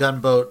double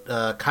gunboat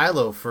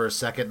Kylo for a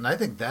second, and I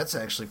think that's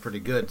actually pretty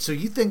good. So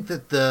you think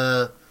that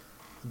the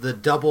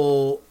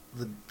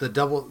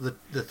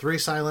three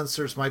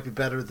silencers might be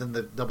better than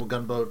the double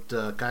gunboat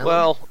Kylo?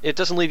 Well, it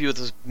doesn't leave you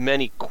with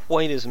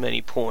quite as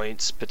many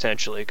points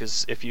potentially,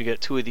 because if you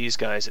get two of these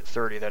guys at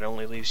 30, that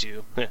only leaves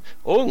you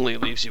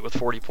with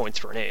 40 points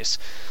for an ace.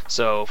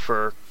 So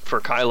for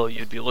Kylo,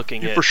 you'd be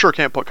looking at for sure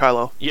can't put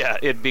Kylo. Yeah,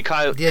 it'd be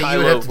Kylo. Yeah,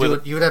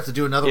 you would have to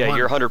do another one. Yeah,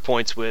 you're 100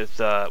 points with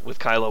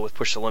Kylo with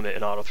push the limit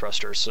and auto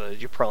thrusters, so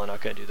you're probably not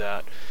going to do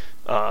that.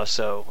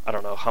 So I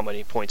don't know how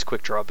many points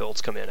quick draw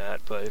builds come in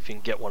at, but if you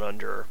can get one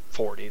under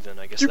 40, then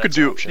I guess you that's could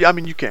do. an option. Yeah, I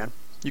mean you can.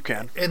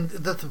 And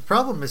the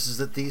problem is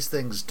that these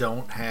things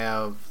don't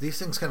have. These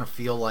things kind of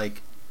feel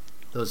like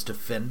those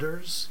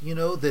defenders, the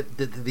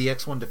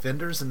X1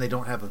 defenders, and they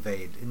don't have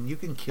evade, and you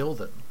can kill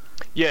them.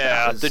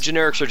 Yeah, the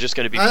generics are just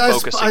going to be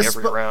focusing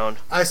every round.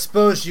 I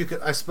suppose you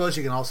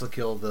can also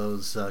kill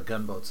those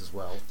gunboats as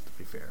well. To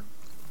be fair.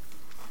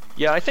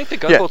 Yeah, I think the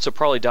gunboats will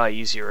probably die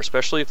easier,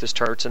 especially if this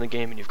turret's in the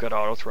game and you've got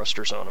auto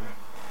thrusters on them.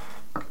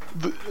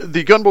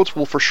 The gunboats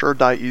will for sure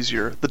die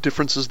easier. The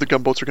difference is the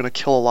gunboats are going to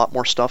kill a lot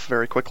more stuff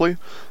very quickly.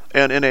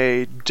 And in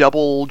a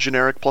double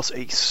generic plus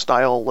ace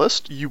style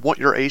list, you want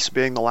your ace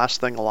being the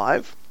last thing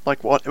alive,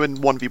 like in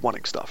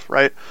 1v1ing stuff,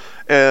 right?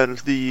 And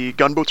the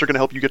gunboats are going to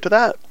help you get to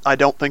that. I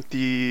don't think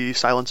the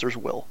silencers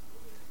will.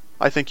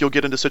 I think you'll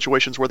get into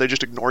situations where they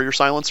just ignore your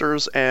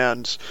silencers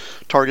and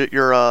target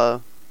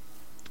your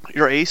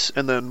ace,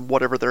 and then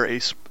whatever their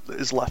ace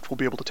is left will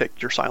be able to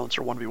take your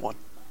silencer 1v1.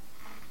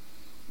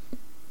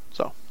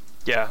 So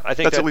yeah, I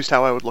think that's at least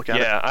how I would look at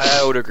it. Yeah,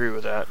 I would agree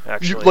with that,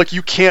 actually.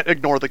 You can't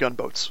ignore the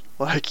gunboats.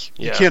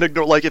 You can't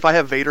ignore, if I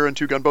have Vader and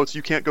two gunboats,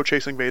 you can't go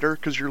chasing Vader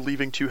because you're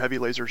leaving two heavy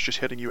lasers just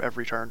hitting you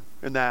every turn,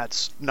 and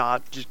that's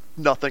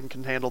nothing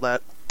can handle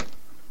that.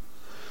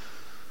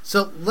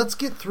 So let's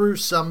get through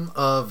some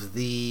of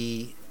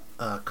the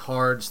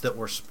cards that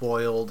were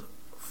spoiled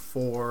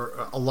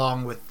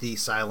along with the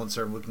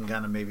silencer, and we can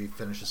kind of maybe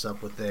finish this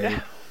up with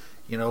where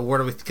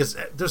do we, because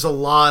there's a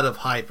lot of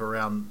hype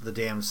around the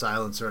damn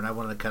silencer, and I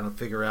want to kind of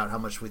figure out how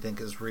much we think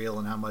is real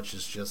and how much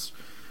is just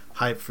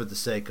hype for the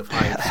sake of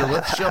hype. So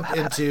let's jump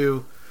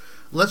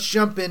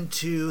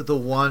into the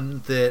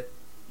one that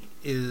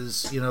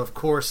is, of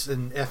course,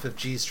 in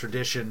FFG's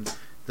tradition,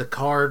 the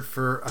card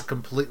for a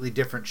completely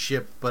different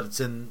ship, but it's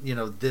in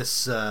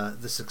this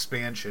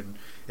expansion.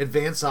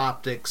 Advanced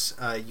Optics.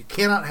 You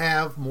cannot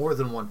have more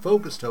than one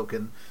focus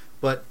token,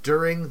 but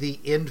during the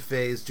end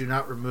phase, do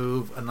not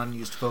remove an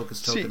unused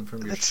focus token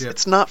from your ship.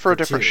 It's not for a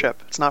different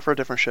ship. It's not for a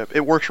different ship.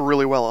 It works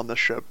really well on this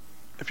ship.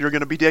 If you're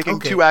going to be taking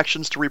two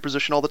actions to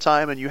reposition all the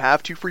time, and you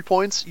have 2 free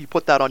points, you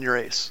put that on your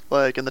ace,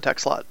 in the tech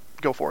slot.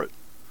 Go for it.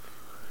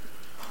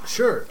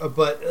 Sure,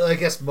 but I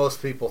guess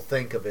most people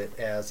think of it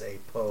as a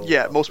PO.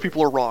 Yeah, most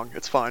people are wrong.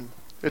 It's fine.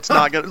 It's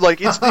not gonna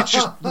it's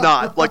just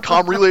not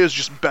comm relay is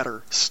just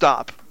better.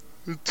 Stop.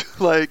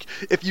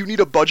 If you need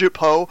a budget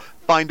PO,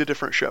 find a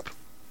different ship.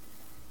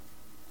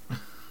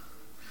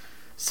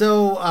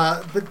 So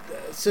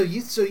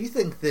you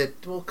think that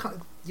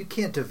you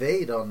can't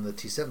evade on the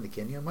T70,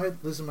 can you? Am I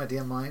losing my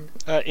damn mind?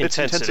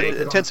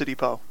 Intensity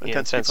PO.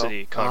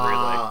 Intensity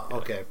comm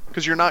relay. Okay.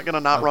 Because you're not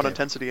gonna run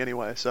intensity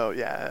anyway. So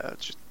yeah,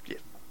 it's just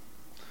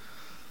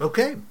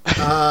Okay.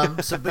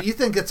 But you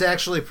think it's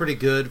actually pretty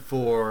good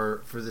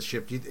for the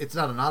ship? It's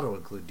not an auto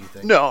include, do you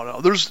think? No.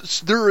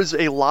 There is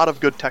a lot of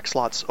good tech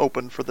slots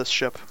open for this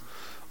ship.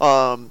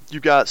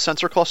 You've got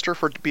sensor cluster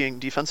for being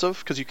defensive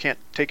because you can't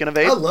take an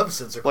evade. I love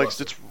sensor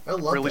cluster. It's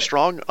really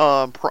strong.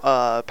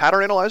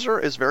 Pattern analyzer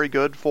is very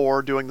good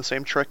for doing the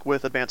same trick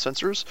with advanced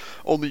sensors.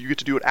 Only you get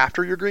to do it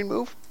after your green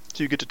move.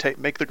 So you get to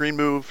make the green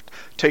move,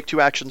 take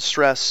 2 actions,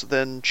 stress,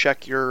 then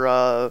check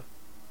the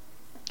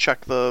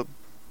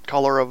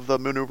color of the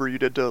maneuver you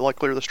did to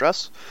clear the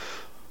stress.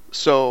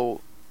 So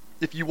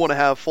if you want to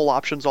have full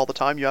options all the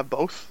time, you have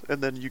both,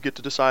 and then you get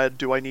to decide: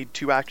 do I need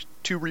 2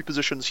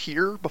 repositions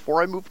here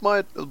before I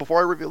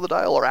reveal the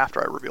dial, or after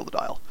I reveal the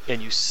dial?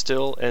 And you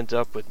still end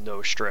up with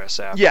no stress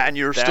after. Yeah, and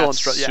you're still in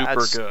stress. Yeah,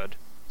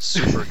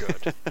 super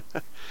good.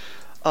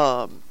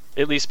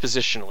 At least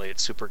positionally,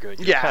 it's super good.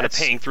 You're kind of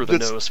paying through the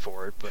nose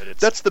for it, but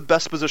that's the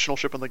best positional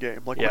ship in the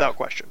game, without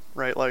question,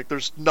 right?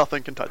 There's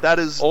nothing can touch. That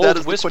is Old that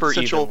is Whisper the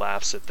quintessential... even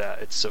laughs at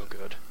that. It's so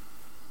good.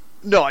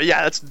 No,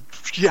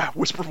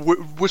 Whisper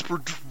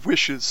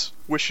wishes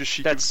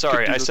she. That's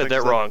sorry, I said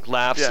that wrong.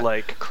 Laughs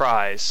like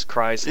cries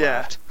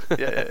laughed.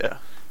 Yeah.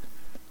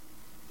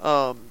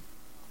 So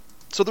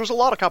there's a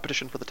lot of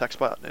competition for the tech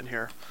spot in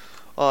here,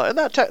 and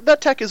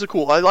that tech is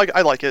cool. I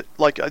like it.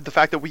 The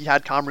fact that we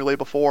had comm relay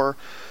before.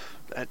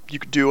 You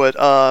could do it.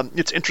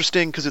 It's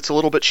interesting because it's a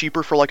little bit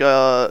cheaper for like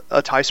a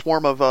TIE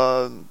swarm of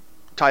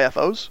TIE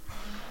FOs.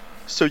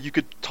 So you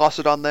could toss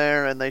it on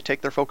there, and they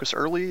take their focus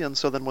early, and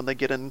so then when they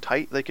get in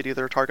tight, they could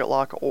either target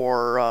lock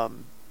or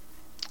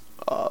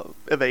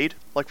evade,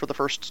 like for the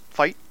first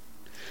fight.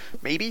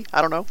 Maybe,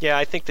 I don't know. Yeah,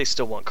 I think they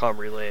still want comm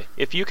relay.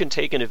 If you can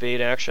take an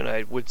evade action,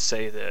 I would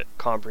say that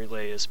comm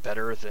relay is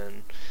better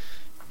than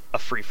a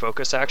free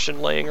focus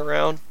action laying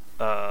around.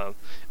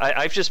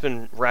 I've just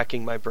been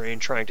racking my brain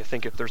trying to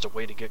think if there's a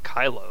way to get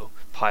Kylo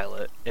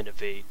pilot and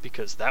evade,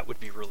 because that would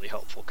be really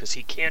helpful, because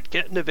he can't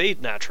get an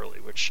evade naturally,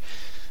 which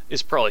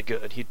is probably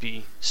good. He'd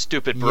be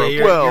stupid broke.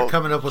 Yeah, you're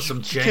coming up with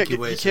some janky ways to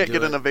do it. You can't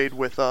get an evade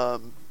with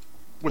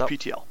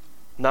PTL.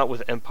 Not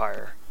with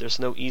Empire. There's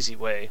no easy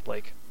way.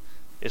 Like,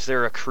 is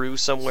there a crew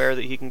somewhere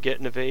that he can get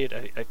an evade?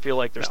 I feel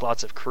like there's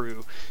lots of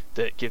crew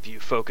that give you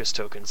focus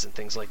tokens and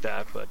things like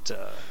that, but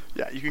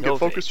yeah, you can no get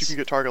focus, evades. you can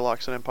get target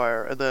locks in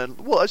Empire, and then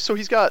so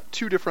he's got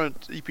 2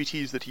 different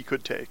EPTs that he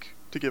could take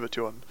to give it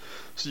to him.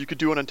 So you could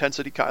do an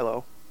intensity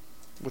Kylo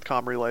with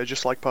comm relay,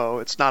 just like Poe.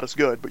 It's not as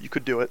good, but you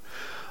could do it.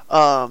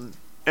 And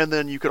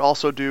then you could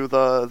also do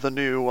the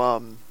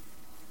new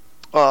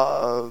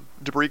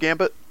debris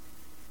gambit.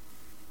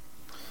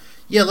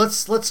 Yeah,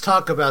 let's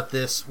talk about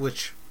this,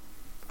 which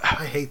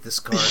I hate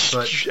this card,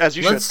 but As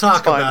you let's should. talk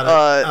It's fine.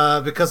 about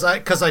it because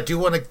I do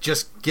want to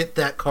just get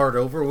that card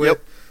over with.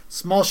 Yep.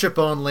 Small ship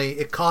only.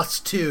 It costs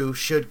 2.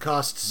 Should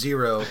cost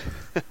 0.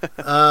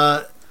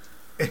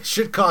 It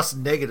should cost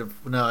negative.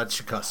 No, it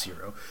should cost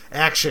 0.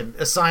 Action: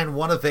 assign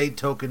 1 evade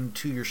token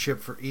to your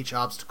ship for each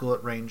obstacle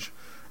at range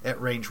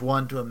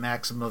 1 to a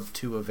maximum of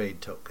 2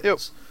 evade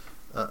tokens.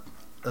 Yep.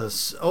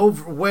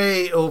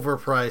 Way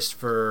overpriced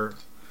for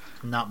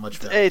not much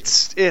value.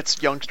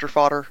 It's youngster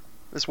fodder,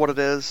 is what it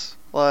is.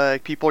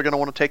 Like, people are going to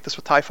want to take this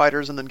with TIE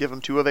fighters and then give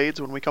them 2 evades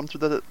when we come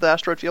through the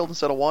asteroid field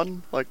instead of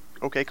 1. Like,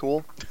 okay,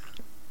 cool.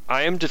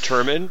 I am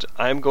determined.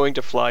 I'm going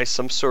to fly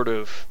some sort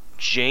of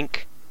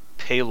jank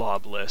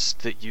paylob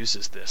list that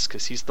uses this,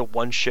 because he's the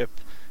one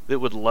ship that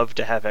would love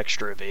to have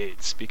extra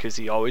evades, because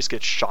he always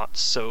gets shot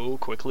so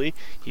quickly.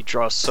 He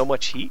draws so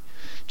much heat.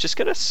 Just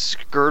gonna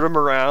skirt him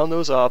around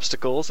those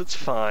obstacles. It's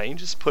fine.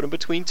 Just put him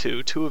between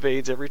 2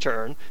 evades every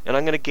turn, and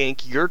I'm gonna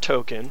gank your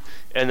token,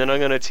 and then I'm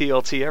gonna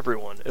TLT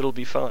everyone. It'll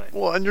be fine.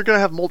 Well, and you're going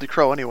to have Moldy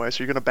Crow anyway,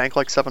 so you're going to bank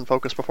like 7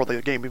 focus before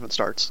the game even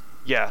starts.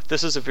 Yeah,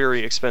 this is a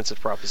very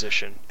expensive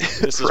proposition.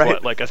 This is Right.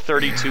 what, like a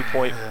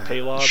 32-point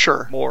payload?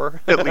 Sure.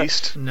 More? At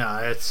least. No,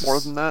 it's More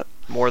than that.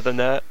 More than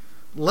that?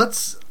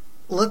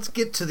 Let's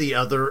get to the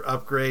other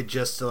upgrade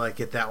just to like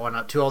get that one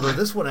up too. Although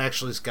this one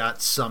actually's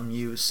got some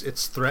use.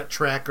 It's Threat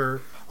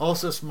Tracker,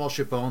 also small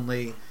ship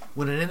only.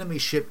 When an enemy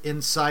ship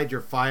inside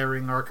your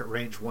firing arc at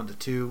range 1 to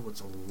 2,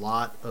 it's a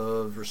lot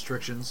of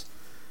restrictions,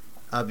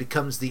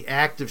 becomes the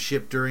active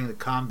ship during the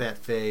combat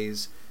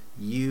phase,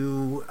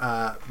 you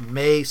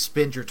may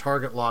spend your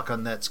target lock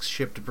on that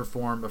ship to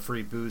perform a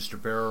free boost or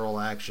barrel roll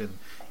action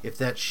if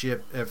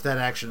that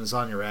action is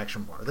on your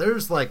action bar.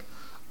 There's like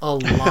a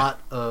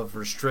lot of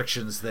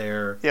restrictions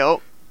there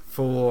Yep.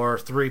 for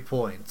 3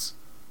 points.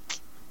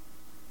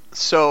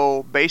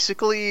 So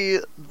basically,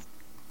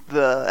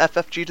 the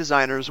FFG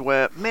designers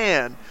went,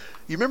 man,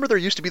 you remember there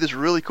used to be this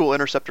really cool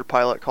interceptor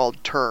pilot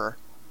called Tur,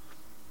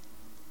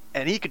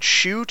 and he could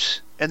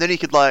shoot, and then he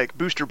could like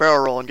booster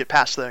barrel roll and get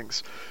past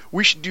things.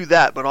 We should do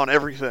that, but on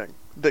everything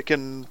that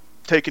can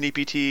take an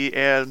EPT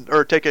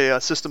or take a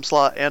system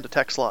slot and a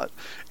tech slot,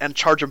 and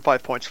charge him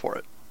 5 points for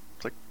it.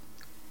 It's like,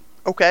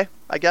 okay,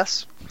 I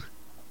guess.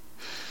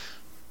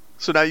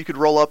 So now you could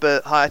roll up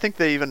at, I think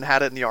they even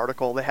had it in the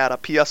article, they had a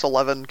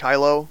PS11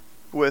 Kylo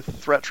with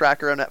Threat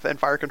Tracker and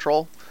Fire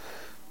Control,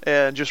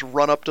 and just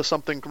run up to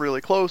something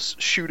really close,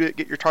 shoot it,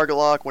 get your target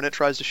lock. When it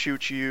tries to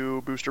shoot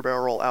you, booster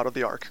barrel roll out of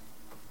the arc.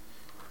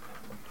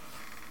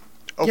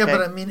 Okay, Yeah,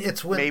 but I mean,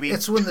 it's when maybe.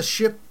 it's when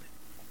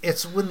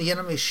the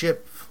enemy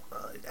ship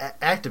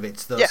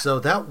activates though. Yeah. So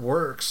that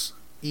works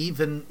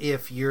even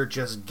if you're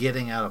just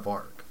getting out of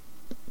arc.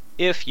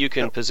 If you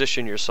can Yep.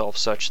 position yourself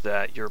such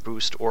that your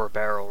boost or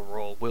barrel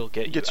roll will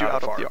get Gets you you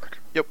out of the arc. arc.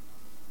 Yep.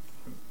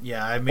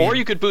 Yeah, I mean, Or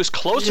you could boost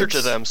closer to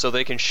it's- them so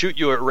they can shoot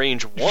you at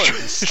range 1.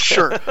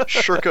 Sure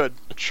could.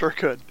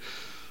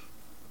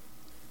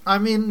 I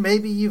mean,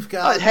 maybe you've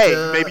got. Hey,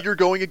 maybe you're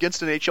going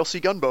against an HLC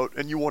gunboat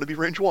and you want to be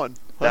range 1.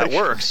 That Like,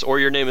 works. Or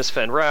your name is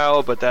Fen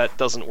Rao, but that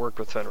doesn't work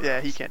with Fen Rao.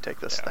 Yeah, he can't take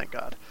this, Yeah. thank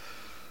God.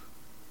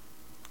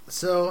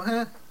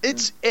 So,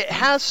 It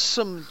has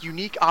some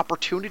unique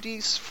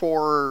opportunities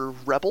for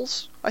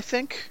rebels, I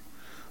think,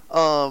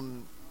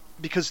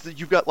 because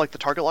you've got like the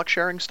target lock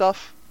sharing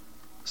stuff.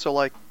 So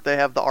like they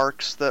have the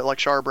arcs that like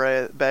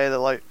Charbray Bay that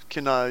like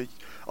can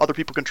other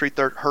people can treat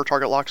her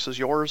target locks as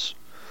yours.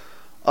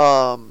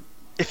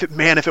 If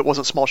it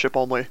wasn't small ship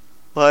only.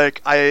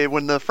 Like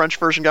when the French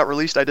version got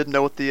released, I didn't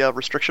know what the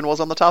restriction was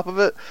on the top of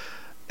it.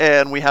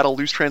 And we had a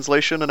loose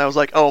translation, and I was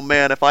like, "Oh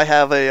man, if I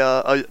have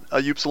a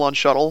Upsilon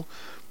shuttle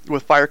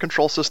with fire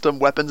control system,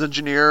 weapons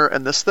engineer,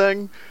 and this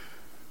thing,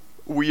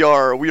 we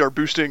are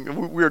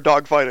boosting, we are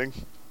dogfighting.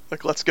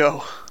 Like, let's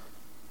go."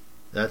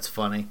 that's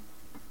funny.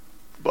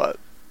 But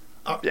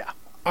Yeah.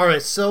 All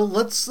right, so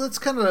let's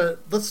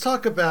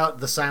talk about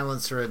the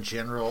Silencer in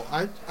general.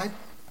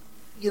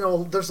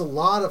 There's a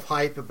lot of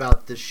hype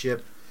about this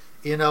ship,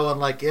 and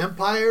like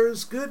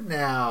Empire's good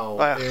now,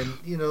 and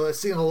I've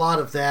seen a lot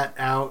of that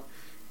out.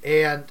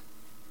 And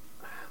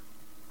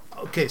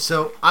okay,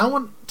 so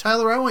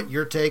Tyler, I want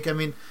your take. I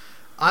mean,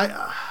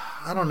 I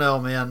don't know,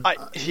 man. I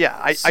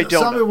don't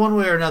tell know. me one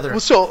way or another. Well,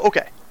 so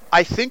okay,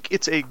 I think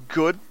it's a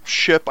good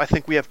ship. I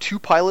think we have 2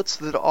 pilots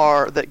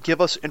that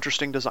give us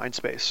interesting design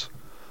space.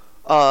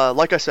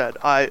 Like I said,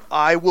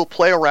 I will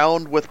play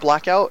around with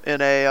Blackout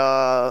in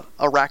a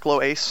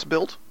Raklo Ace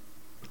build.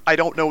 I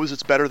don't know as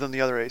it's better than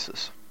the other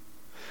aces.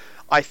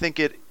 I think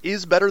it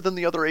is better than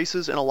the other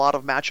aces in a lot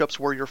of matchups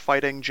where you're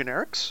fighting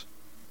generics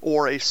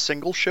or a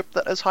single ship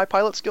that has high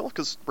pilot skill,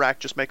 because Rack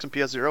just makes them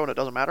PS0 and it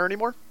doesn't matter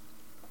anymore.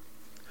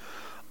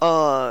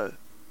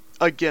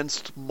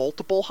 Against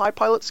multiple high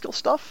pilot skill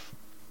stuff,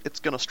 it's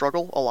going to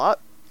struggle a lot,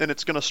 and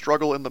it's going to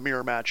struggle in the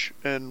mirror match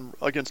and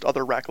against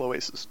other Raklo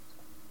aces.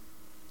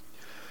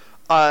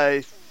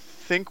 I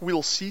think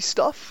we'll see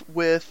stuff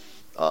with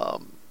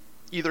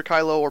either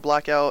Kylo or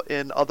Blackout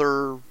in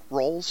other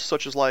roles,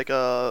 such as like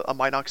a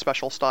Minox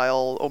special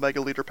style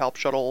Omega Leader Palp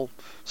Shuttle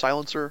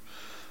Silencer,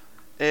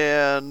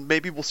 and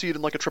maybe we'll see it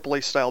in like a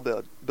AAA style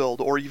build,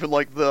 or even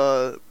like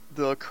the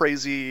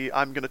crazy,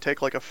 I'm going to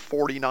take like a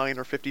 49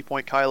 or 50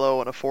 point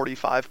Kylo and a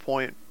 45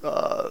 point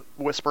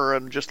Whisper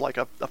and just like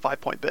a 5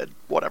 point bid.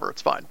 Whatever,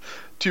 it's fine.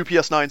 2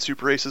 PS9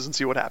 Super Aces and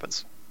see what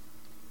happens.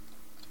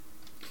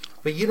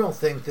 But you don't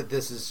think that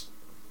this is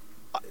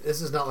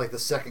not like the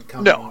second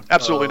coming? No,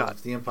 absolutely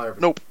not. The Empire.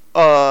 Nope.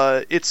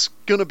 It's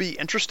gonna be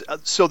interesting.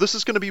 So this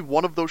is gonna be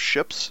one of those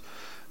ships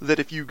that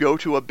if you go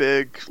to a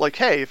big, like,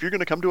 hey, if you're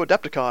gonna come to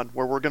Adepticon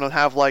where we're gonna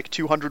have like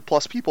 200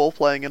 plus people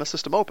playing in a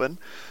system open,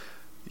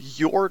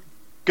 you're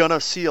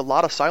gonna see a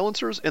lot of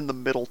silencers in the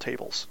middle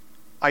tables.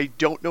 I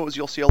don't know as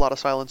you'll see a lot of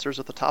silencers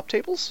at the top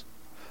tables,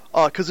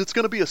 because it's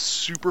gonna be a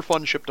super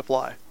fun ship to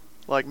fly.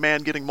 Like,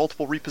 man, getting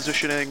multiple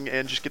repositioning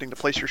and just getting to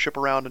place your ship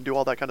around and do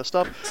all that kind of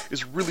stuff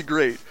is really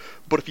great.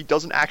 But if he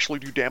doesn't actually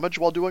do damage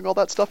while doing all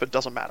that stuff, it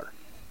doesn't matter.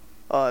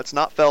 It's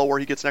not Fel where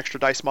he gets an extra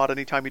dice mod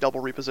anytime he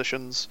double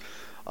repositions.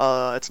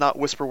 It's not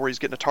Whisper where he's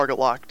getting a target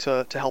lock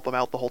to help him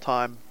out the whole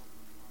time.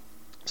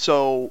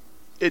 So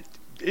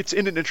it's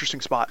in an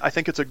interesting spot. I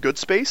think it's a good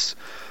space.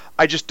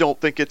 I just don't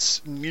think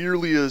it's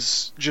nearly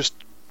as just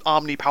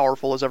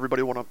omni-powerful as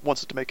everybody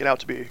wants it to make it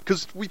out to be.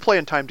 Because we play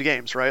in timed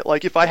games, right?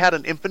 Like, if I had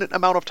an infinite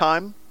amount of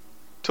time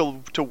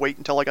to wait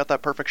until I got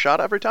that perfect shot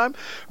every time,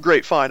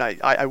 great, fine,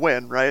 I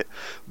win, right?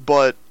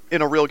 But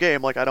in a real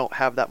game, like, I don't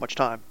have that much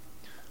time.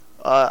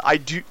 I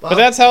do... But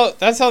that's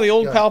how the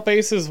old Palp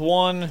Aces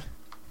won.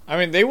 I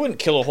mean, they wouldn't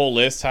kill a whole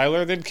list,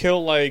 Tyler. They'd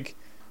kill, like...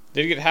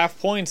 They'd get half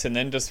points and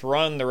then just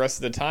run the rest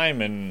of the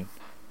time and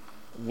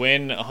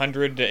win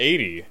 100 to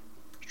 80.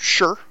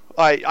 Sure.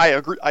 I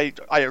agree.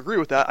 I agree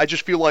with that. I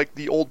just feel like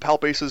the old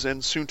Palp Aces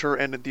and Soontir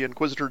and the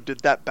Inquisitor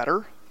did that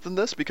better than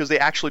this, because they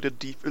actually did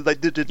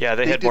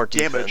they had more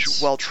damage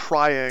defense while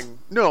trying.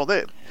 No,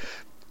 they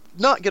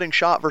not getting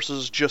shot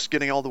versus just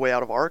getting all the way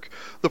out of arc.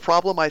 The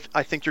problem I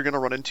think you're going to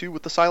run into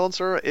with the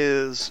Silencer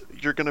is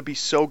you're going to be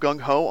so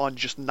gung-ho on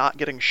just not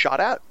getting shot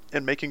at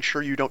and making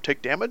sure you don't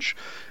take damage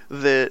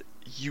that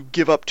you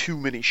give up too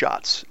many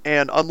shots.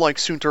 And unlike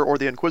Soontir or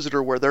the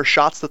Inquisitor, where their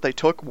shots that they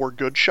took were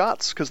good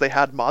shots because they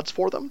had mods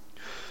for them,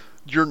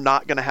 you're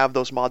not going to have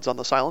those mods on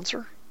the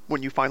Silencer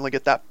when you finally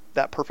get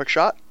that perfect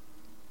shot.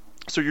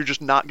 So you're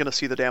just not going to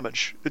see the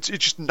damage. It's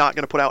just not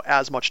going to put out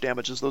as much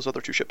damage as those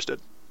other two ships did.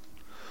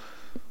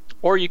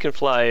 Or you can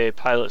fly a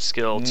pilot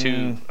skill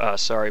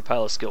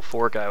pilot skill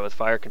 4 guy with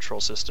fire control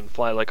system,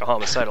 fly like a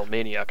homicidal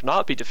maniac,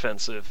 not be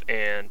defensive,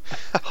 and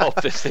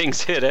hope that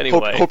things hit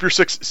anyway. Hope your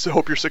six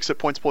hit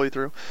points pull you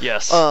through.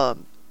 Yes. Now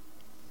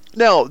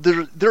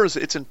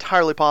it's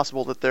entirely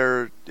possible that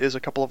there is a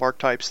couple of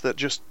archetypes that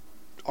just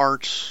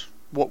aren't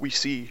what we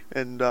see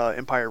in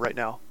Empire right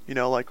now. You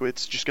know, like,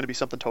 it's just going to be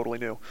something totally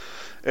new.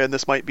 And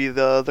this might be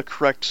the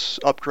correct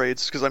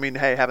upgrades, because, I mean,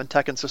 hey, having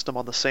tech and system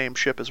on the same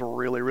ship is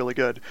really, really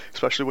good,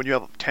 especially when you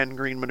have 10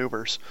 green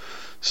maneuvers.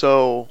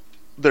 So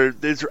there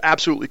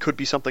absolutely could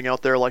be something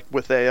out there, like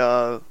with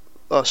a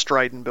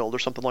Strident build or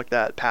something like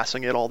that,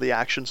 passing it all the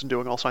actions and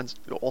doing all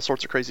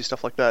sorts of crazy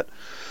stuff like that.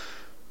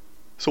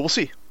 So we'll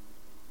see.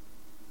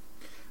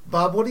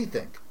 Bob, what do you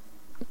think?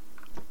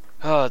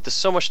 There's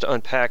so much to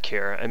unpack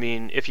here. I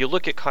mean, if you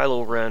look at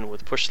Kylo Ren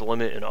with Push the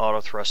Limit and Auto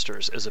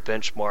Thrusters as a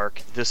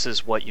benchmark, this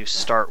is what you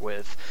start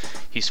with.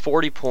 He's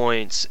 40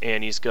 points,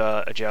 and he's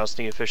got a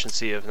jousting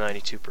efficiency of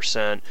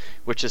 92%,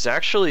 which is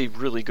actually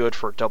really good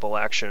for double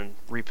action,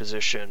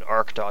 reposition,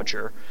 arc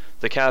dodger.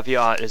 The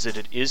caveat is that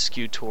it is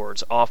skewed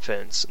towards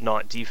offense,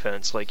 not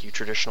defense, like you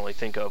traditionally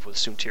think of with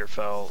Soontir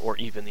Fel or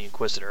even the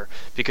Inquisitor,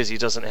 because he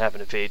doesn't have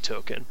an evade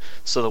token.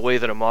 So the way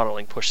that I'm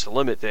modeling Push the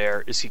Limit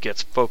there is he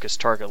gets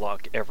focused target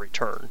lock every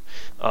turn.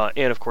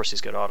 And of course he's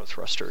got auto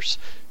thrusters.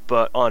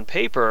 But on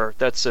paper,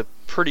 that's a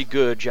pretty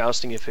good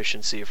jousting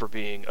efficiency for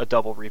being a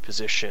double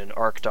reposition,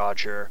 arc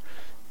dodger,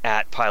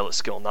 at pilot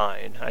skill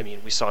 9. I mean,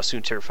 we saw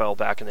Soontir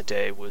back in the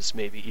day was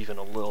maybe even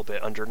a little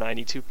bit under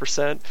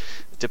 92%,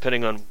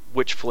 depending on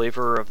which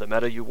flavor of the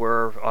meta you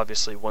were.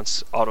 Obviously,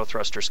 once auto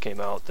thrusters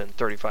came out, then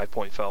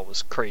 35-point Fel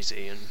was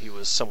crazy, and he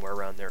was somewhere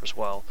around there as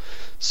well.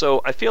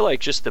 So I feel like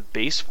just the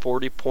base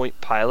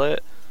 40-point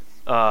pilot,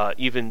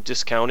 even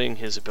discounting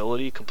his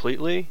ability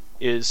completely,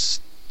 is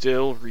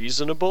still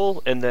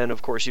reasonable. And then,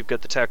 of course, you've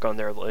got the tech on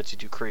there that lets you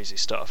do crazy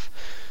stuff.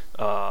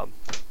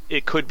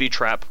 It could be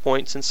trap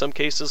points in some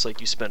cases, like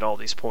you spend all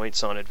these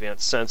points on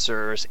advanced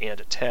sensors and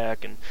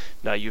attack, and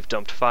now you've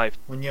dumped 5.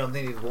 When you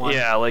only need 1.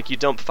 Yeah, like you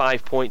dump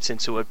 5 points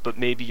into it, but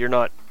maybe you're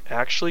not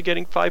actually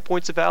getting 5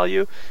 points of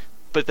value,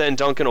 but then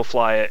Duncan will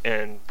fly it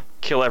and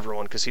kill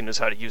everyone because he knows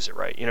how to use it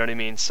right, you know what I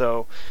mean?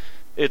 So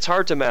it's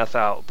hard to math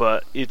out,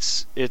 but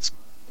it's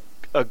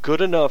a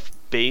good enough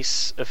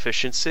base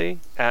efficiency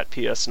at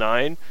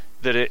PS9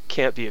 that it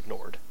can't be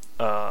ignored.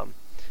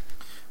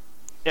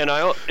 And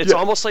it's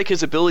almost like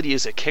his ability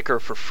is a kicker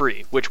for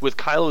free, which with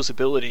Kylo's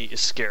ability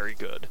is scary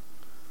good.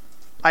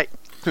 You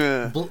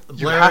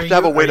have to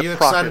have a way to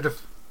proc it.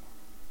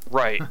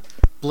 Right.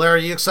 Blair, are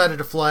you excited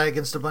to fly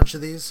against a bunch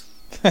of these?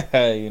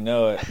 You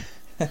know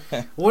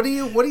it. What do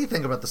you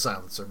think about the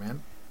silencer,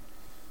 man?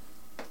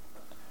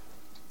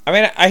 I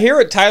mean, I hear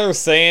what Tyler's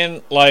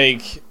saying.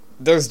 Like,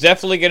 there's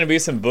definitely going to be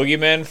some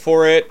boogeymen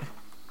for it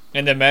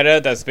in the meta.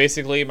 That's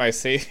basically my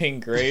saving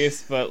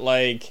grace. But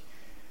like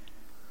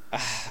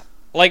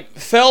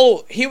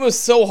Fel, he was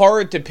so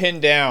hard to pin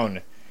down,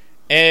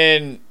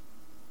 and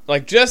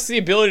like just the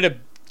ability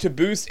to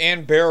boost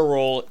and barrel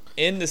roll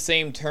in the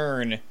same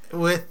turn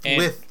with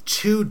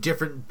 2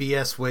 different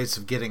BS ways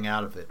of getting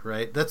out of it,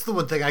 right? That's the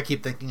one thing I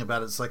keep thinking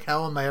about. It's like,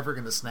 how am I ever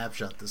going to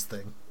snapshot this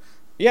thing?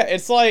 Yeah,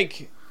 it's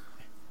like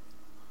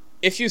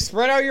if you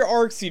spread out your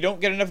arcs, you don't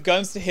get enough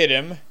guns to hit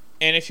him,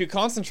 and if you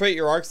concentrate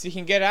your arcs, you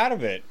can get out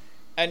of it.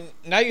 And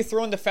now you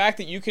throw in the fact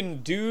that you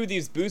can do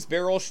these boost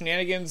barrel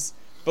shenanigans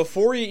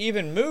before you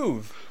even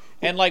move.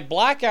 And like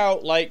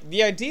Blackout, like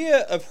the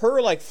idea of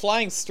her like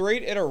flying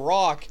straight at a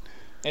rock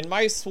and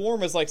my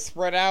swarm is like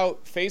spread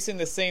out facing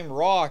the same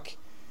rock,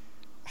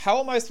 how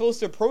am I supposed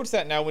to approach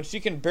that now when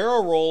she can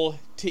barrel roll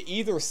to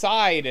either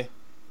side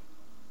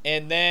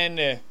and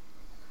then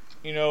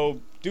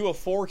do a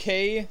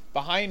 4K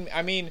behind?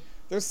 I mean,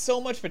 there's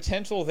so much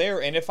potential there,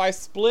 and if I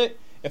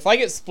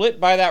get split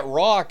by that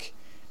rock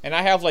and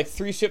I have like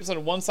 3 ships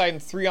on one side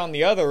and 3 on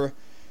the other,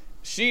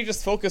 she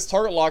just focused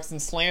target locks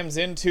and slams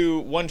into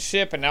one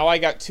ship, and now I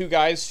got 2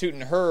 guys shooting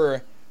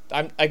her.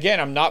 I'm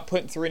not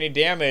putting through any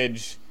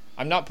damage.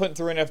 I'm not putting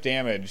through enough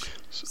damage.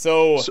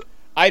 So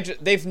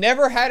they've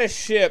never had a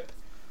ship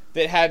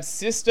that had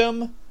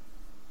system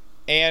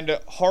and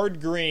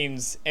hard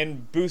greens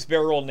and boost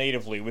barrel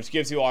natively, which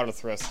gives you auto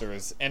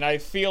thrusters, and I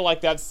feel like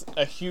that's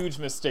a huge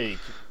mistake.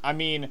 I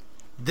mean,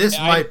 this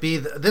might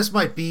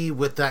be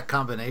with that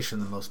combination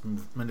the most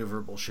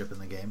maneuverable ship in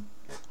the game.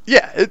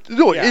 Yeah,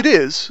 it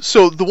is.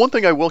 So the one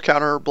thing I will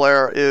counter,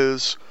 Blair,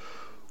 is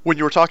when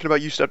you were talking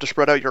about you used to have to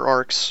spread out your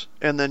arcs,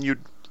 and then you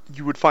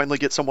would finally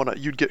get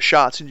you'd get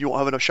shots, and you won't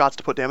have enough shots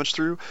to put damage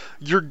through.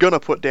 You're gonna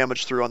put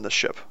damage through on this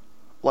ship.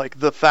 Like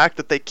the fact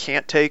that they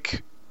can't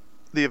take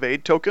the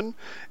evade token,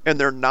 and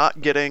they're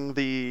not getting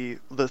the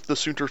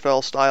Soontir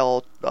Fel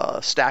style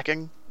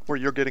stacking, where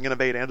you're getting an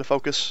evade and a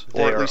focus,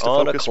 or at least a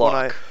focus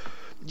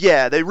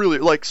Yeah, they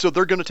really so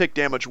they're going to take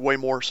damage way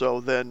more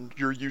so than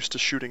you're used to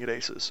shooting at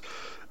aces.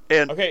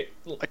 And okay,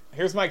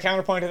 here's my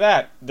counterpoint to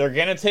that. They're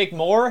going to take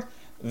more.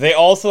 They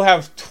also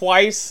have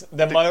twice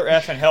the mother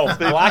effing health.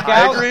 Blackout.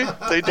 I agree.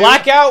 They do.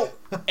 Blackout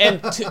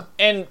and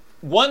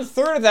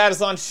 1/3 of that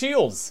is on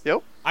shields.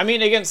 Yep. I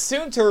mean, against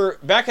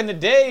Soontir back in the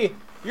day,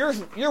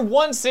 your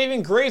one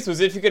saving grace was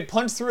if you could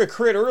punch through a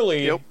crit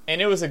early,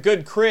 and it was a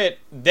good crit,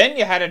 then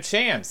you had a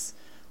chance.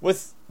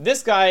 With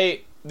this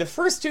guy, the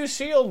first 2 are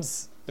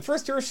shields.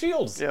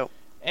 Yep.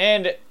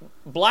 And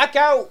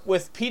Blackout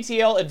with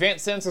PTL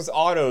Advanced Sensors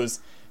Autos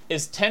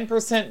is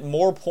 10%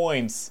 more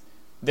points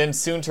than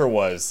Soontir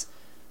was.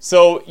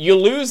 So you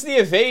lose the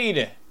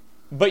evade,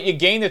 but you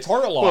gain the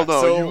target lock.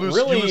 Well, no, so you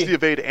lose the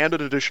evade and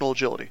an additional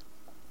agility.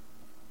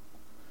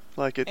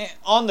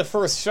 On the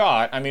first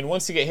shot, I mean,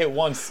 once you get hit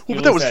once, you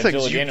but lose that was that the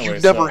agility thing. anyway.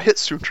 You never hit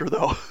Soontir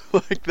though.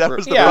 That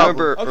was the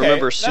problem. Okay,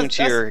 remember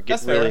Soontir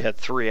fair. really had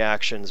 3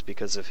 actions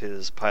because of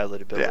his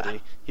pilot ability. Yeah.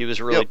 He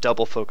was really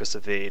double focus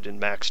evade in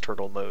max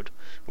turtle mode,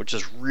 which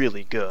is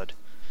really good.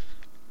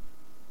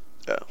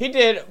 Yeah. He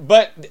did,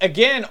 but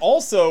again,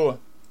 also,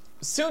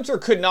 Soontir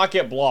could not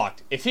get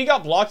blocked. If he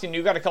got blocked and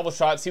you got a couple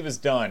shots, he was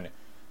done.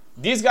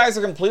 These guys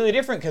are completely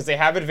different because they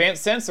have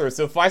advanced sensors.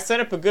 So if I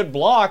set up a good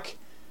block,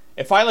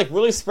 if I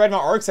really spread my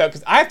arcs out,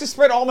 because I have to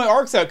spread all my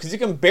arcs out because you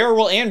can barrel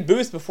roll and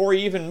boost before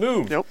you even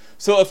move. Yep.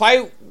 So if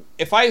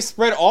I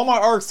spread all my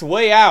arcs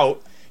way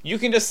out, you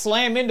can just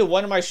slam into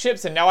one of my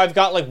ships, and now I've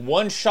got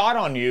 1 shot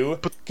on you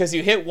because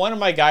you hit one of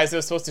my guys that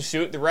was supposed to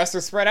shoot. The rest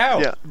are spread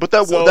out. Yeah, but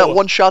that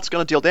 1 shot's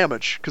going to deal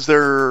damage because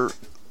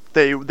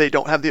they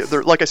don't have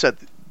they're like I said.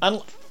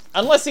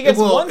 Unless he gets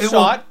will- one it will-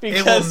 shot, it will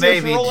because he's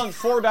maybe- rolling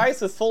 4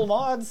 dice with full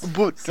mods.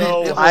 But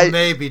So- It will I-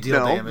 maybe deal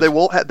no, damage.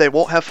 they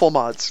won't have full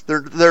mods.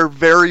 They're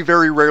very,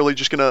 very rarely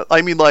just gonna.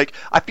 I mean, like,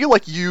 I feel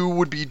like you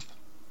would be.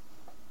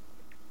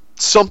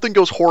 Something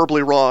goes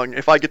horribly wrong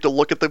if I get to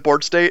look at the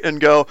board state and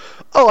go,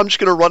 oh, I'm just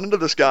gonna run into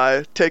this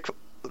guy, take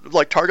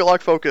like target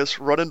lock focus,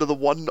 run into the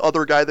one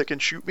other guy that can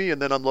shoot me,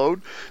 and then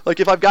unload. Like,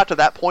 if I've got to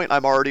that point,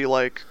 I'm already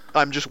like,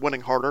 I'm just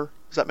winning harder.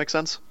 Does that make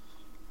sense?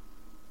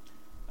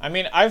 I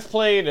mean, I've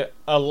played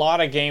a lot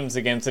of games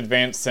against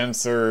Advanced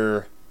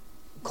Sensor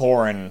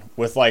Corrin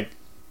with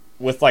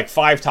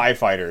 5 TIE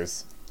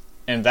fighters.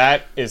 And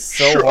that is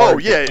so Sure. hard. Oh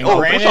yeah. And Oh,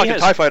 we're granted, talking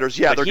has- TIE fighters.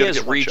 Yeah, but they're he gonna has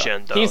get one shot.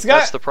 regen, though. He's got,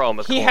 That's the problem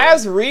with he Corrin.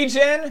 has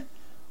regen,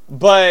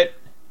 but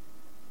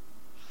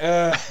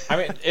I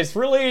mean,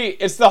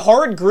 it's the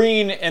hard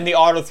green and the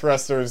auto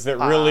thrusters that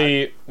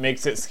really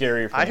makes it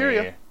scary for me. I hear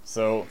ya.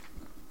 So,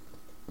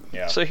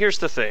 yeah. So here's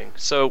the thing.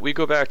 So we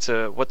go back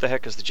to what the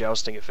heck is the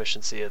jousting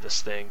efficiency of this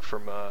thing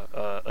from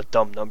a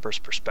dumb numbers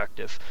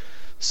perspective.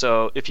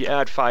 So if you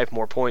add 5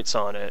 more points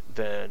on it,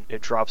 then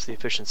it drops the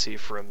efficiency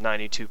from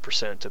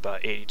 92% to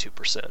about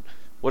 82%.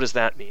 What does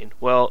that mean?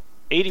 Well,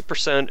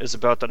 80% is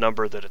about the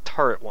number that a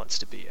turret wants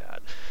to be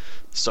at.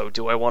 So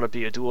do I want to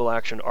be a dual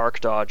action arc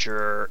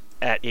dodger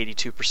at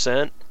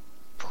 82%?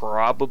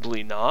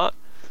 Probably not.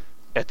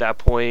 At that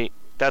point,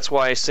 that's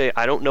why I say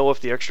I don't know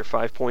if the extra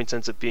 5 points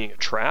ends up being a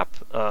trap.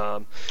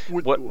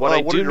 What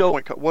I do know.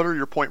 What are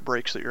your point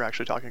breaks that you're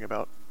actually talking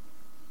about?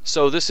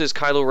 So this is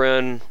Kylo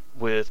Ren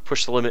with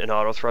push the limit and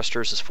auto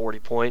thrusters is 40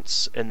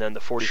 points, and then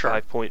the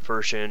 45 point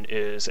version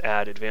is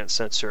add advanced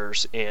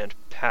sensors and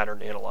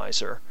pattern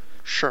analyzer.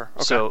 Sure.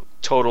 Okay. So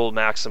total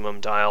maximum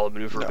dial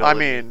maneuverability. I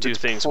mean, do it's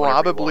things whenever you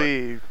want.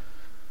 probably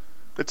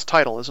it's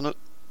title, isn't it?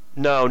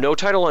 No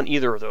title on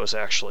either of those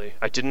actually.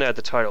 I didn't add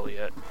the title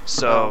yet.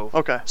 So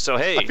okay. So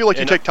hey, I feel like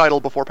you and- take title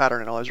before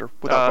pattern analyzer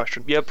without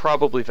question. Yeah,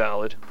 probably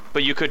valid.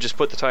 But you could just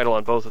put the title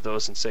on both of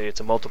those and say it's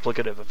a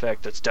multiplicative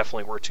effect that's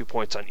definitely worth 2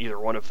 points on either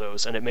one of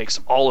those, and it makes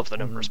all of the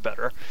numbers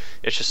better.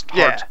 It's just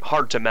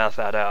hard to math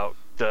that out.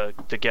 The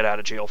get out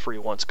of jail free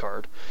once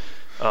card.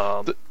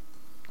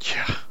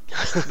 Yeah,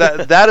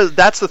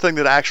 that's the thing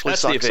that actually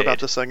That's the sucks evade. about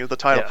this thing is the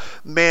title. Yeah.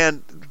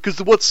 Man,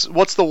 because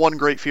what's the one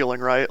great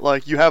feeling, right?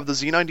 Like you have the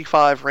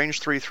Z95 range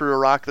 3 through a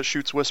rock that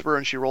shoots Whisper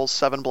and she rolls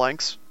 7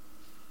 blanks,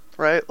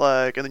 right?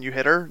 Like, and then you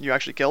hit her, you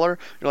actually kill her.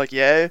 You're like,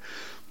 yay.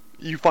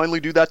 You finally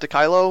do that to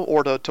Kylo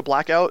or to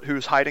Blackout,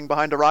 who's hiding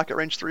behind a rock at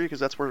range 3 because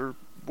that's where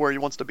he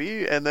wants to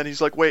be. And then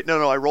he's like, wait,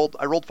 no, I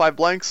rolled 5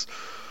 blanks.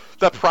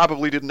 That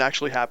probably didn't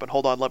actually happen.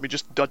 Hold on, let me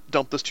just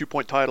dump this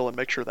 2-point title and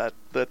make sure that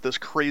this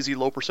crazy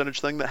low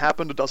percentage thing that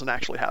happened doesn't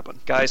actually happen.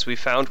 Guys, we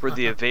found where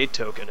the evade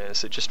token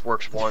is. It just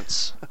works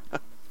once.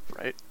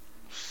 Right.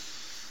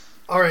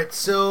 All right,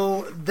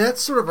 so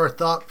that's sort of our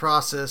thought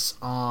process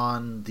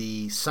on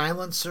the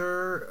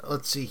silencer.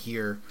 Let's see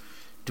here.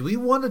 Do we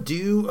want to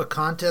do a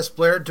contest,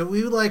 Blair? Do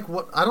we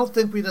what? I don't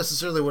think we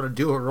necessarily want to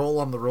do a roll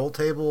on the roll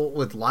table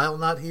with Lyle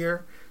not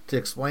here to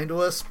explain to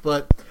us,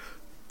 but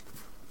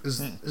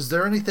is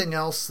there anything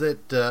else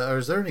that, or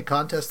is there any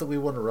contest that we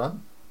want to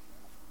run?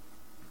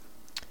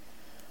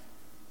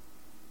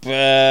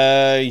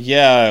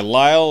 Yeah,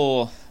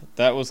 Lyle,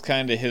 that was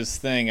kind of his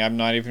thing. I'm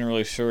not even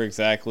really sure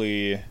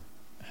exactly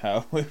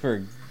how we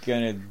were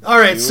gonna All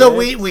right, do so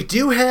it. we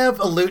do have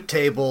a loot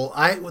table.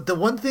 The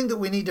one thing that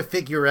we need to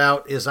figure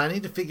out is I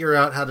need to figure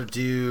out how to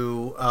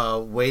do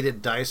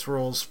weighted dice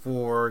rolls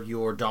for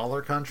your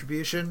dollar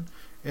contribution,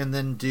 and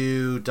then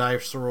do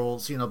dice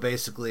rolls.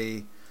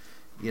 Basically,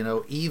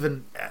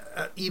 even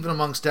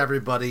amongst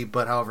everybody,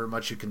 but however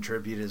much you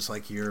contribute is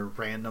like your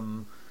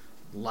random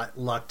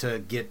luck to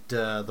get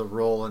the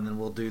roll, and then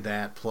we'll do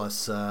that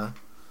plus, and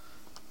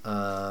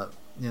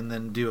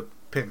then do a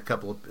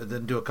couple of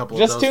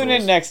Just those tune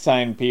rolls. in next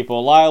time,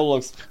 people. Lyle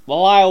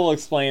will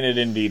explain it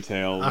in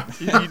detail.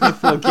 You need the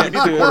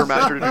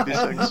quartermaster to do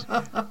these things.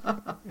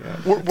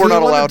 We're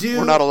not allowed.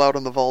 We're not allowed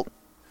in the vault.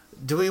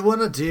 Do we want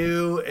to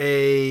do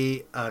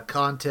a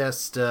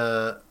contest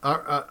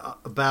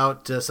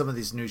about some of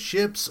these new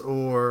ships,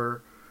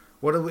 or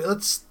what do we?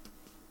 Let's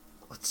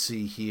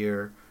see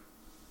here.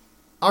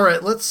 All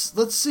right, let's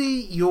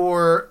see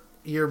your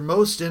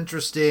most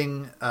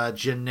interesting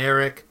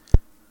generic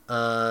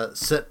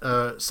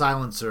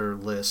silencer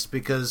list,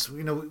 because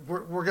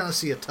we're gonna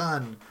see a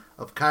ton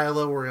of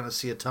Kylo, we're gonna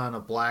see a ton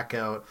of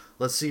Blackout.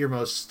 Let's see your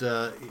most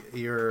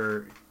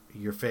your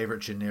favorite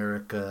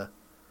generic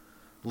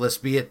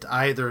list, be it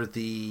either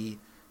the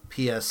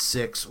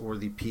PS6 or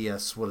the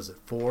PS, what is it,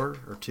 4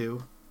 or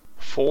 2?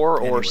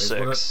 4 or Anyways,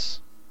 6.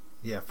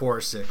 Yeah, 4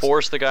 or 6. 4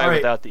 is the guy All right.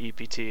 without the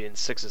EPT, and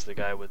 6 is the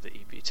guy with the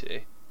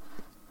EPT.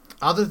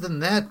 Other than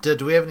that, do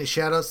we have any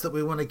shout-outs that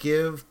we want to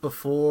give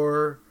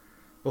before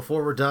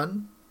we're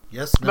done?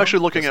 Yes, I'm no?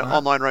 actually looking Guess at not?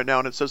 online right now,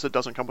 and it says it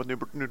doesn't come with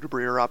new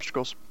debris or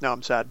obstacles. Now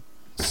I'm sad.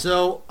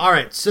 So, all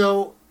right.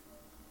 So,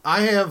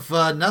 I have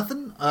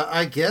nothing.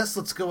 I guess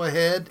let's go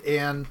ahead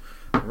and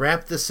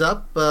wrap this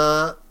up.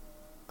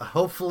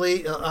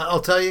 Hopefully,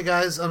 I'll tell you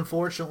guys.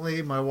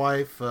 Unfortunately, my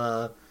wife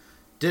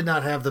did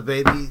not have the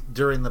baby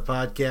during the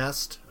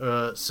podcast,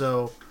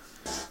 so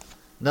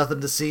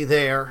nothing to see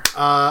there.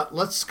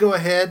 Let's go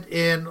ahead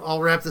and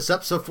I'll wrap this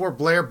up. So for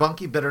Blair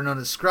Bunky, better known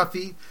as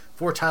Scruffy,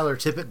 for Tyler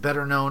Tippett,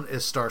 better known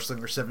as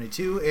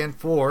Starslinger72, and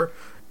for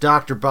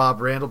Dr. Bob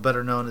Randall,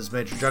 better known as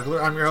Major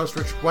Juggler, I'm your host,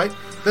 Richard White,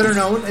 better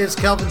known as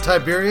Kelvin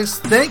Tiberius.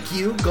 Thank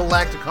you,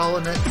 Galactic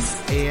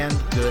Holonet, and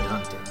good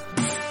hunting.